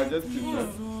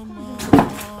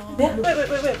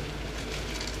 Wait.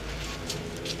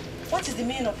 What is the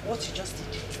meaning of what you just did?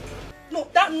 No,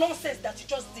 that nonsense that you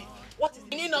just did. What is the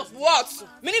meaning of what?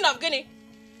 Meaning of Guinea?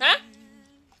 Huh?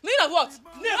 Meaning of what?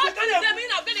 No, what is the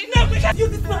meaning of Guinea? No, we can't use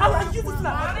this now. Use this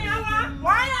now.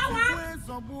 Why?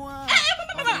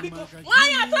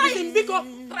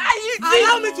 Try it.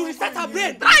 Allow me to reset her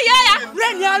brain.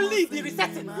 Brain here leave the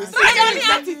resetting.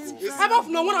 Reset it. I'm off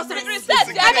no one else. Reset.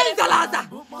 I don't tell her.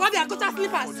 What they are got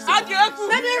slippers.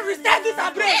 Let me reset this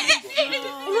her brain.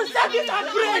 Reset this her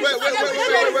brain.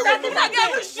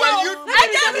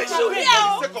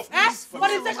 For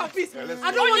the sake of peace. I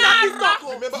don't want that peace talk.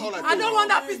 I don't want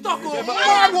that peace talk.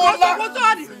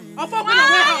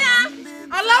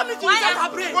 Allow me to reset her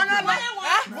brain.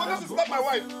 Why don't you stop my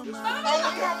wife? I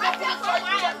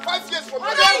 5 years from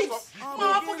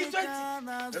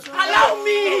Allow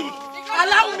me.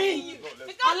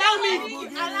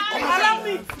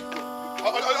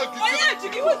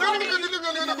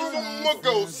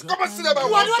 Come and sit there by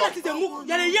one.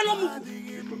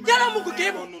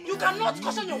 You cannot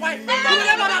caution your wife.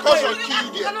 Caution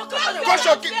key there.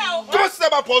 Caution key. Come and sit there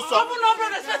by one. Open up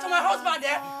respect for my husband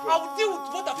there. I will deal with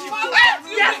both of you.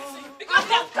 Yes. Because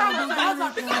they are calm as my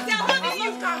husband. Because they are holding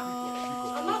you calm.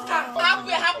 I'm not calm.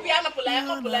 Happy. I'm a puller.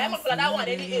 That one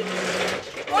any age.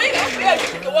 Oh, you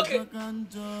can okay.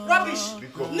 Rubbish.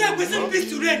 No, we send peace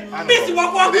to rain. Peace to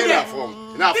walk there.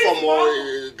 Ina form more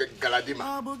galadima.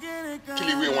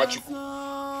 Kiliwe Nwachuku.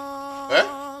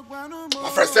 My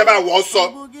friend said I was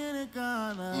up.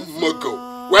 Moko.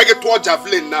 Where get to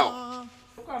javelin now?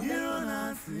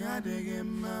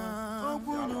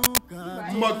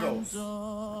 Muggles.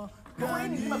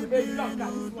 Come.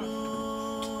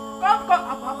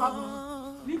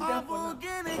 Leave them for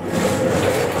now.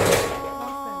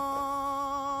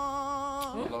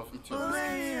 Love. with you.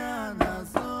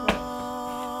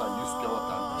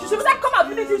 She should come and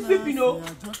finish this sweeping, no?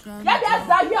 Yeah, there's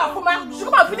that here, come on. She should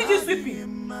come and finish this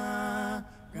sweeping.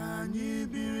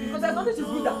 Because I thought this is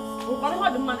good. We're going to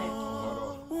have the money.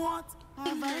 What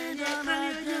have I done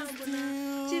against you?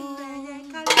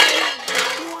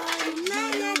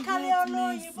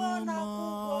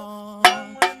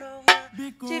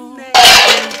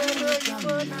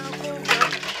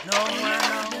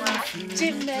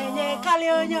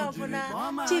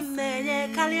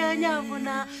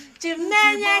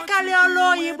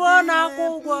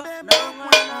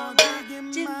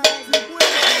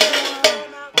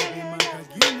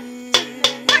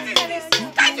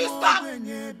 Can't you stop?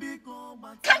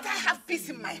 Can't I have peace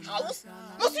in my house?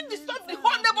 Must you disturb the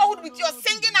whole neighborhood with your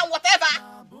singing and whatever?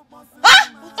 Huh?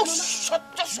 Oh,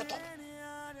 just shut up.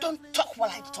 Don't talk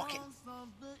while I'm talking.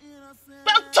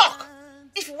 Don't talk.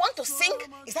 If you want to sing,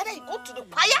 is that you go to the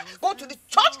choir, go to the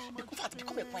church,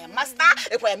 become a choir master,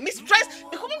 a choir mistress,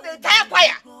 become the entire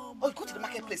choir. Or you go to the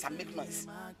marketplace and make noise.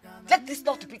 Let this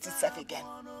not repeat itself again.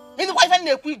 You're the wife and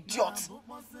the idiot.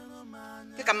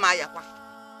 Take a Maya.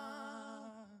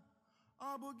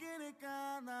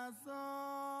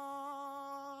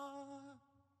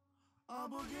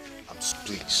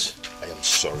 Please, I am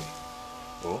sorry.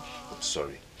 Oh, I'm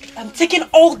sorry. I'm taking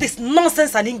all this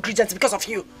nonsense and ingredients because of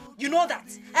you. You know that.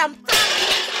 I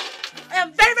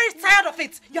am very, very tired of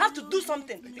it. You have to do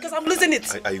something because I'm losing it.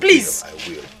 Please. I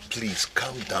will. Please,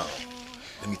 calm down.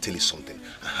 Let me tell you something.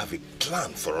 I have a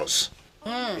plan for us.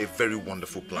 A very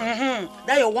wonderful plan.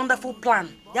 That's your wonderful plan.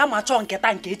 I'm losing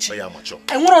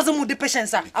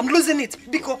patience. I'm losing it.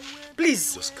 Because,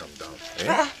 please. Just calm down.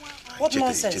 What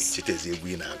nonsense?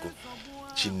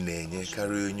 Chimnenye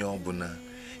karionye obuna.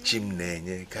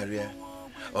 Chimnenye karia.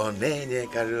 Onenye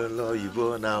kariolo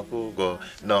yibo na kugo.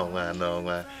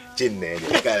 Nonwa.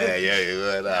 Chimnenye karia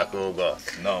yibo na kugo.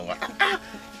 Nonwa.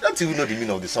 Don't even know the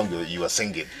meaning of the song you are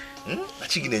singing.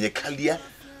 Chiginenye kalia.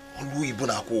 Olu yibo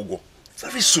na kugo.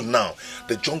 Very soon now,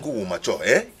 the jungle will mature,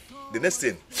 eh? The next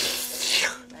thing.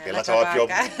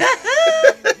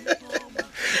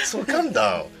 So calm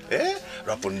down, eh?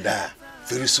 Rapunda.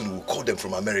 Very soon we'll call them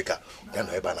from America.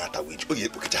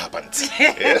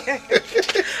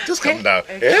 Just calm down,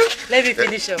 okay. Eh? Let me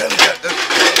finish up.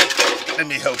 Let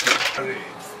me help you.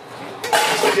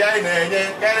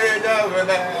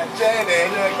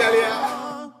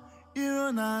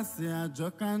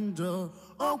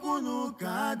 Okwunu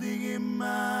ka adịghị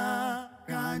mma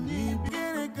ka anyị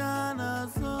gịnị ka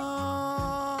na-asọ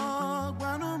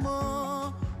gwanụ m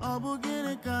ọ bụ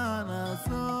gịnị ka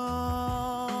na-asọ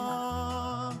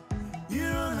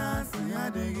iro na-asị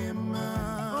adịghị mma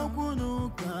okwunu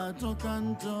ka atọ ka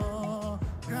njọ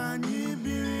ka anyị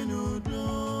biri n'udo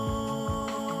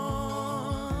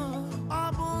ọ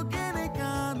bụ gịnị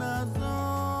ka na-asọ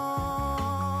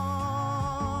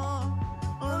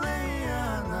ole ihe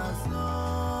a na-asọ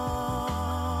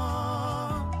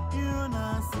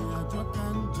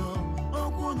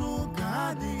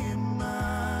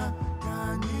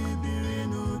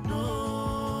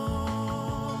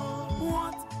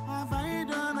What have I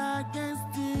done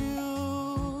against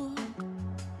you?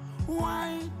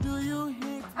 Why do you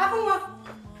hate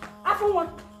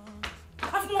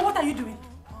Afunwa, what are you doing?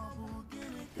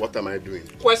 What am I doing?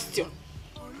 Question.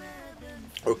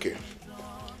 Okay.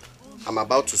 I'm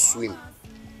about to swim.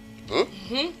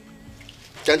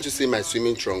 Can't you see my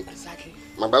swimming trunk? Exactly.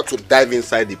 I'm about to dive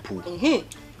inside the pool.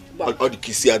 Wow. All the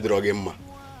kisia drogema.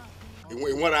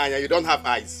 You don't have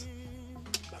eyes.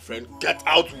 My friend, get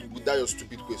out with that your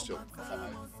stupid question.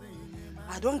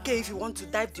 I don't care if you want to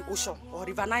dive the ocean or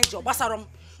River Niger or Basaram.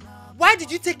 Why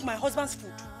did you take my husband's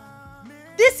food?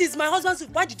 This is my husband's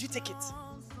food. Why did you take it?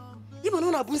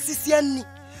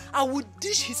 I would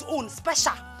dish his own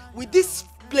special with this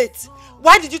plate.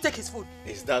 Why did you take his food?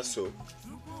 Is that so?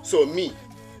 So me,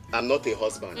 I'm not a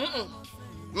husband.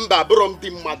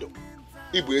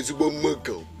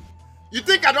 You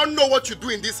think I don't know what you do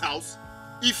in this house?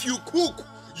 If you cook,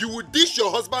 you will dish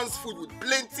your husband's food with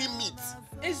plenty meat.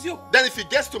 Then if it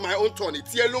gets to my own turn,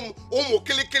 it's I am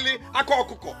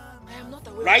not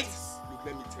aware. Right? Look,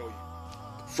 let me tell you.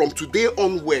 From today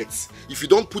onwards, if you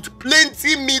don't put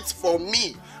plenty meat for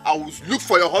me, I will look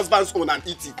for your husband's own and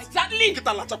eat it. Exactly.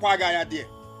 Nkita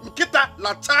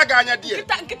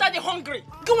the hungry.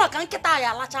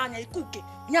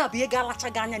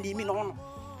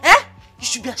 You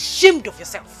should be ashamed of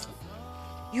yourself.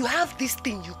 You have this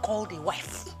thing you call a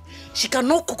wife. She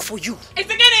cannot cook for you. It's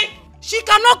beginning. She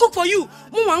cannot cook for you.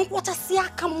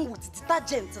 Come with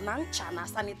detergent and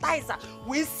sanitizer.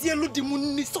 We see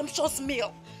a sumptuous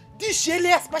meal. This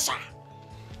is special.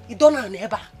 You don't have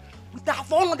neighbor. with that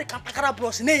phone on the Katakara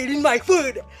brush, eating my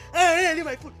food. Eating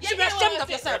my food. You should be ashamed of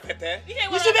yourself.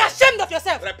 You should be ashamed of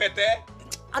yourself.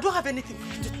 I don't have anything.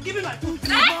 Just give me my food.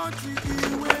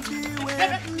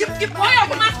 Give quiet,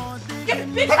 Mama.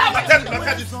 Don't let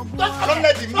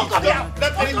him eat.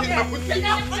 Let anything happen to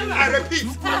him. I repeat.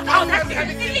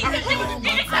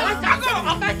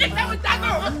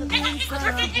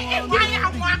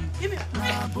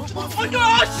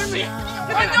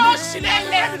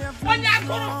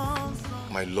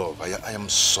 My love, I am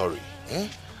sorry.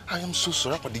 I am so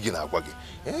sorry.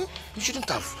 You shouldn't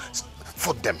have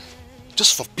fought them.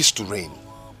 Just for peace to reign.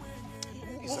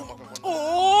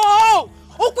 Oh,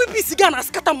 peace again has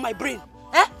scattered my brain.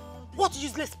 Eh? What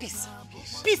useless peace?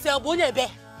 Peace,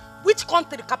 which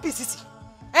country can peace?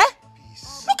 Eh?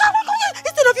 Look,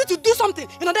 instead of you to do something,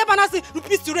 they're saying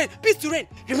peace to reign, peace to reign.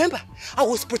 Remember, I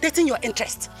was protecting your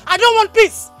interest. I don't want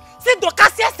peace.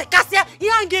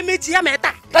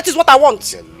 That is what I want.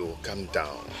 Hello, calm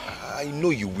down. I know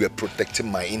you were protecting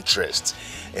my interest,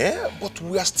 but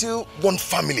we are still one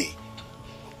family.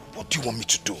 What do you want me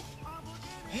to do?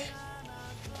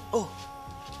 Oh,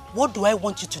 what do I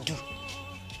want you to do?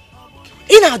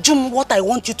 In Ajum, what I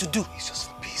want you to do? It's just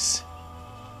for peace.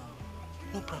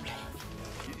 No problem.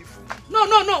 No.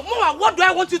 Mama, what do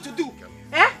I want you to do?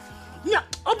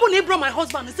 Open Abram, my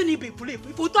husband, and say he be fully. If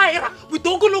we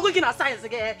don't go looking at science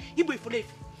again, he be fully.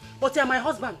 But my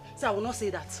husband say I will not say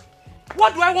that.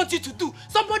 What do I want you to do?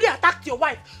 Somebody attacked your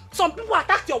wife. Some people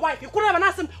attacked your wife. You couldn't even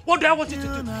ask him, what do I want you to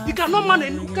do? You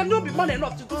cannot be man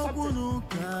enough to do something.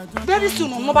 Very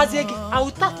soon, I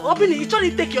will start opening. You try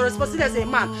to take your responsibility as a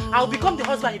man. I will become the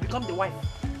husband, you become the wife.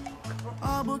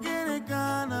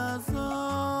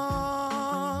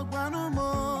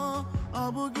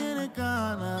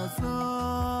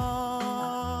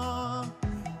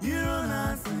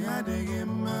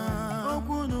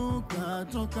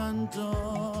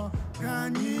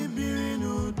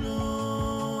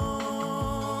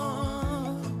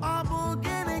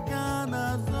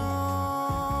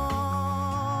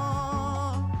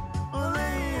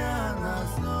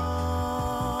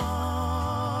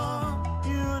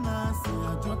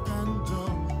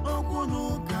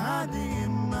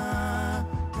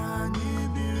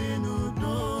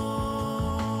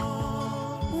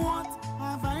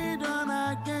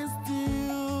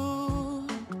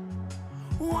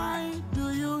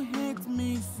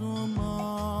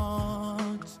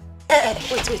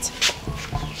 Wait.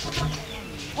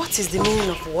 What is the meaning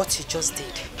of what you just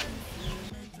did?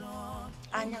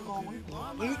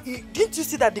 Didn't you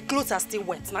see that the clothes are still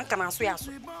wet?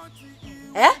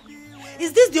 Eh?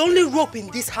 Is this the only rope in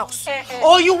this house?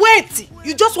 Or you wait?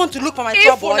 You just want to look for my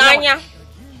trouble?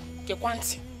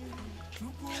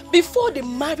 Before they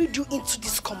married you into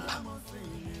this compound,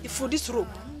 for this rope,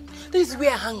 this is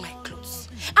where I hang my clothes.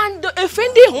 And if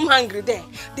they home hungry there,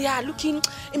 they are looking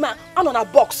on a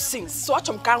box since. So that's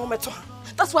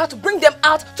why I have to bring them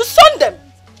out to sun them.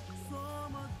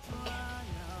 Okay.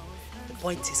 The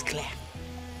point is clear.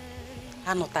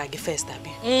 I'm not target first,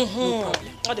 Abby. No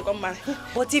problem.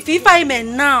 But if I may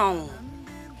now,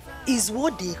 is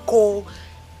what they call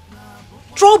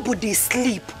trouble they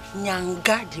sleep,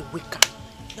 nyanga they wake up.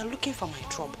 You're looking for my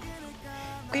trouble.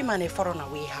 Come on, a foreign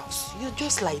away house. You're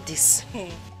just like this.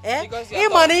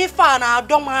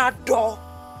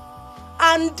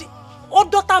 And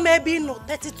old daughter may be no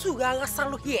 32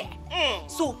 here.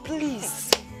 So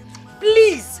please,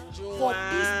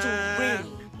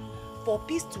 for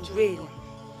peace to reign,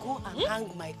 go and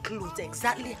hang my clothes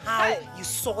exactly how you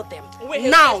saw them.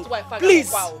 Now,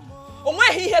 please.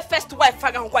 First wife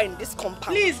in this compound.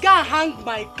 Please go and hang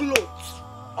my clothes.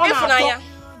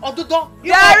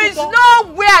 There is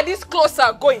nowhere these clothes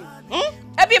are going.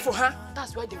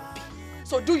 That's where they will be.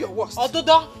 So do your worst.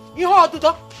 You want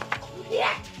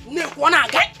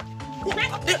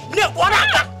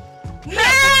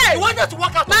us to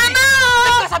walk out? Mama!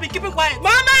 Because I've been keeping quiet.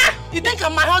 Mama! You think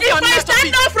I'm my husband? If I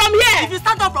stand up from here! If you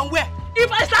stand up from where?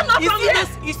 If I stand up from here!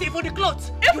 You see, for the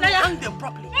clothes, you will hang them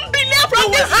properly. You will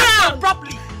hang them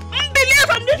properly.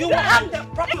 You will hang them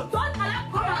properly. Come and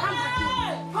hang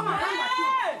my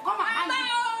clothes. Come and hang my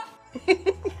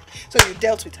clothes. So you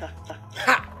dealt with her?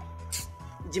 Ha!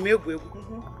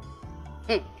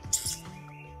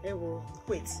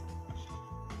 Wait.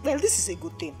 Well, this is a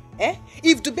good thing.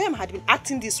 If Dubem had been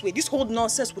acting this way, this whole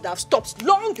nonsense would have stopped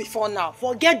long before now.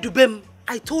 Forget Dubem.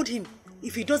 I told him,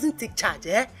 if he doesn't take charge,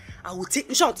 I will take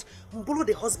the shot. Unbolo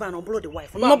the husband, unbolo the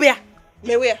wife.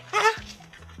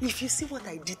 If you see what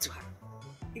I did to her,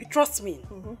 you trust me.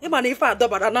 Even if I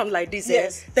double and I'm like this,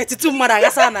 yes. 32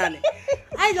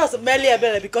 I just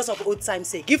merely because of old time's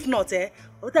sake. If not,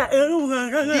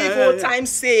 Leave old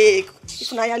time's sake.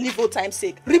 If Naya leave old time's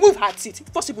sake, remove her teeth.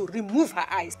 If possible, remove her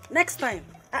eyes. Next time.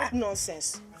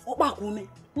 Nonsense. Nothing.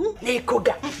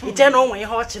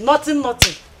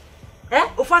 Eh?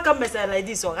 If I can mess like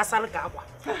this, or Gasal Kawa.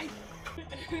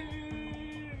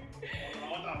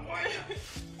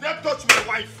 Don't touch my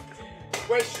wife.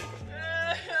 Where is she?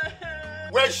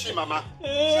 Where is she, Mama?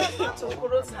 She's not to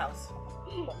Okolo's house.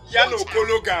 Yano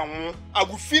Okolo, I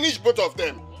will finish both of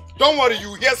them. Don't worry,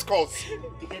 you hear scores.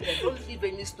 Don't leave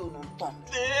any stone unturned.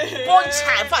 Punch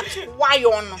her, in fact, why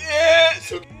on?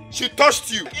 So she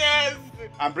touched you? Yes.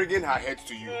 I'm bringing her head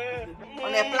to you.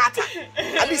 On a platter.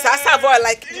 At least I serve her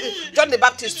like John the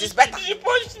Baptist is better. She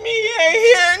punched me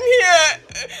here and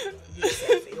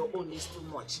here. Your own is too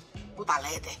much. Put her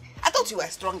like that. I thought you were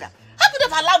stronger. How could you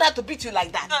have allowed her to beat you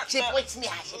like that? She punched me.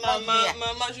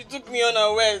 Mama, she took me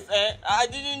unawares. I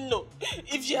didn't know.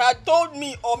 If she had told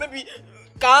me, or maybe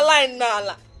Kala and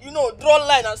Nala, draw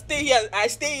line and stay here, I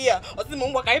stay here. Or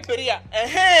something like I pay here.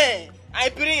 I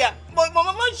pay here. But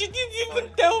Mama, she didn't even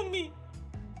tell me.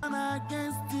 Oh,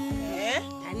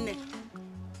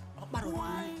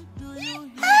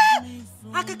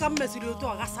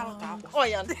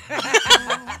 yeah.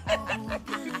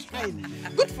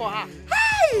 Good for her.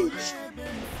 Hey!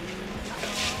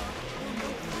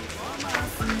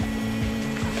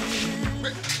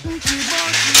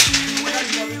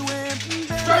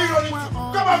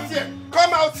 Come out here!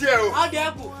 Come out here!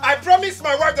 I promised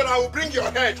my wife that I will bring your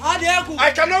head.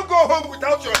 I cannot go home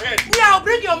without your head. Yeah, I'll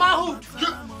bring your manhood.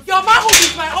 Your manhood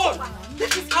is my own.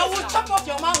 I will chop off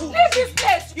your manhood. Leave this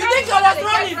place. You think I was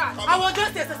running? I was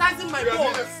just exercising my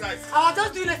bone. I was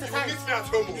just doing exercise. You will meet me at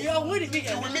home. You will meet me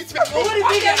at home.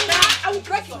 I will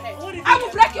break your head. I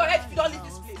will break your head if you don't leave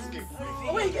this place.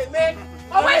 What you get me?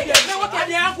 What you get me? What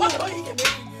you get me?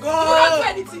 Go. You don't do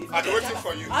anything. I'll be waiting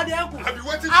for you. I'll be waiting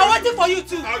for you. I'm waiting for you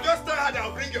too. I'll just tell her that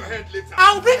I'll bring your head later.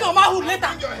 I will bring your manhood later.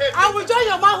 I will join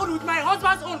your manhood with my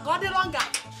husband's own. God longer.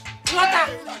 Water.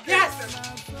 Yes.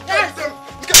 Yes.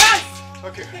 Yes.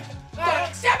 Okay.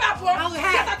 Step up, I will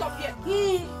get out of here.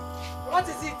 What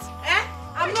is it?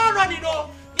 I'm not running, no.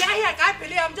 Yeah, here, can't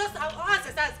play. I'm just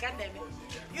exercise, can't I?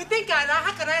 You think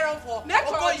how can I run for?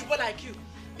 Or you go like you?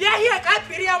 Yeah, here, can't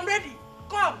play. I'm ready.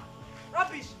 Come.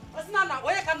 Rubbish. I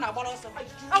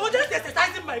was just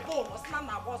exercising my bone.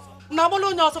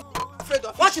 Afraid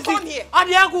of what is Come it? here.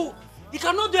 Adiago, he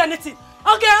cannot do anything.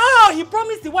 Okay, he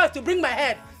promised the wife to bring my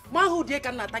head. Manhood they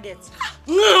cannot target.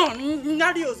 Come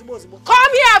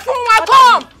here, Funwa,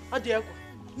 come. Adiago.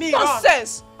 Me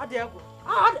nonsense. Adiago.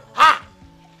 Ha.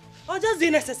 I just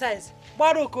doing exercise.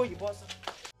 Baroko, you boss.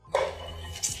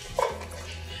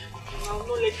 I'll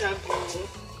not let her go.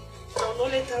 I'll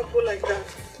not let her go like that.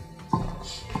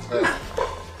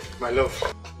 My love.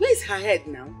 Where's her head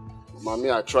now? Mommy,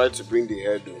 I tried to bring the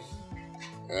head though.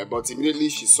 But immediately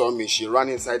she saw me, she ran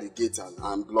inside the gate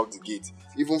and blocked the gate.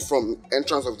 Even from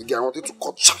entrance of the gate, I wanted to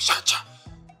cut cha.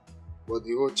 But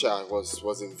the whole cha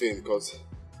was in vain because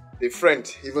the friend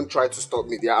even tried to stop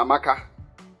me, the Amaka.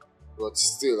 But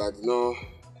still, I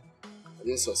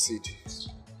didn't succeed.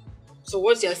 So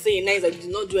what you're saying now is that you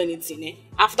did not do anything, eh?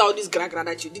 After all this gra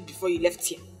that you did before you left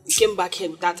here, you came back here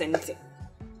without anything.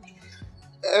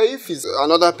 If it's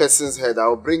another person's head,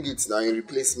 I'll bring it now in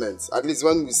replacement. At least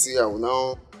when we see her,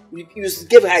 now. You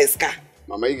gave her a scar.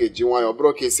 Mama, you get your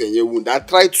broke in your wound. I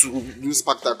tried to use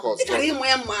spectacles. Break the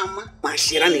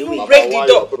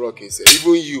door.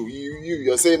 Even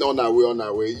you're saying on our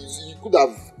way. You could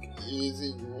have.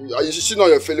 You should know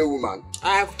your fellow woman.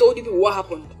 I have told you what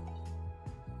happened.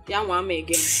 You want me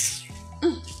again?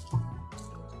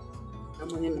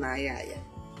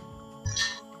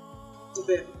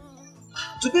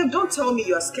 Babe, don't tell me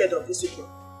you are scared of this people.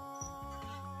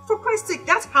 For Christ's sake,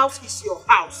 that house is your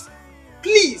house.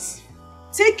 Please,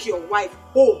 take your wife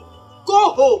home.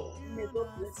 Go home. May God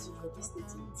bless you for this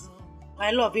statement.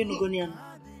 My love,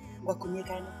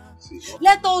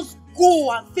 let us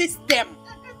go and face them.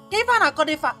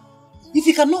 If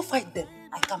you cannot fight them,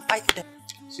 I can fight them.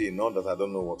 See, not that I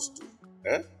don't know what to do.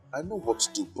 I know what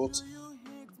to do, but...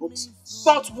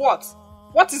 But what?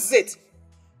 What is it?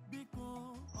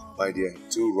 My dear,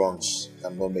 2 wrongs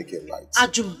cannot make it right.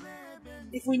 Ajum,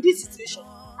 if we're in this situation,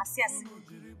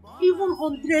 even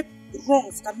 100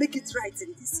 wrongs can make it right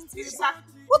in this situation.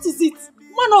 What is it?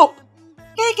 Man up!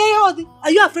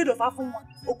 Are you afraid of Afunwa?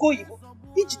 Okoyibo?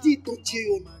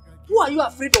 Who are you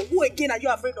afraid of? Who again are you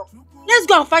afraid of? Let's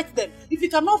go and fight them. If you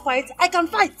cannot fight, I can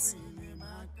fight.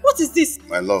 What is this?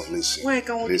 My love, listen.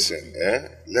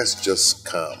 Let's just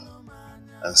come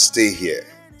and stay here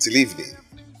till evening.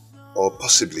 Or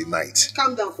possibly night.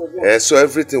 Calm down for what? So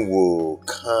everything will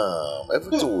calm.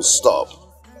 Everything will stop.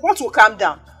 What will calm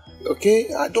down?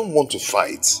 Okay, I don't want to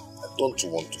fight. I don't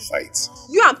want to fight.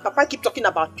 You and Papa keep talking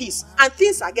about peace and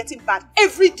things are getting bad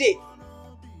every day.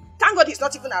 Thank God he's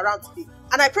not even around today.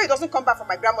 And I pray he doesn't come back from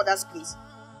my grandmother's place.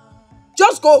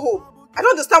 Just go home. I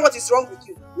don't understand what is wrong with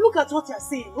you. Look at what you're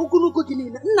saying.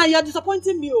 Now you're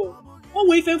disappointing me. What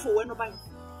way for when nobody?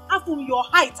 From your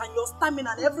height and your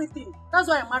stamina and everything. That's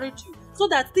why I married you. So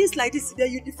that things like this,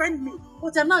 you defend me.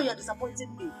 But now you're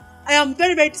disappointing me. I am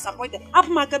very, very disappointed.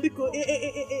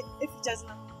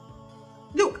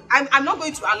 Look, I'm not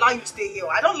going to allow you to stay here.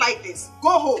 I don't like this.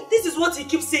 Go home. This is what he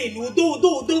keeps saying.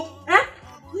 Udo. Eh?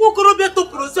 You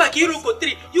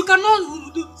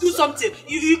cannot do something.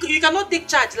 You cannot take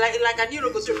charge like an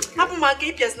hero.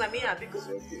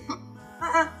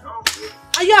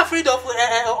 Are you afraid of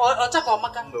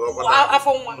Ochakomaka?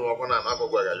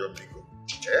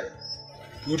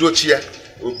 Udo chia,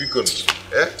 Obikon.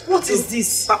 What is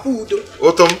this? Papa Udo.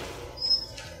 Otom.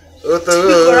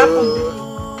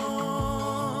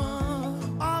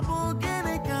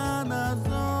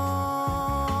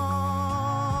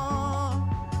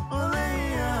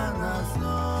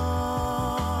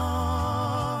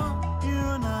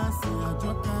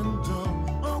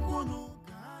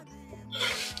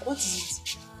 What is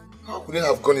it? How could they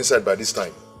have gone inside by this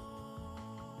time?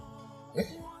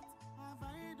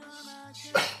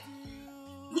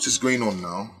 What is going on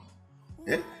now?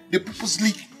 They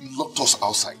purposely locked us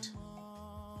outside.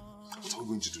 What are we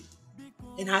going to do?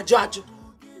 In Hajo.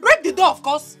 Break the door, of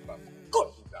course.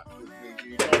 Go.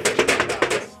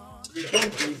 You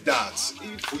don't do that.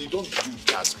 If you don't do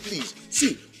that, please.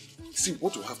 See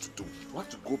what you have to do. You have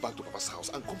to go back to Papa's house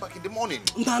and come back in the morning.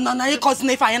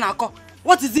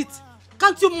 What is it?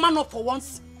 Can't you man up for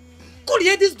once? Could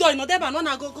you this door? No, go.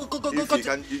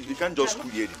 You can't just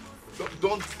create it.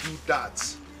 Don't do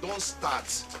that. Don't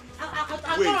start.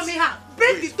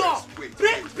 Break the door.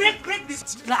 Break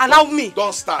this. Allow me.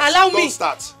 Don't start. Don't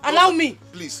start. Allow me.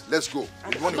 Please, let's go.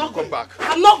 In the morning, we'll come back.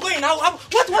 I'm not going.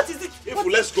 What is it?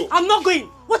 Let's go. I'm not going.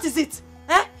 What is it?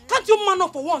 Eh? Can't you man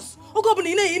up for once?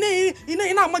 Please,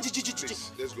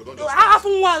 let's go. Don't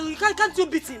just Can't you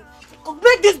beat him?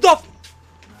 Break this door.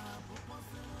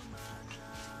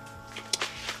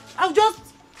 I'll just...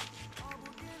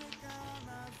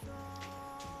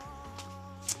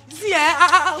 See,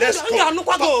 let's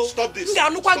go. Stop this. If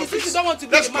you don't want to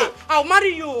be the man, I'll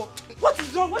marry you. What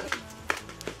is wrong?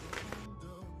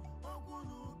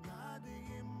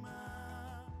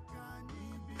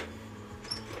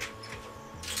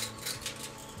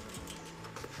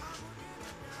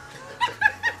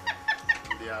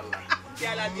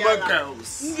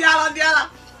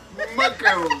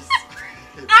 Mackerels.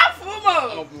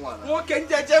 Afumo. Woke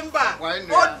njejemba.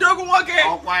 Odogun woke.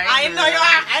 I know you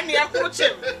are. I need a coach.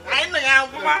 I know you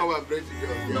are. Come and break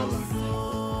together.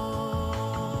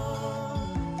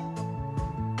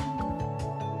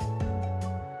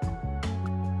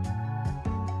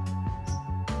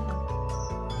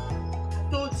 I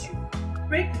told you.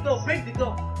 Break the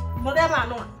door. Whatever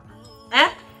no. Eh?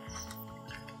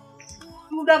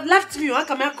 You would have left me. How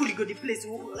come I could go the place?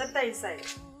 Left her inside.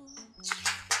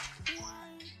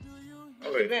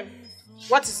 Okay.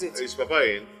 What is it? Is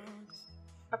Papa in?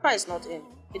 Papa is not in.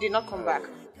 He did not come back.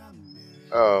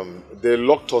 They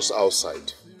locked us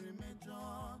outside.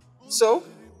 So?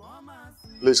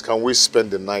 Please, can we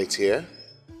spend the night here?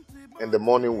 In the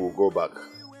morning, we'll go back.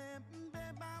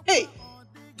 Hey,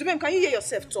 Dubem, can you hear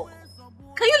yourself talk?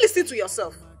 Can you listen to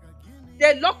yourself?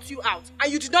 They locked you out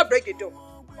and you did not break the door.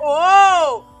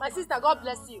 Oh, my sister, God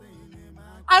bless you.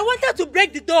 I wanted to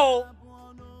break the door.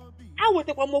 I would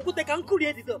take one more good and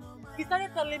create the door. He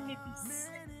started telling me this.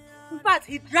 In fact,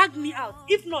 he dragged me out.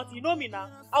 If not, you know me now,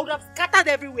 I would have scattered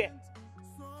everywhere.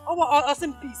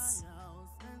 Awesome peace.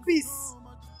 Peace.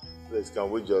 Please,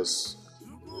 can we just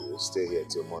stay here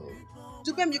till morning?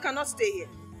 Dubem, you cannot stay here.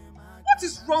 What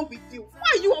is wrong with you?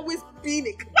 Why are you always being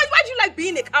a... Why do you like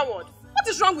being a coward? What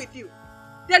is wrong with you?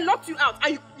 They locked you out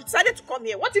and you decided to come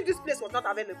here. What if this place was not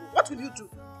available? What will you do?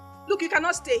 Look, you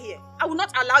cannot stay here. I will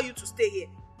not allow you to stay here.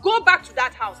 Go back to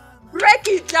that house. Break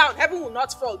it down. Heaven will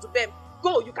not fall to them.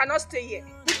 Go. You cannot stay here.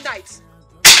 Good night.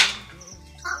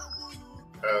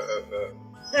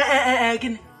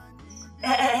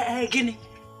 Guinea.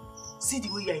 See the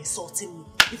way you're insulting me.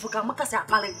 If you can make us a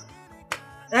pallet.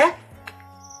 Eh?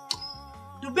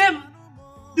 Dubem.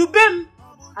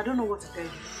 I don't know what to tell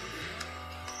you.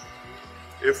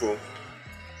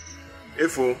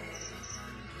 Efo,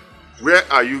 where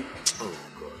are you? Oh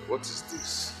God, what is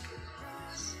this?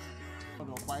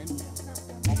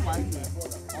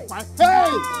 Hey!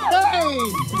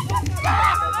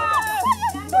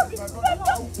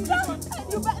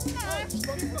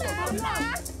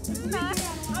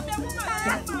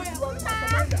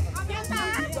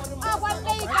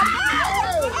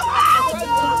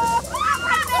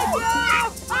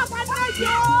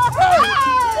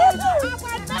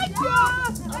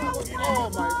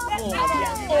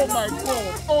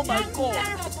 Oh my God!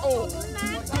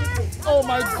 Oh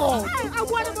my God! I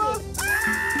want to go.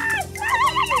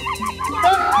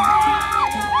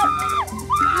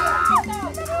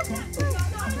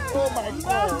 Oh my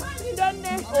God!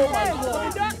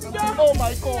 Oh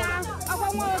my God! Oh my God!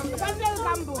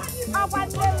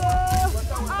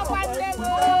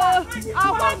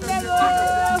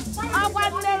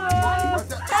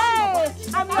 Hey,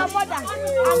 I'm your mother.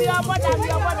 I'm your mother. I'm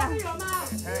your mother.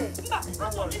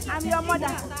 I'm your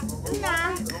mother.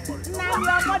 Nah, I'm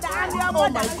your mother. I'm your mother. Oh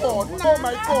my God! Oh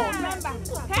my God! Remember.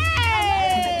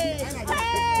 Hey,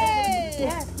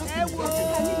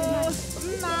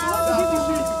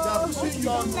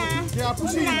 They are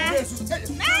pushing you.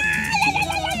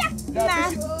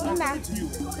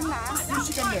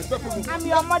 I'm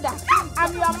your mother.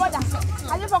 I'm your mother.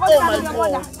 I just forgot I'm your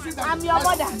mother. I'm your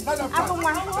mother.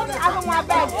 I'm my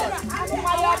bed. I'm your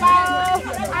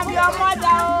mother. I'm your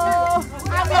mother.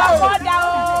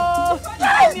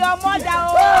 I'm your mother.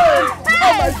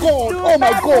 Oh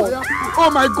my God! Oh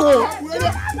my God!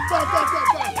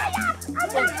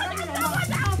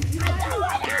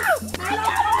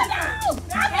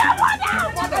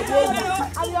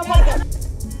 I'm your mother.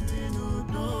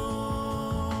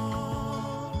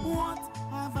 What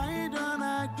have I done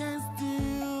against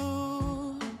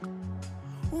you?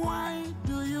 Why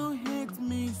do you hate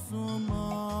me so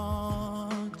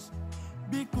much?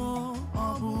 Because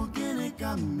of gịnị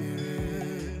ka m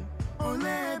mere?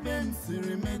 Olee ebe m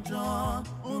siri mejọ?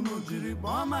 Unu jiri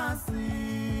kpọọ m asị.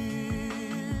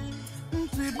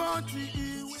 Ntịbọchị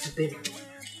iwe.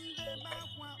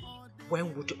 When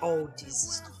would all this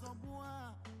stop?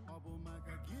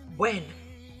 When?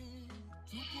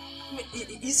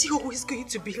 Is he always going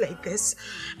to be like this?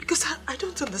 Because I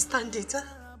don't understand it. Huh?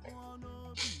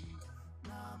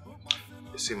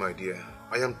 You see, my dear,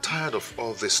 I am tired of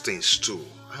all these things too.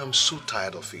 I am so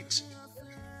tired of it.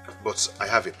 But I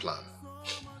have a plan.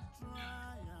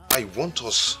 I want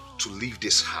us to leave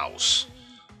this house.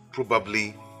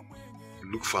 Probably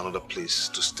look for another place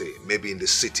to stay. Maybe in the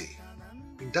city.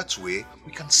 In that way,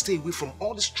 we can stay away from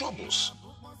all these troubles.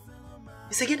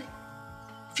 It's again.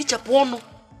 Feature porno.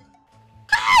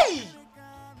 Hey!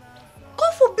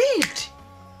 God forbid!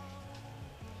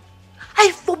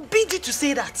 I forbid you to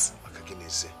say that.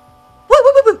 Wait.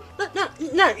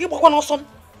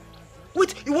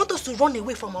 Wait, you want us to run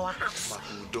away from our house?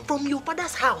 From your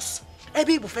father's house?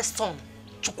 Ebe Ibu first son.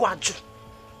 Chukwu Aju.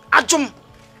 Ajum.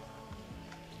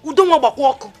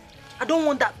 I don't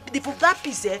want that. That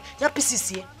piece here, that piece is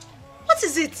here. What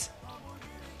is it?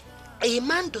 A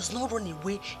man does not run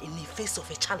away in the face of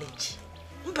a challenge.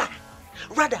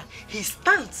 Rather, he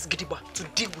stands gidigba to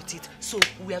deal with it. So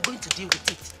we are going to deal with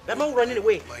it. We are not running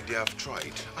away. My dear, I've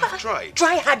tried. I've tried.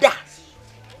 Try harder.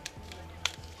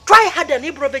 Try harder,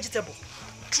 neighbor vegetable.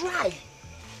 Try.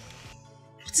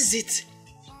 What is it?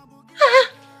 Huh?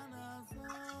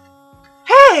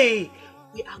 Hey!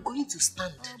 We are going to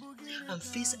stand and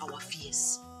face our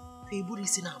fears. You know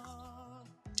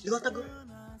what I go?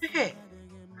 Hey.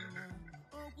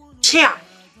 Cheer.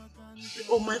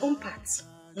 On my own part,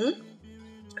 I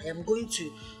am going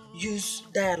to use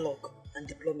dialogue and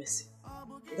diplomacy.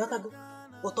 You know what I go?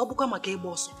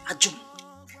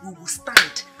 We will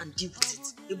stand and deal with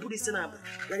it.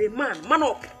 You're a man. Man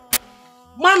up.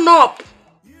 Man up.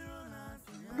 You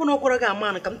don't a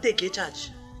man come take a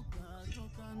charge.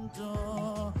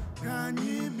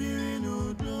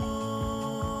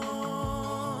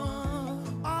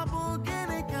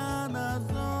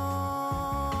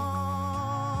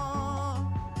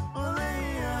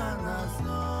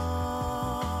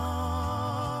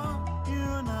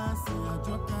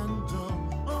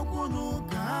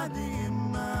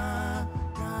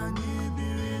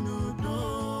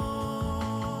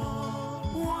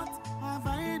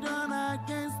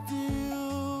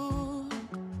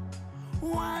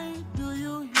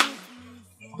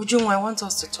 Ujunwa, I want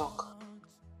us to talk.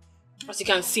 As you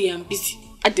can see, I'm busy.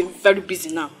 I'm very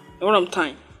busy now. I don't have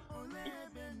time.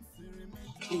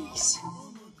 Please.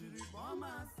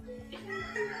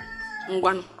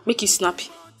 Ngwan, make it snappy.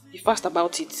 Be fast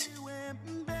about it.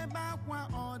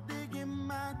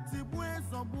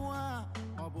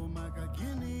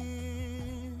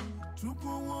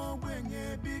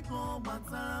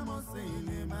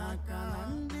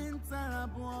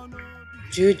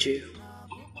 Juju.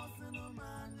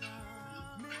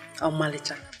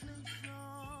 Omalicha.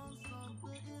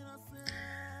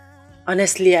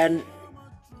 Honestly, I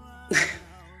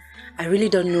really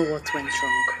don't know what went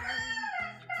wrong.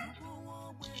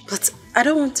 But I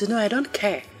don't want to know, I don't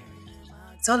care.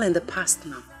 It's all in the past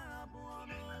now.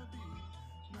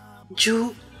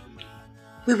 Ju,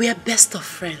 we were best of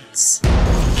friends.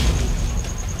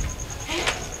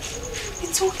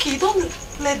 It's okay, don't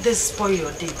let this spoil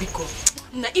your day, Biko.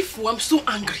 Naifu, I'm so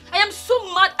angry. I am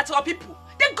so mad at our people.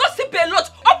 They gossip a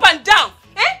lot, up and down.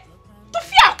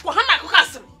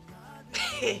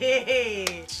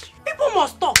 People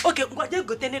must talk. Okay,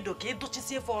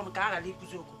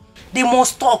 they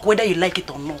must talk whether you like it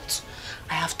or not.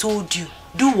 I have told you.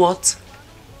 Do what?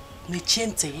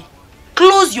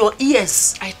 Close your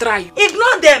ears. I try.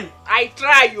 Ignore them. I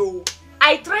try, yo.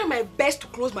 I try my best to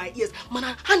close my ears.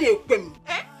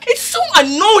 It's so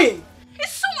annoying.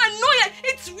 It's so annoying.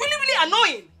 It's really, really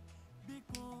annoying.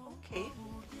 Okay.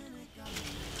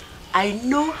 I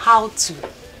know how to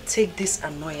take this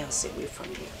annoyance away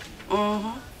from you.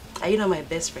 Are you not my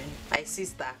best friend? My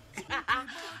sister.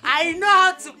 I know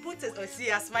how to put it. Oh, see,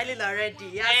 you're smiling already.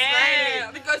 You're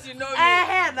smiling. Because you know me.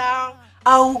 Now.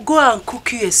 I will go and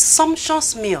cook you a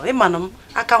sumptuous meal. Hey, madam,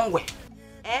 I can't wait.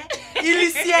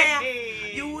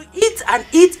 You will eat and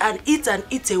eat and eat and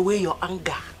eat away your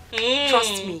anger.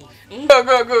 Trust me.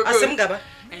 Go. Asim Gaba,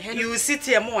 you will sit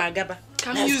here more Gaba.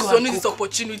 Can you use only this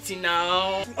opportunity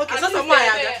now? Okay, so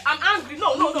I'm angry.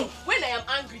 No. When I am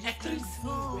angry, you treat me.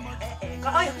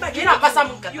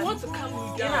 You want to calm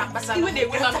me down. Even they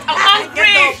wake up, I'm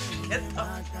angry. Get up.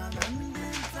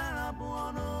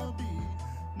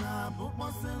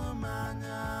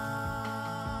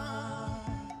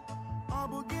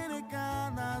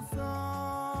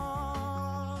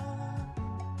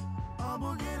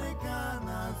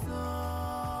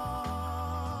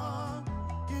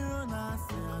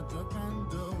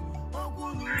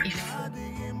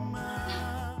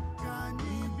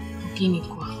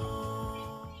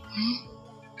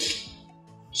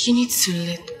 You need to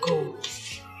let go.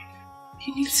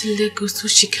 You need to let go so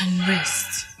she can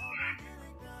rest.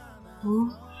 I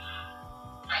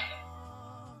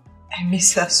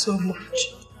miss her so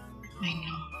much. I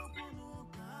know.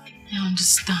 I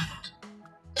understand.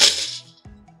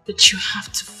 But you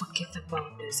have to forget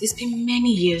about this. It's been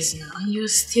many years now and you're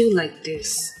still like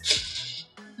this.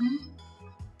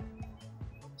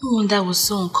 No wonder I was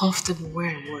so uncomfortable where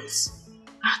I was.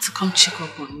 I had to come check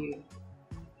up on you.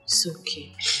 It's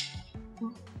okay.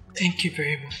 Thank you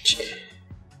very much.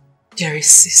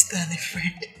 Dearest sister and a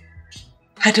friend.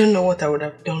 I don't know what I would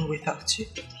have done without you.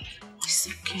 It's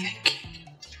okay. Thank you.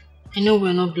 I know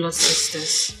we're not blood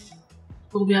sisters,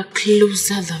 but we are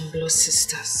closer than blood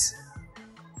sisters.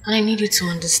 And I need you to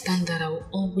understand that I will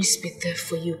always be there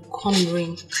for you, come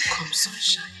rain, come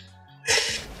sunshine.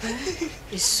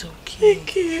 It's okay.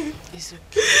 Thank you. It's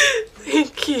okay.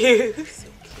 Thank you. It's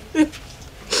okay.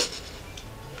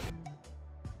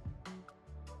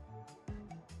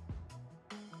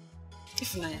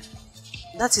 Ifunaya,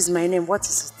 that is my name. What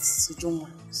is it? Sijoma.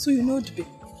 So you know the babe.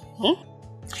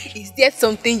 Is there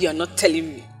something you're not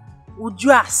telling me? Would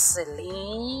you ask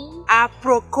Celine?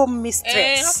 Aproko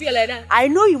mistress. How like that? I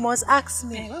know you must ask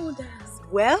me. Why would I ask?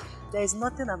 Well, there is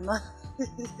nothing I'm not.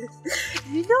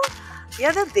 You know, the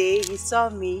other day he saw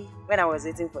me when I was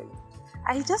waiting for you.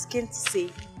 And he just came to say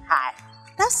hi.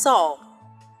 That's all.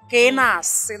 Okay, no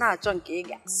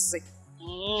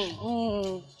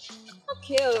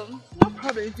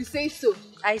problem if you say so.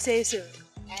 I say so.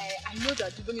 I know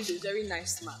that Dubemi is a very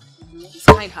nice man. He's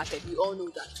kind-hearted, we all know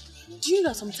that. Do you know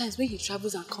that sometimes when he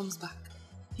travels and comes back,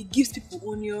 he gives people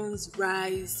onions,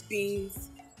 rice, beans?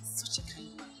 Such a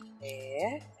kind man.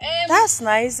 Yeah. That's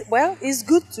nice. Well, it's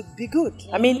good to be good.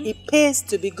 I mean, it pays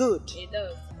to be good. It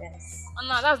does. Yes. Oh,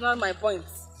 no, that's not my point.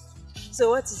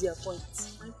 So what is your point?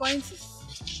 My point is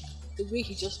the way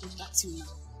he just looks at you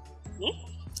now. I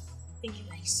think he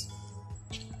likes you.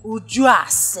 Ujua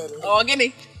Sele. Oh, give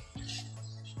me.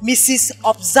 Mrs.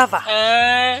 Observer.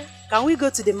 Can we go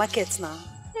to the market now?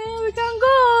 We can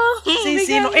go. Since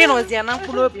you know, I know,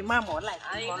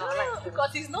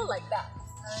 because he's not like that.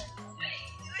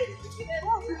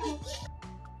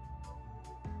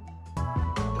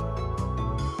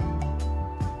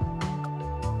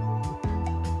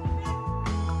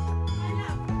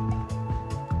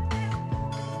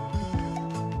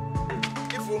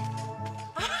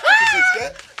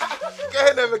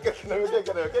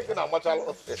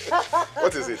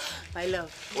 What is it? My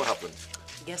love. What happened?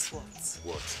 Guess what?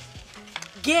 What?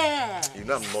 Guess. You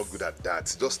know I'm not good at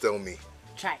that. Just tell me.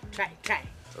 Try.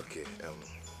 Okay.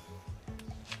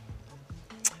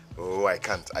 Oh, I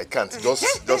can't.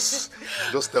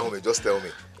 Just tell me.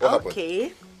 What happened?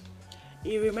 Okay.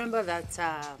 You remember that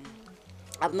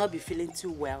I've not been feeling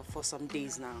too well for some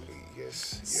days now.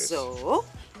 Yes. So,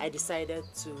 I decided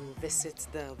to visit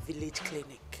the village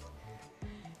clinic.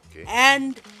 Okay.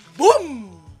 And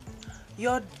boom!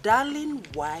 Your darling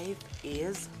wife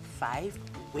is 5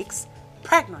 weeks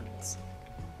pregnant.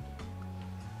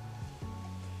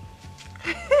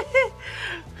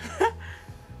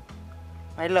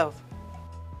 My love,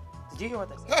 did you hear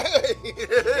what I said?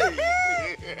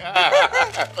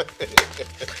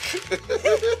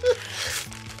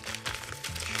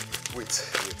 Wait.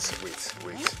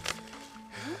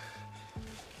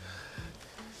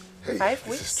 Hey, 5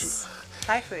 weeks? This is true.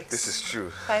 5 weeks. This is true.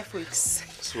 5 weeks.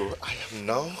 So I am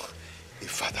now a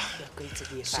father. You're going to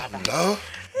be a So father. I'm now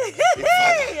a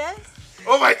father. Yes.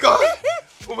 Oh my God!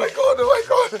 Oh my God! Oh my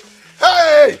God!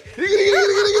 Hey!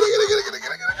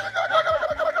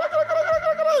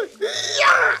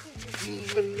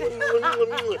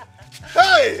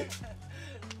 Hey!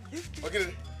 Okay.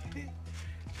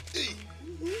 Hey!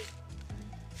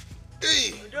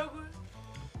 Hey!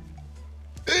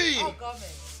 Hey! Oh,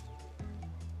 government.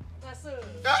 That's it.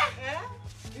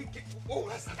 Oh,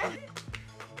 that's not good.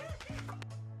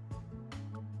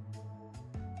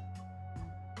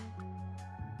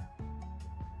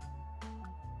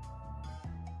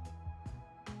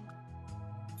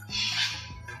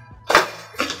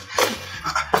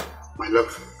 My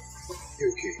love, you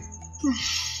okay?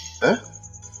 Huh?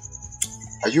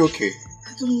 Are you okay? I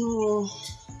don't know.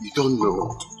 You don't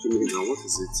know. Talk to me now. What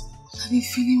is it? I've been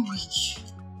feeling weak.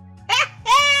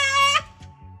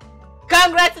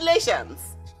 Congratulations!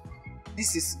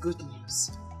 This is good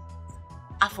news.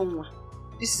 Afonwa,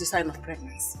 this is a sign of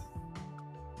pregnancy.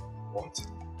 What?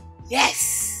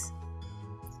 Yes!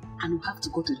 And we have to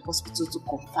go to the hospital to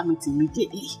confirm it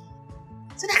immediately.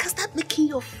 So that I can start making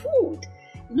your food.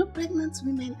 You know, pregnant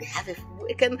women, they have the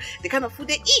kind of food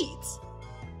they eat.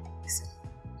 Listen,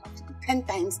 you have to be 10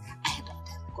 times ahead of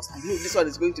them because I know this one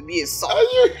is going to be a son.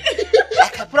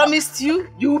 Like I promised you,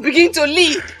 you will begin to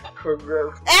lead.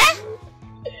 Congrats.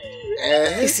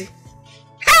 You see?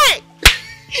 Hey!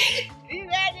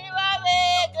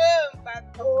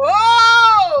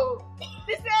 Oh!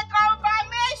 This is a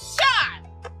confirmation!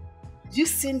 Have you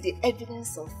seen the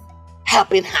evidence of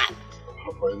helping hand?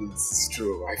 It's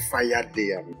true. I fired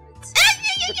day and night.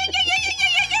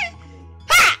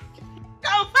 Ha!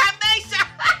 Confirmation!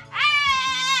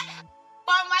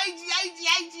 For my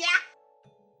Gia.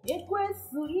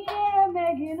 Ekwesu ihere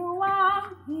megi n'ụwa,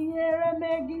 ihere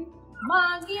megi,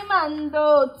 magi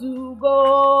mando to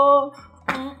go.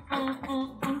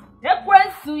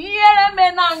 Ekwesu ihere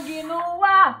menangi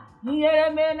n'ụwa, ihere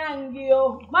menangi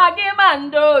o, magi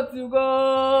mando to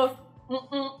go.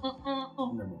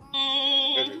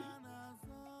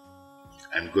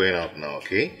 I'm going out now,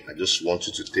 okay? I just want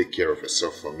you to take care of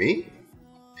yourself for me.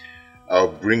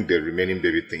 I'll bring the remaining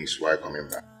baby things while coming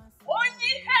back.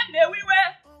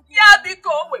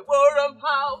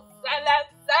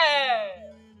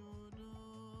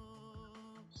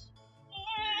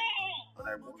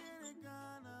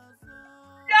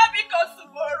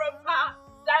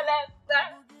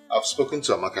 I've spoken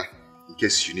to Amaka in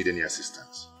case you need any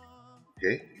assistance.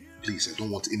 Okay? Please, I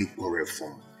don't want any quarrel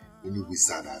from any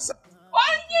wizard. I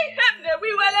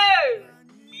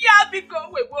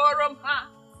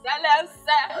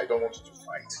don't want you to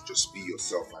fight. Just be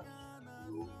yourself and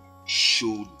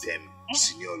show them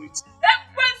seniority.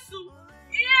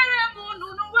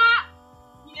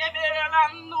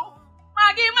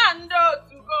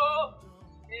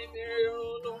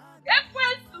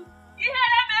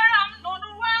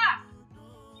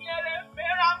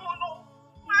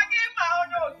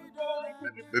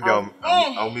 Maybe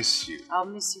I'll miss you. I'll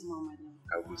miss you, Mama.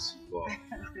 I'll miss you more.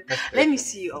 Let me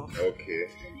see you off. Okay.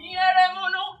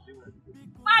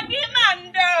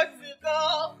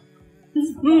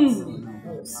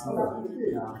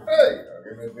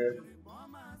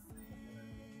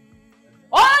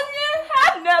 Onye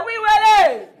hane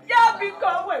wiwele, ya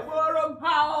biko we borom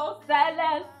house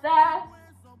celeste.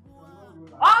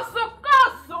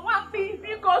 Osukosu wapi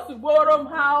biko su borom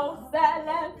house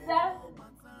celeste.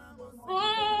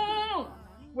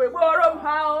 We borom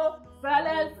house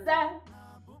celeste.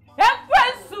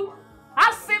 Ekwesu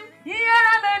asim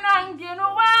yere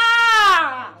menanginuwa.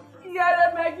 Yere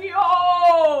megio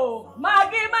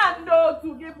magi mando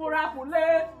tugipura pule.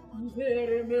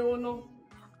 Yere meono.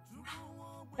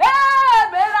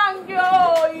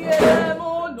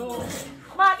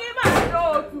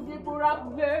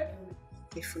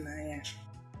 Ifunanya,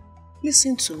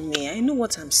 listen to me. I know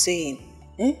what I'm saying.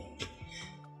 Eh?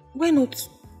 Why not?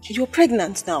 You're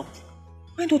pregnant now.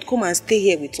 Why not come and stay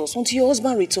here with us until your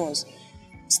husband returns?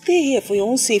 Stay here for your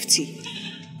own safety.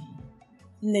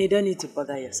 No, you don't need to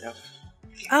bother yourself.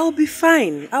 I'll be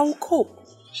fine. I will cope.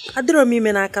 I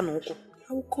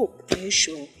will cope. Are you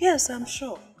sure? Yes, I'm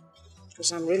sure.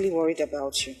 Because I'm really worried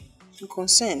about you. I'm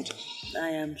concerned. I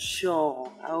am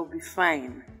sure. I will be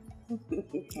fine.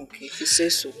 Okay, if you say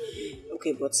so.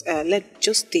 Okay, but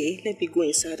just stay. Let me go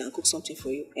inside and cook something for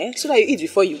you. So that you eat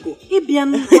before you go.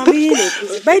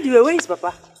 By the way, where is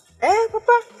Papa?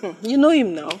 Papa? You know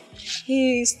him now.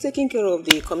 He's taking care of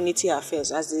the community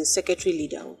affairs as the secretary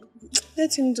leader.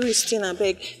 Let him do his thing, I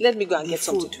beg. Let me go and get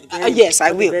something to do. Yes,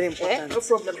 I will. Very important. No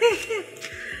problem.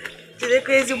 Today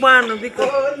crazy one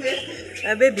because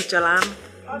a baby chalam.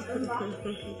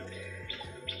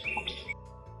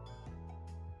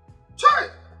 Chai!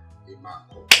 You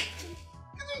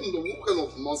don't know what kind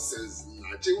of nonsense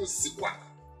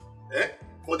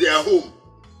for their home.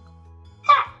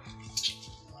 Ha!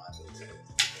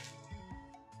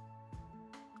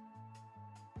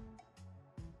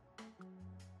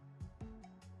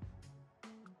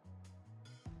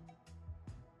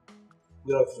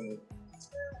 Good afternoon.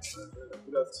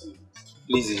 Good afternoon.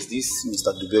 Please, is this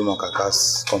Mr. Dube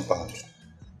Mokaka's compound?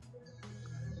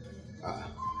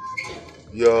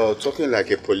 You're talking like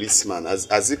a policeman.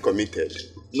 Has he committed?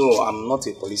 No, I'm not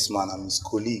a policeman. I'm his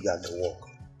colleague at the work.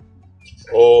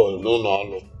 Oh,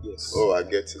 no. Yes. Oh, I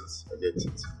get it.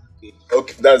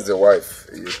 Okay, that's the wife.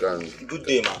 You can... Good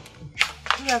day, ma'am.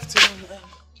 Good afternoon.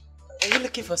 Are you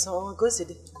looking for someone? Go see.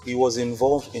 He was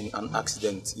involved in an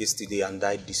accident yesterday and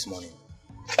died this morning.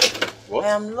 What? I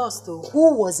am lost though.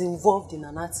 Who was involved in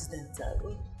an accident?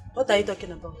 What are you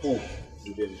talking about? Who?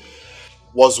 Dube.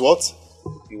 Was what?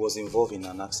 He was involved in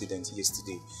an accident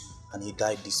yesterday and he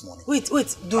died this morning. Wait.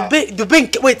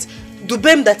 Dubem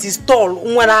that is tall,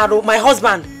 my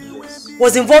husband, yes,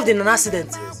 was involved in an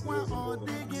accident. Yes, he was involved in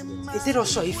an accident. Is it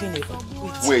also if you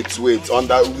Wait.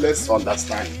 Let's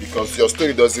understand, because your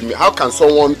story doesn't mean. How can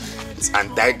someone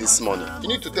and died this morning? You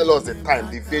need to tell us the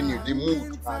time, the venue, the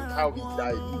mood, and how he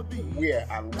died, where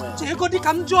and when.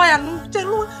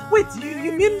 Wait,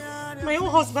 you mean my own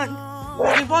husband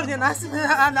was involved in an accident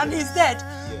and he's dead?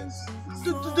 Yes.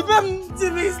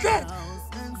 Dubem is dead.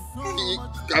 He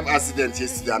had an accident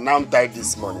yesterday and now died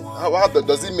this morning. How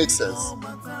does it make sense?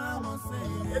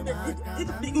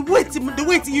 Wait,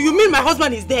 you mean my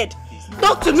husband is dead?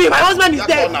 Talk to me, my husband is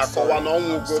dead. Let's know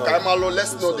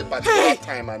the particular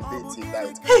time and date he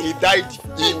died. He died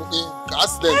in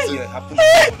accident.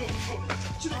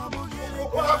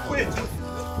 Wait,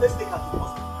 let's take her to the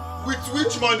hospital. With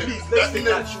which money? Please, let's take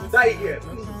her. She will die here.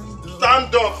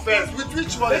 Stand up first. With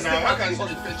which money now? How can she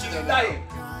be fetching her?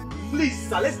 Please,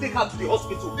 sir, let's take her to the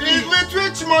hospital. With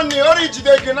which money? Let's take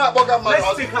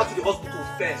her to the hospital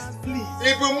first, please.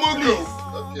 If we move please.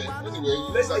 Okay, anyway.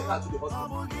 Let's take her to the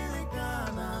hospital.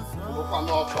 You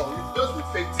just be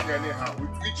fainting anyhow.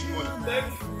 With which money?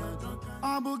 Thank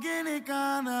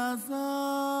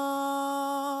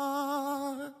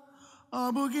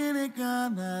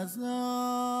you.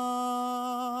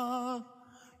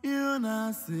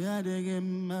 Yunasi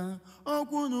adegema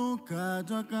okunu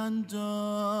kajo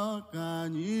kanjo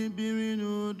kanyi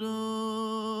birinudo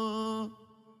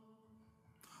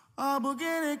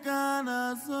abugini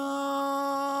kanaso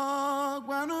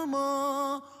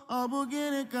gwanumo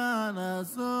abugini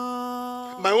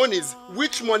kanaso. My one is,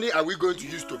 which money are we going to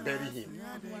use to bury him?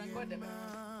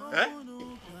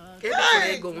 He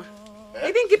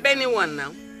didn't keep anyone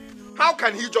now. How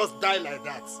can he just die like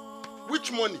that?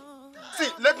 Which money? See,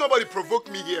 let nobody provoke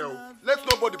me here. Let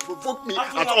nobody provoke me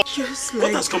at all.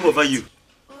 What has come over you?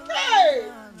 Hey!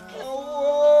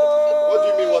 What do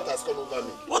you mean, what has come over me?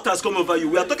 What has come over you?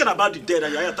 We are talking about the dead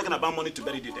and you are talking about money to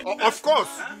bury the dead. Of course.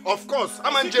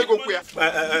 I'm an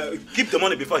keep the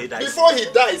money before he dies. Before he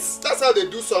dies. That's how they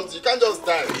do something. You can't just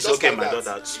die. It's just okay, like my that.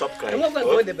 daughter. Stop crying.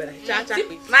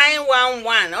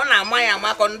 911.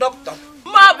 I'm conductor.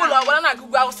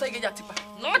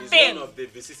 Nothing.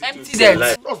 Empty dead.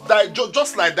 Just die,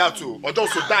 just like that too. Or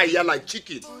just to die here like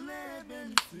chicken.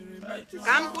 Amen.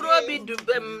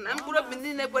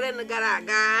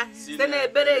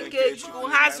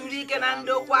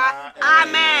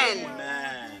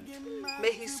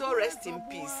 May his soul rest in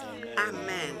peace.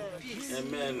 Amen. Peace.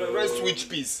 Amen. Rest with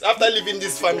peace. After leaving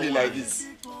this family like this.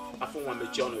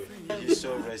 May his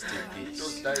soul rest in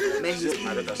peace. Stop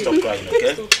crying,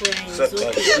 okay? Stop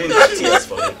crying. Clean the tears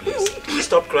for me, please.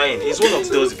 Stop crying. He's one of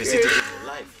those visiting in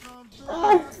life.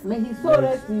 May his soul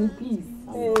rest in peace.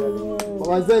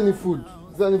 Mama, is there any food?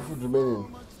 Is there any food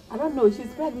remaining? I don't know.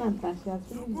 She's pregnant and she has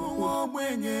finished the food.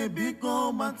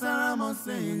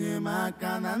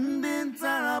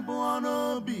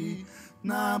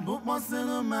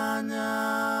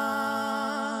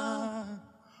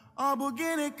 She's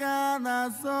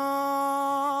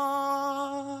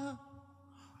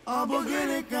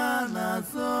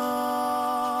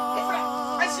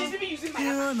even using my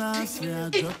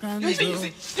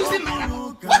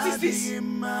What is this? Who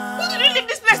did you leave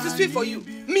this place to sweep for you?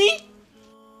 Me?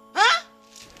 Huh?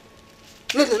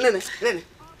 Nene.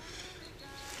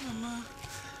 Mama,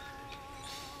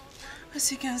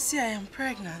 as you can see, I am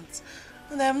pregnant.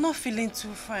 And I am not feeling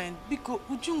too fine. Biko,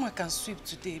 Ujunwa can sweep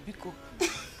today, Biko.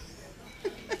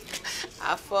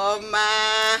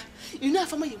 Afoma. You know,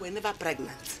 Afoma, you were never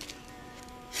pregnant.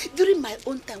 During my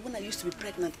own time, when I used to be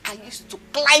pregnant, I used to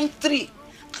climb tree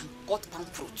and cut palm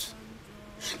fruit.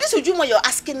 This Ujunwa you're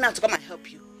asking now to come and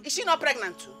help you. Is she not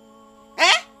pregnant too?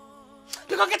 Eh?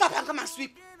 Because get up and come and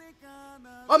sweep.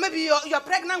 Or maybe you're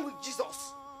pregnant with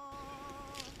Jesus.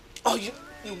 Or you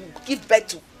give birth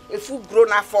to a full-grown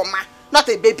Afoma, not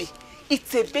a baby.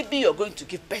 It's a baby you're going to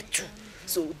give birth to.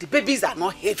 So the babies are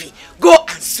not heavy. Go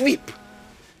and sweep.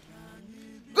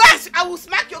 Go and sweep. I will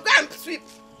smack you. Go and sweep.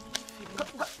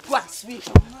 Go and sweep.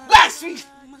 Go and sweep.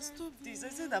 Mama, stop this. I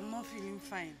said I'm not feeling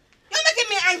fine. You're making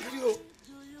me angry, oh.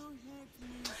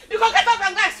 You can get up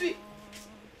and go and sweep.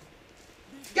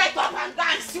 Get up and go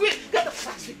and sweep. Get up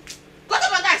and sweep. Get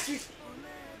up and go and sweep.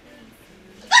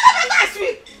 Get up and go and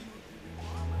sweep.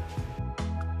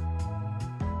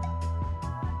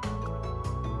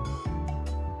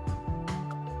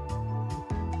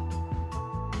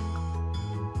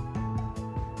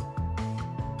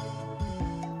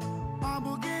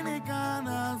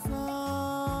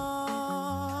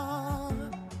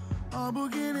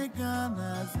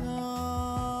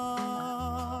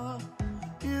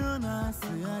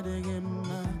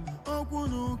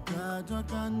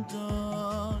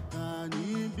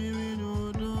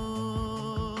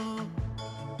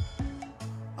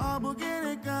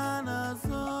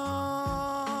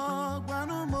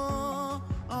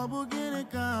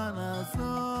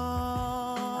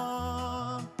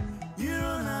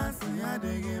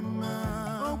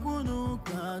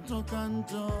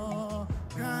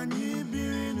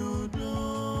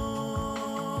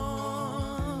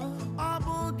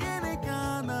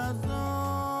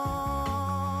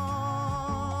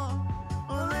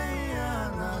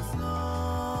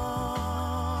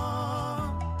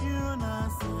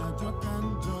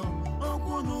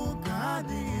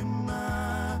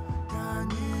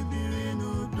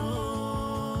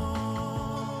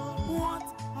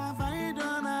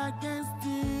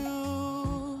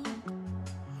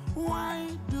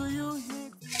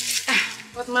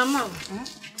 But Mama,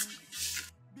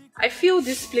 I feel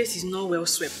this place is not well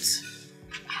swept.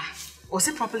 Was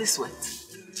it properly swept?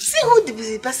 See who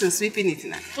the person sweeping it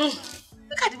now.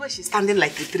 Look at the way she's standing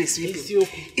like a tree sweeping.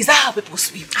 Is that how people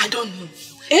sweep? I don't know.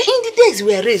 In the days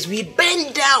we were raised, we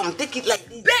bend down, take it like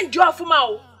this. Bend your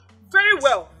Afuma very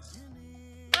well.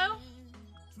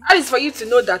 That is for you to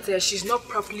know that she's not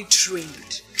properly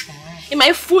trained. In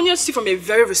my phone, you see from a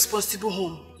very responsible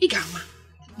home. Igama.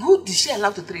 Who did she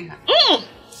allow to train her?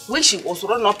 When she was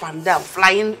running up and down,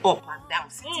 flying up and down,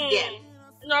 sitting there.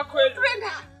 Train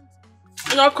her.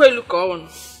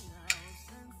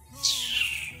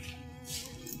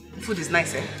 The food is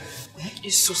nice, eh?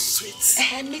 It's so sweet.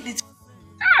 I made it.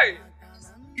 Hey.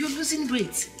 You're losing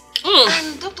weight.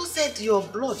 And doctor said your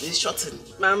blood is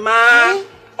shortened. Mama,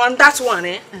 on that one,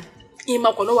 eh? They're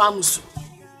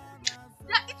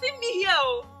eating me here,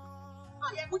 oh.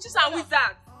 Which is a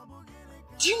wizard.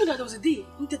 Do you know that there was a day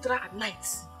in Tetra at night?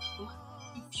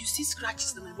 If you see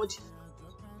scratches on my body.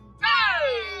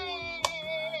 Hey!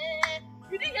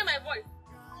 You didn't hear my voice?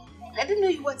 I didn't know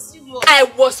you were still. I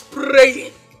was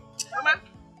praying. Mama,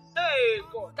 hey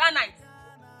God, that night.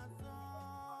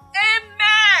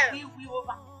 Amen. We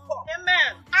overcome.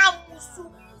 Amen.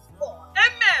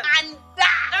 Amen. And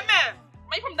die. Amen.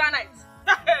 Are you from that night?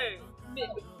 Hey,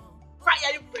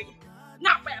 fire you praying.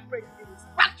 Now fire praying.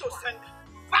 Back to sender.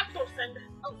 Back to sender.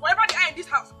 Wherever they are in this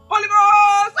house, Holy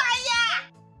Ghost fire.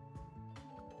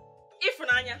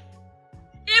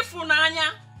 Ifunanya,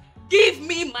 give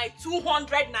me my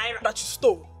 200 naira that you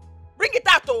stole. Bring it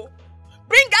out, oh.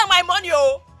 Bring out my money,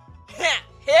 oh.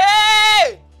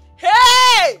 Hey!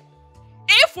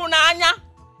 Ifunanya,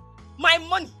 my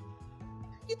money.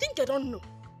 You think I don't know?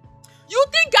 You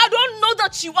think I don't know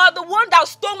that you are the one that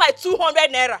stole my 200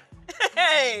 naira?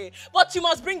 But you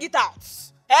must bring it out.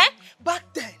 Eh?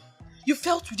 Back then, you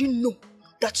felt you didn't know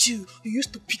that you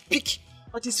used to pick.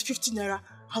 That is 50 naira,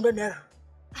 100 naira.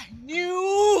 I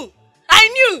knew.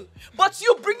 But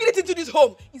you bringing it into this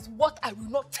home is what I will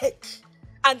not take.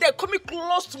 And then coming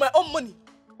close to my own money.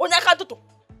 Onya can't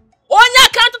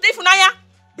Ifunanya.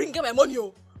 Bring my money,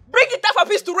 oh. Bring it out for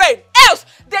peace to reign. Else,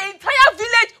 the entire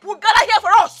village will gather here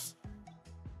for us.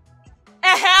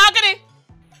 Agony.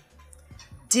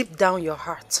 Deep down your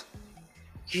heart,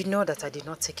 you know that I did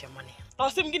not take your money.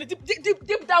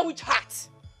 Deep down which heart?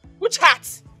 Which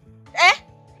heart?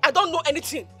 I don't know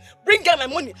anything. Bring out my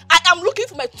money. I am looking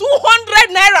for my 200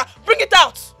 naira. Bring it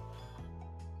out.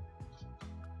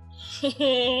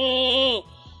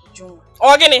 June,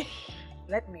 Agony.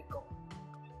 Let me go.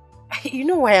 You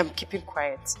know why I'm keeping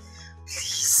quiet?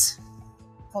 Please,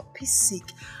 for peace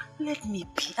sake, let me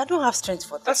be. I don't have strength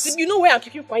for this. You know why I'm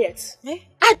keeping quiet?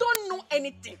 I don't know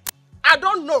anything. I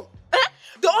don't know.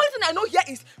 The only thing I know here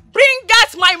is bring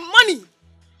out my money.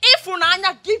 If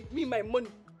Funanya give me my money.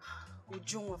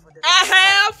 Ujungwa for the last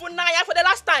time. Funanya for the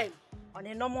last time. On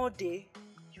a normal day,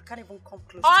 you can't even come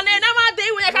close on to me. A normal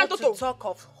day when I can't to talk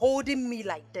of holding me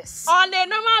like this. On a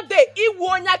normal day,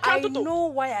 I know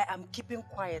why I am keeping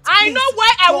quiet. I know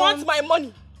why I want my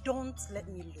money. Don't let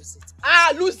me lose it.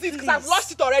 Lose it because I've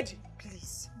lost it already.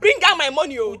 Please. Bring out my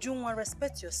money, oh. Ujungwa,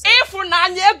 respect yourself. If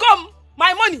Funanya come,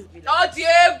 my money. Oh,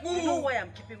 Diego. You know why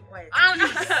I'm keeping quiet.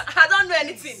 I don't know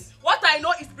anything. What I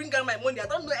know is bring out my money. I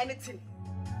don't know anything.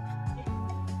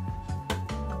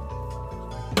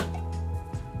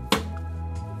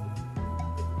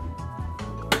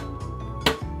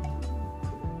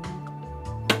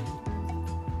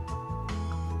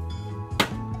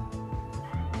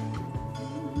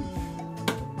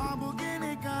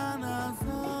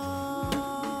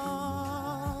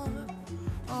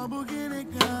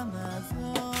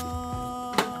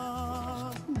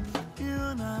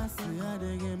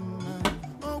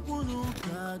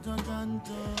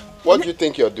 What do you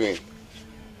think you're doing?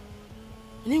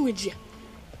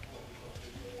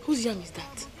 Whose yam is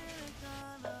that?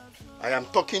 I am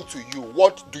talking to you.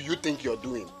 What do you think you're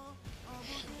doing?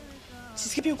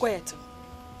 She's keeping quiet.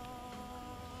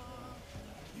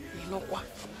 You know what?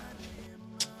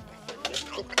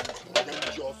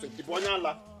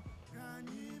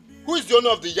 Who is the owner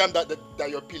of the yam that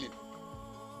you're peeling?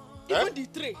 Even the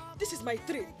tray. This is my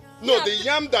tray. No, the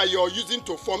yam that you're using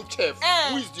to form chef.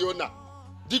 Who is the owner?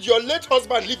 Did your late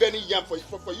husband leave any yam for you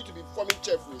to be forming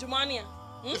chef with? Jumania.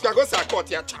 If you go to a court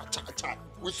here,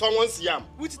 with someone's yam.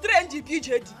 With tray and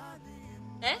BJD.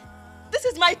 This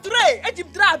is my tray.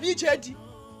 BJD.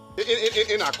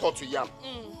 In a court to yam.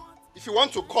 If you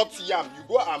want to cut yam, you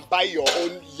go and buy your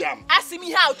own yam. Ask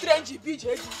me how tray and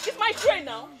BJD. It's my tray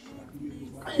now.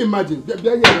 Can you imagine? When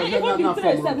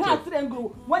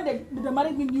the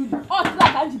married me knew the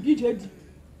BJD.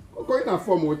 Go in a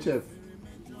form of chef.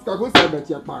 Are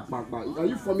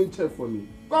you forming chef for me?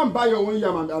 Go and buy your own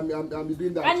yam and be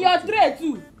doing that. And your tray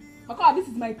too. Okay, this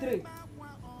is my tray.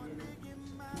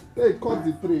 Hey, cut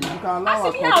the tray. You can allow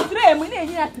us.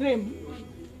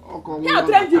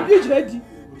 Okay,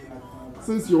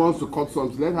 since you want to cut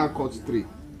something, let her cut three.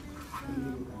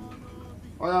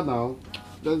 Oh yeah, now.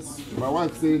 My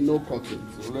wife say no cutting,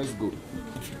 so let's go.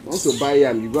 Want to buy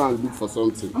yam, you go and look for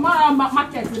something.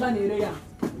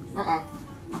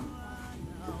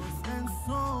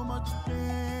 So much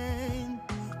pain.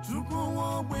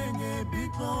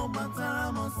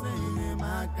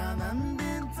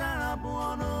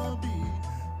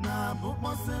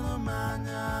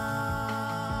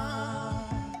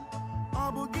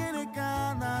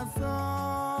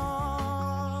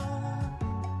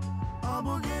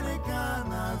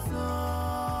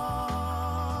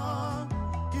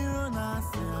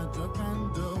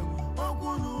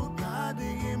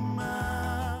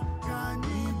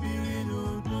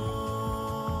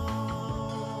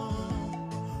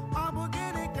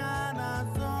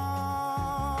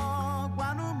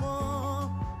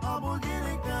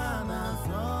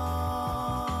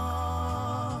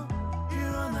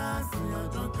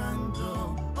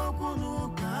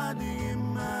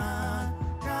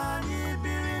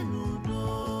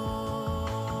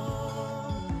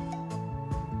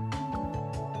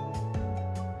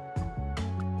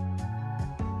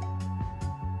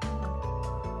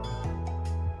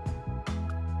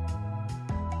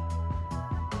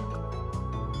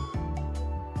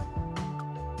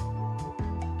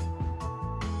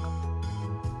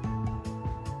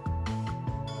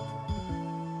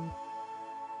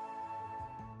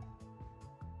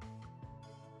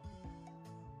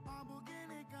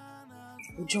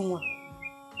 Ujungwa,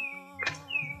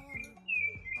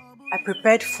 I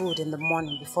prepared food in the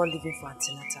morning before leaving for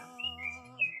antenatal.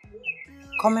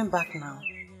 Coming back now,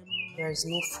 there is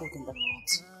no food in the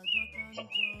pot.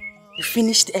 You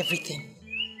finished everything,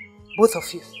 both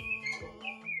of you.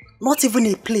 Not even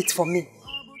a plate for me.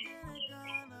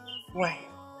 Why?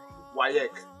 Why,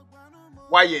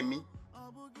 Why me?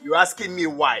 You asking me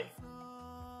why?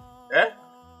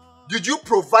 Did you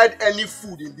provide any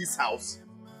food in this house?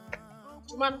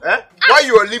 While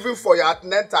you were leaving for your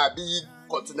Atlanta, be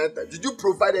continental, did you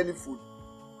provide any food?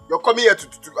 You're coming here to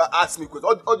ask me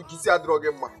questions. All the kids are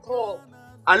drugging man.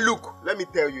 And look, let me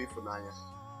tell you, Ifunanya,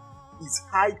 it's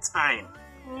high time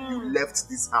you left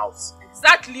this house.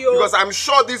 Exactly. Because I'm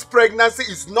sure this pregnancy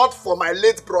is not for my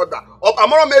late brother. Or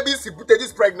Amara maybe she put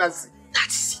this pregnancy.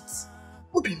 That's it.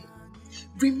 Obi,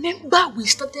 remember we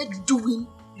started doing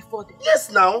before this? Yes,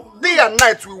 now. Day and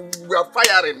night we were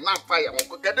firing, not fire.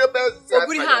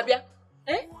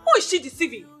 Who is she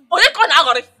deceiving?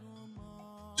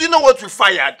 Do you know what we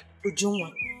fired?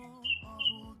 Ujunwa.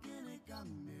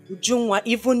 Ujunwa,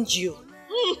 even you.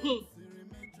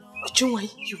 Ujunwa,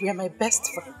 you were my best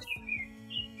friend.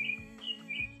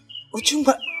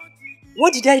 Ujunwa,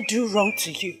 what did I do wrong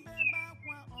to you?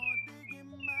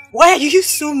 Why are you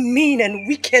so mean and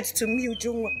wicked to me,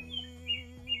 Ujunwa?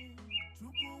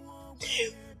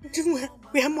 Ujunwa,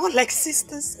 we are more like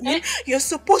sisters. I mean, you're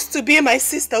supposed to be my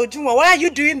sister, Ujunwa. Why are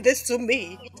you doing this to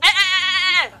me?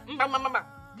 Mama,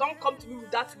 don't come to me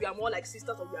with that. We are more like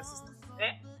sisters or we are sisters.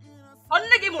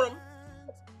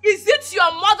 Is it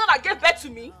your mother that gave birth to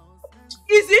me?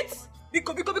 Is it?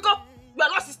 Because we are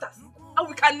not sisters. And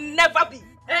we can never be.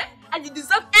 And you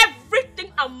deserve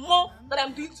everything and more that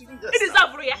I'm doing to you. Yes, you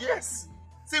deserve it. Yes.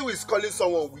 See who is calling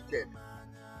someone wicked.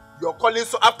 You're calling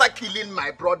after killing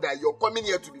my brother, you're coming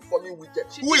here to be forming wicked.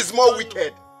 Who is more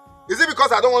wicked? Is it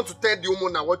because I don't want to tell the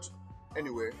woman now what?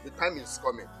 Anyway, the time is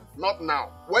coming. Not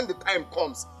now. When the time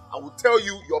comes, I will tell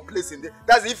you your place in there.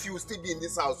 That's if you still be in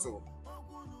this house. So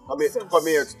come here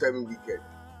to tell me wicked.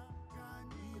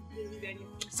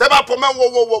 Seba poma wo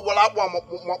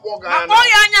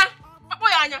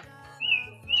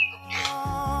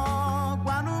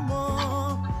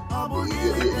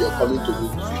you're coming to me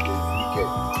wicked.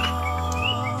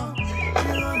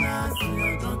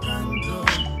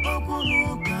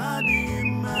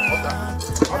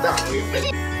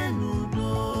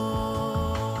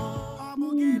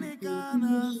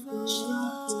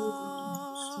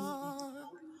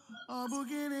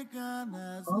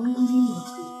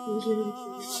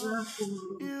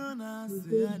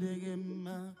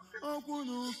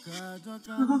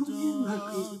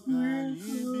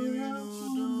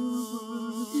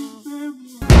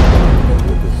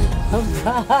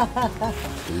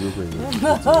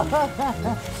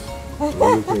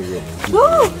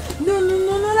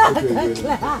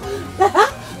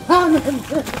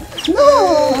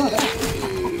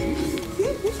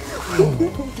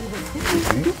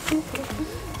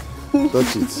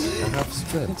 Touch it. I have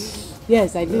strength.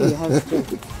 Yes, I do. You have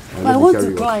strength. I want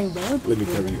to climb. Let me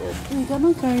carry you up. You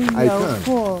cannot carry me. I I'll can.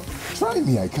 fall. Try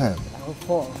me. I can. I'll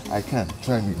fall. I can.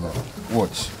 Try me now.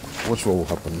 Watch. Watch what will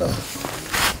happen now.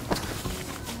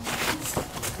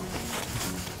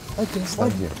 Okay.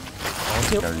 Stand here.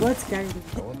 What's carrying?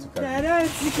 I want to carry. I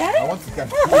want to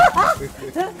carry.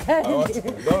 Don't carry.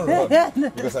 Don't run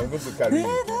because I'm going to carry you.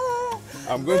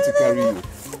 I'm going to carry you.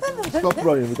 Stop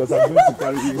running because I'm going to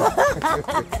carry you.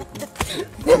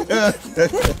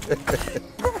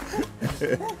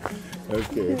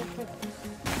 Okay.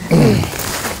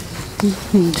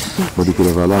 But you could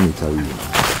have allowed me to carry you.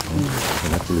 I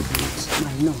can actually do it. I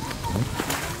know.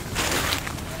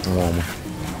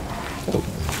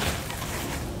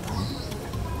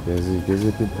 There's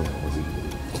a people.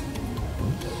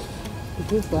 The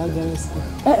people are very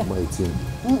scared. My team.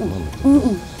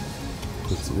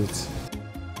 Wait.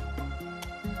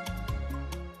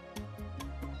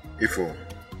 Ifo,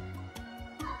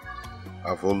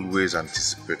 I've always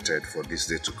anticipated for this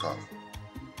day to come,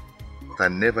 but I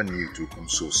never knew it would come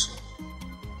so soon.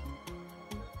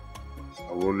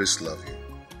 I will always love you.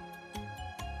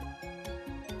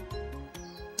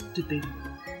 Today,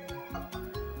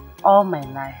 all my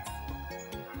life,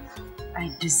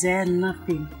 I desire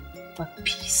nothing but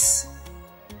peace.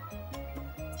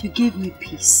 You gave me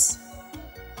peace.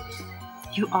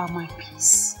 You are my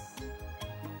peace.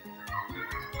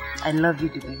 I love you,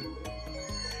 Dubin.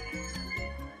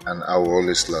 And I will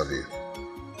always love you.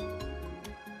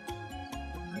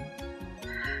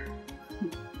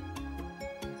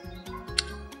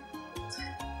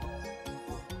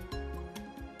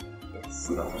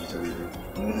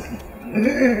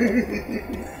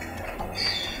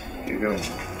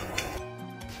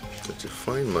 Such a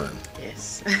fine man.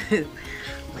 Yes.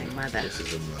 My mother. This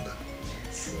is a mother.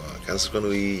 Yes. Wow, can't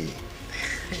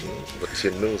but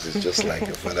your nose is just like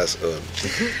your father's own.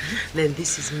 Then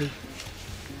this is me.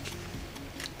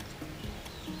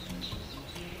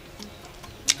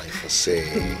 I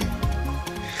say,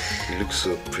 you look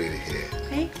so pretty here.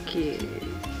 Thank you.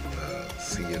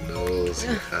 See your nose,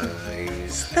 your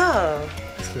eyes. Stop.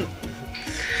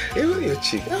 Even your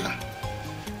cheek.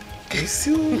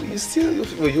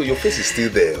 Your face is still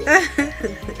there. Yeah?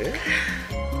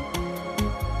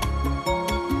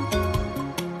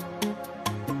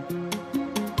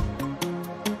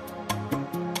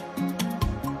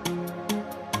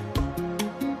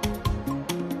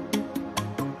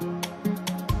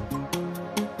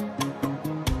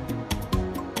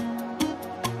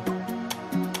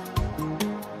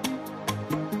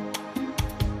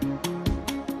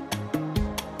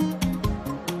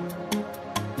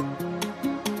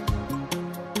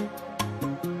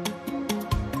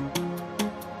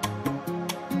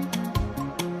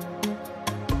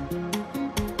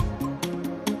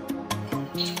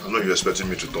 You're expecting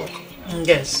me to talk?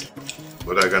 Yes.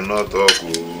 But I cannot talk.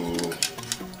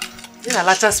 Then a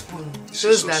larger spoon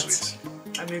shows so that sweet.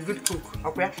 I'm a good cook.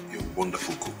 Okay? You're a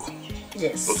wonderful cook.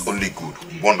 Yes. Not only good,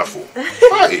 wonderful.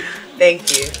 Hi.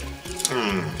 Thank you.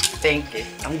 Thank you.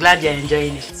 I'm glad you're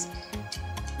enjoying it.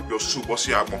 Your soup, what's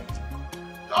your apple?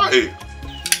 Hi.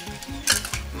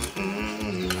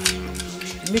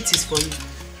 The meat is for you.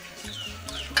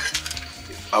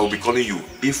 I will be calling you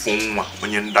Ifunwa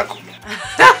when you're in Dako.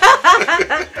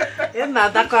 You're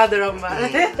not Dako Adaroma.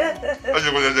 How's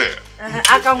you going to do?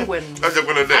 I can't win. How's you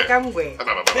going to do? I can't win.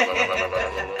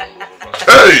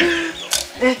 Hey!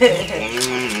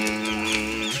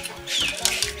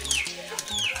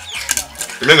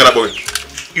 Remember that boy?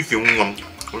 If you want,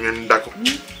 when you're in Dako.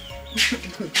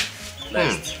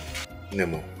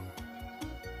 Nemo,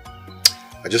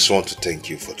 I just want to thank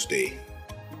you for today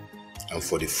and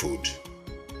for the food.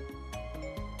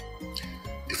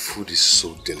 The food is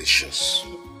so delicious.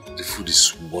 The food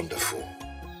is wonderful.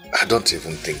 I don't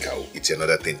even think I'll eat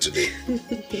another thing today.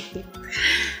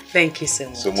 Thank you so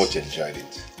much. So much enjoyed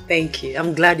it. Thank you.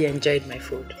 I'm glad you enjoyed my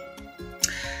food.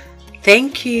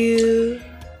 Thank you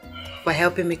for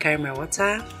helping me carry my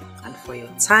water and for your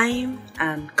time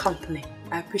and company.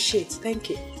 I appreciate it. Thank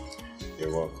you.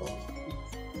 You're welcome.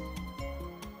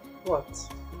 What?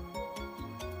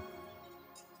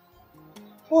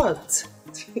 What?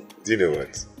 Do you know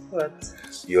what? What?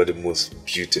 You're the most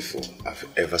beautiful I've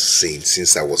ever seen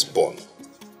since I was born.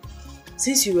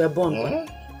 Since you were born?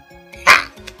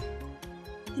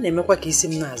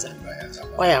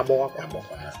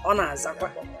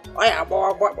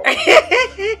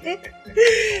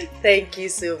 Thank you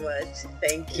so much.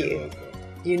 Thank you.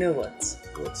 You know what?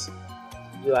 What?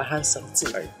 You are handsome too.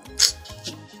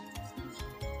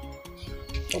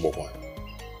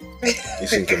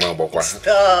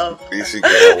 Stop.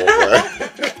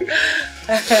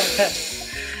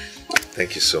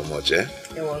 Thank you so much, eh?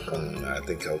 You're welcome. I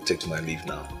think I'll take my leave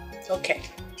now. Okay.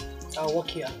 I'll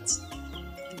walk you out.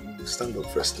 Stand up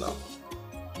first now.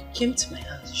 You came to my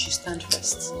house. You should stand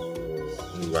first.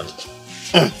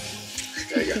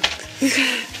 Hey!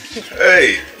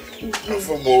 Hey!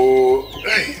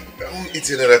 I'm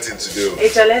eating another thing to do.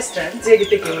 It's a Lester. Take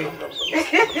it away.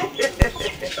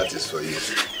 That is for you.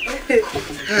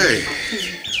 Hey!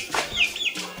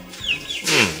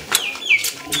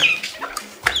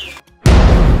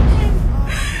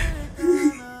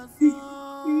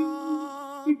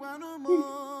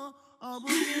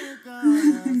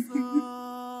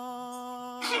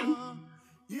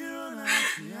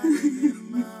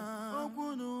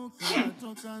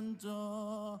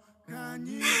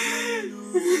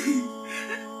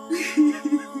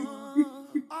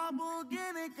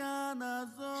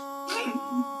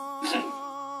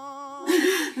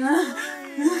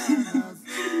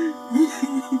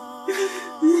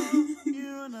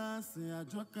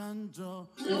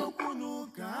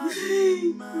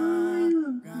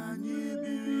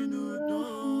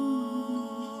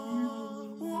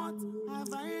 What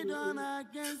have I done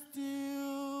against you?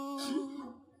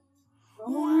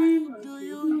 Why do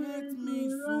you hate me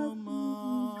so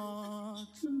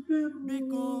much?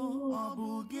 Because Abu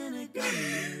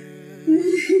Ginikane,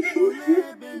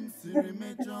 Oleben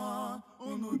Sirimejo,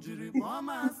 Onujiri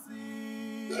Bomasi.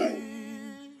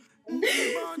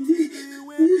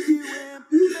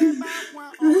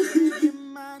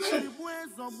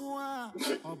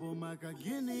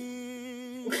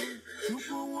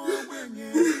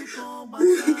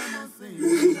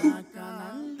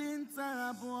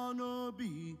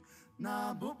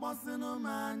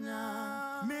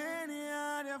 Many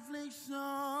are the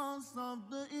afflictions of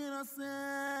the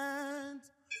innocent.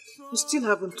 You still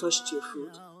haven't touched your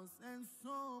food.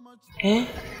 Eh?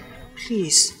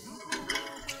 Please,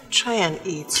 try and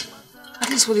eat. At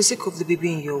least for the sake of the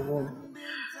baby in your womb.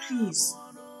 Please,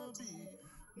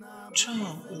 try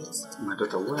and eat. My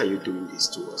daughter, why are you doing this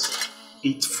to us?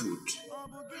 Eat food.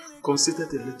 Consider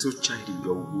the little child in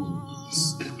your womb.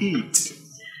 Eat.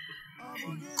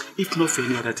 If not for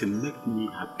any other thing, make me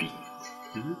happy.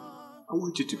 I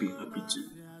want you to be happy too.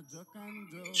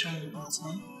 Try it,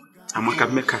 huh? Amaka,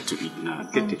 make her to eat now.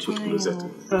 Get the food closer to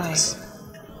me. Right.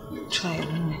 Try it,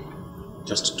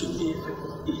 Just do me a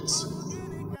favor. Eat.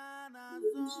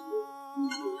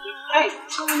 Hey!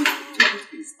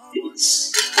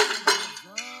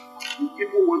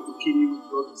 People want to kill you with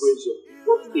blood pressure.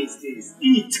 What is this?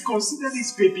 Eat. Consider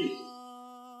this baby.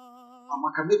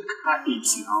 Amaka, make her eat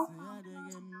now.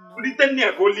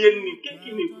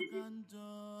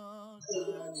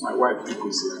 My wife,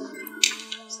 because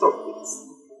stop this.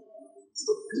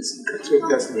 Stop this. Catch your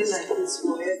business.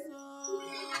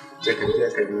 Check it.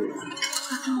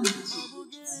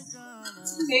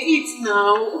 Okay, eat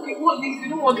now. Okay, what if you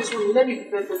don't want this one? Let me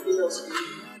prepare something else for you.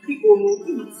 People move,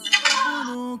 eat.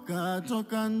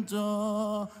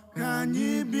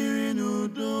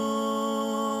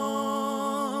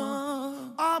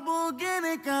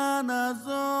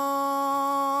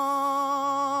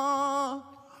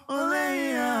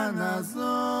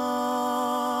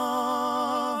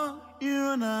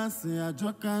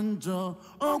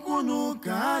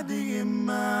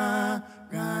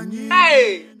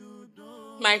 Hey!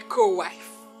 My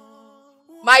co-wife.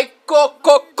 My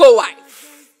co-wife.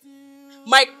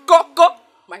 My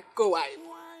co-wife.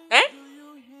 Eh?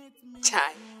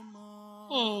 Chai.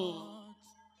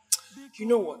 You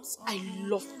know what? I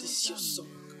love this your song.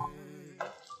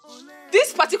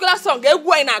 This particular song,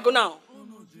 where I go now?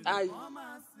 I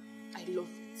love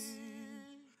it.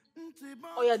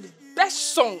 Oh yeah, the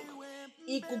best song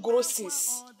Igugoro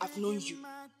since I've known you.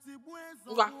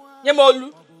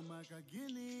 Nyemolu.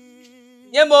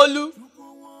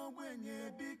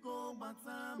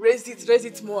 Raise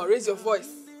it more. Raise your voice.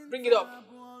 Bring it up.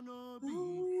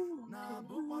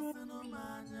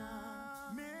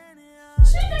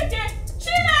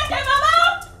 Chineke, mama!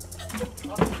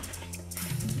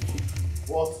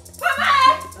 What? Mama!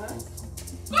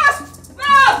 Ghost!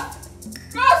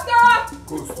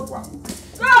 Ghost what?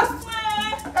 Ghost!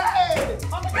 Hey!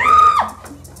 Mama!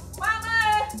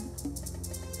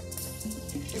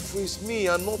 If it's me,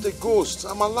 I'm not a ghost.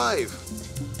 I'm alive.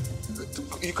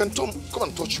 You can come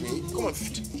and touch me. Come on.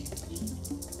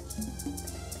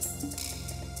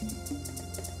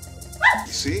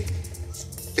 You see?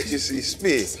 It's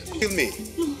me. Kill me.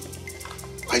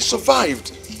 I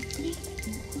survived.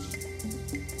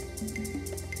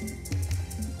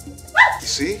 You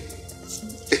see?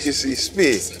 It's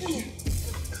me.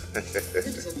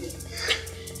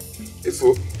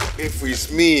 If it's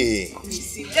me.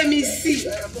 Let me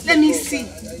see.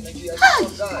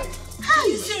 Hi.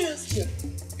 Seriously?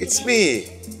 It's me.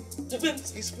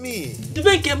 It's me.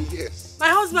 Dubenkem? Yes. My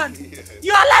husband? Yes.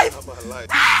 You're alive? I'm alive.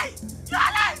 Hey! You're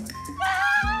alive!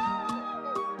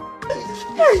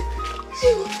 Hey!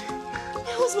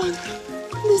 My husband.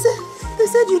 They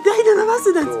said you died in an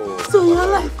accident. No, so you're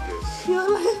alive. alive. Yes. You're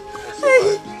alive.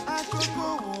 Hey!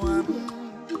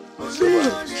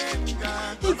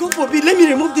 Hey, God forbid. Let me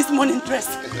remove this morning dress.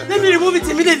 Let me remove it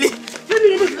immediately. Let me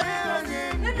remove it.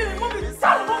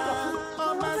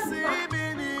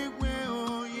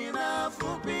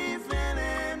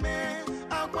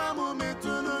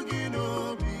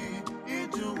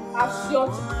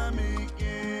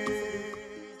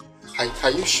 Are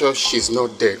you sure she's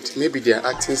not dead? Maybe they are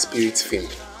acting spirit film.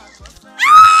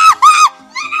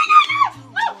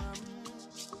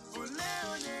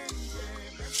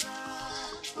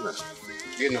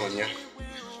 You know,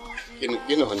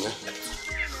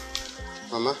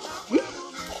 Mama,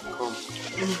 come.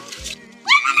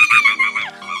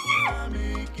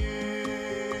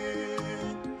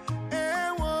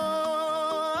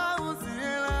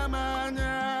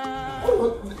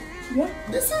 Yeah,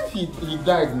 they said he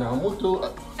died now. Moto.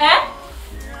 Eh?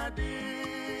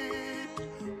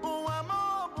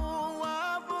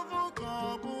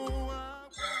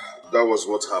 That was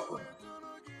what happened.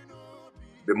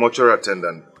 The mortuary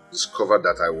attendant discovered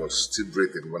that I was still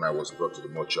breathing when I was brought to the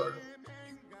mortuary.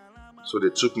 So they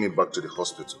took me back to the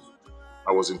hospital.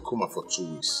 I was in coma for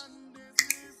 2 weeks.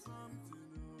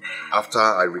 After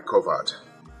I recovered,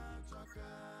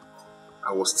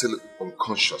 I was still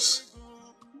unconscious.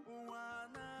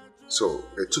 So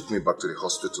they took me back to the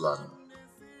hospital and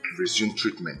resumed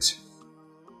treatment.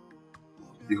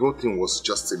 The whole thing was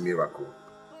just a miracle.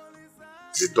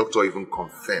 The doctor even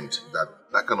confirmed that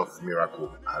that kind of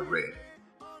miracle are rare.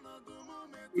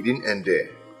 It didn't end there.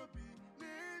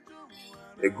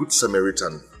 A good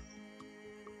Samaritan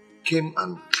came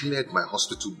and cleared my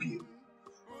hospital bill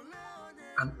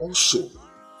and also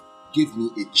gave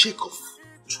me a check of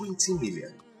 20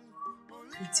 million.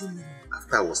 20 million?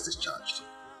 After I was discharged.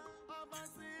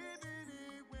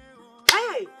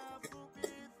 Hey!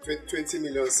 20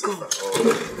 million. Go.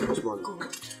 Oh, which one? Go.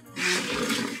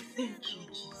 Thank you,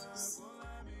 Jesus.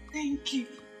 Thank you.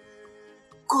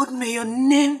 God, may your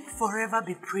name forever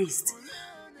be praised.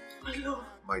 My Lord.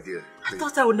 My dear, I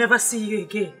thought I would never see you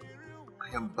again.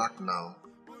 I am back now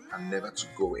and never to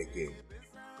go again.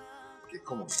 Okay,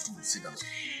 come on, sit down.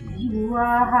 You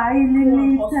are highly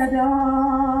lifted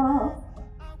up.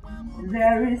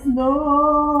 There is no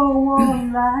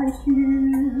one like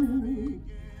you.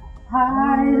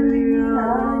 Highly,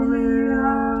 highly,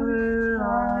 hallelujah.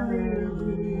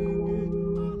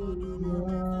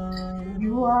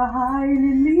 You are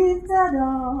highly lifted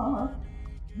up.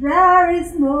 There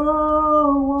is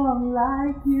no one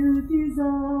like you,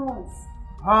 Jesus.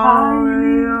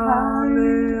 Highly,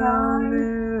 highly, highly,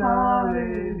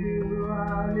 hallelujah.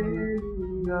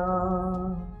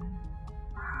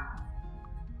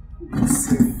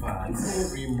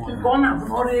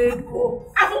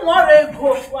 Every morning.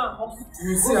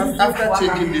 You see, after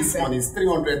checking this one, it's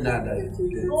 300 naira.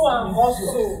 Go and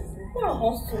hustle. Go and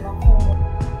hustle.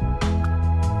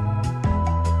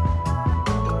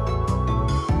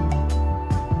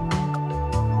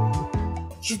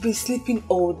 You've been sleeping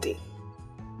all day.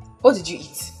 What did you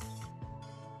eat?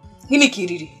 Gini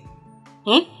kiriri?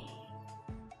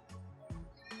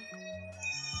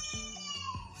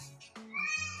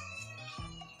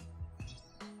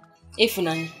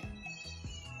 Ifunanya.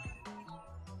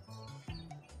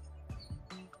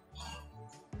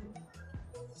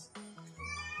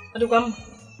 Adukwam.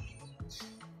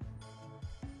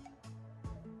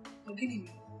 Gini?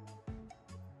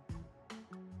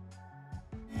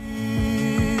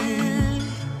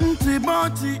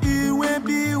 Ntiboti iwe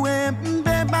biwe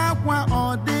mbeba kwa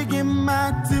odigi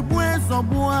matibwe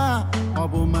zobua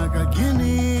obu maka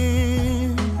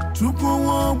gini Chukwu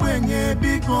ogbenye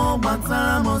biko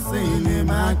gbatara mosele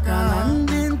maka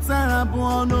ndị ntarabu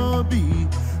onobi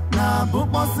na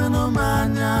bukposinu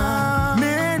manya.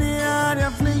 Many are the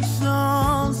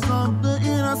afflictions of the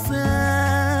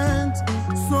innocent,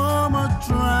 so much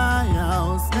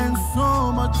trials and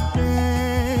so much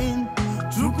pain.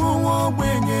 Chukwu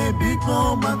ogbenye biko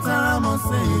gbatara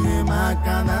mosele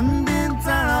maka na ndị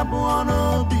ntarabu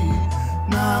onobi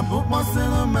na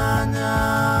bukposinu manya.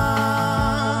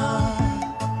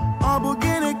 Obu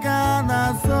gini ka na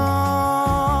so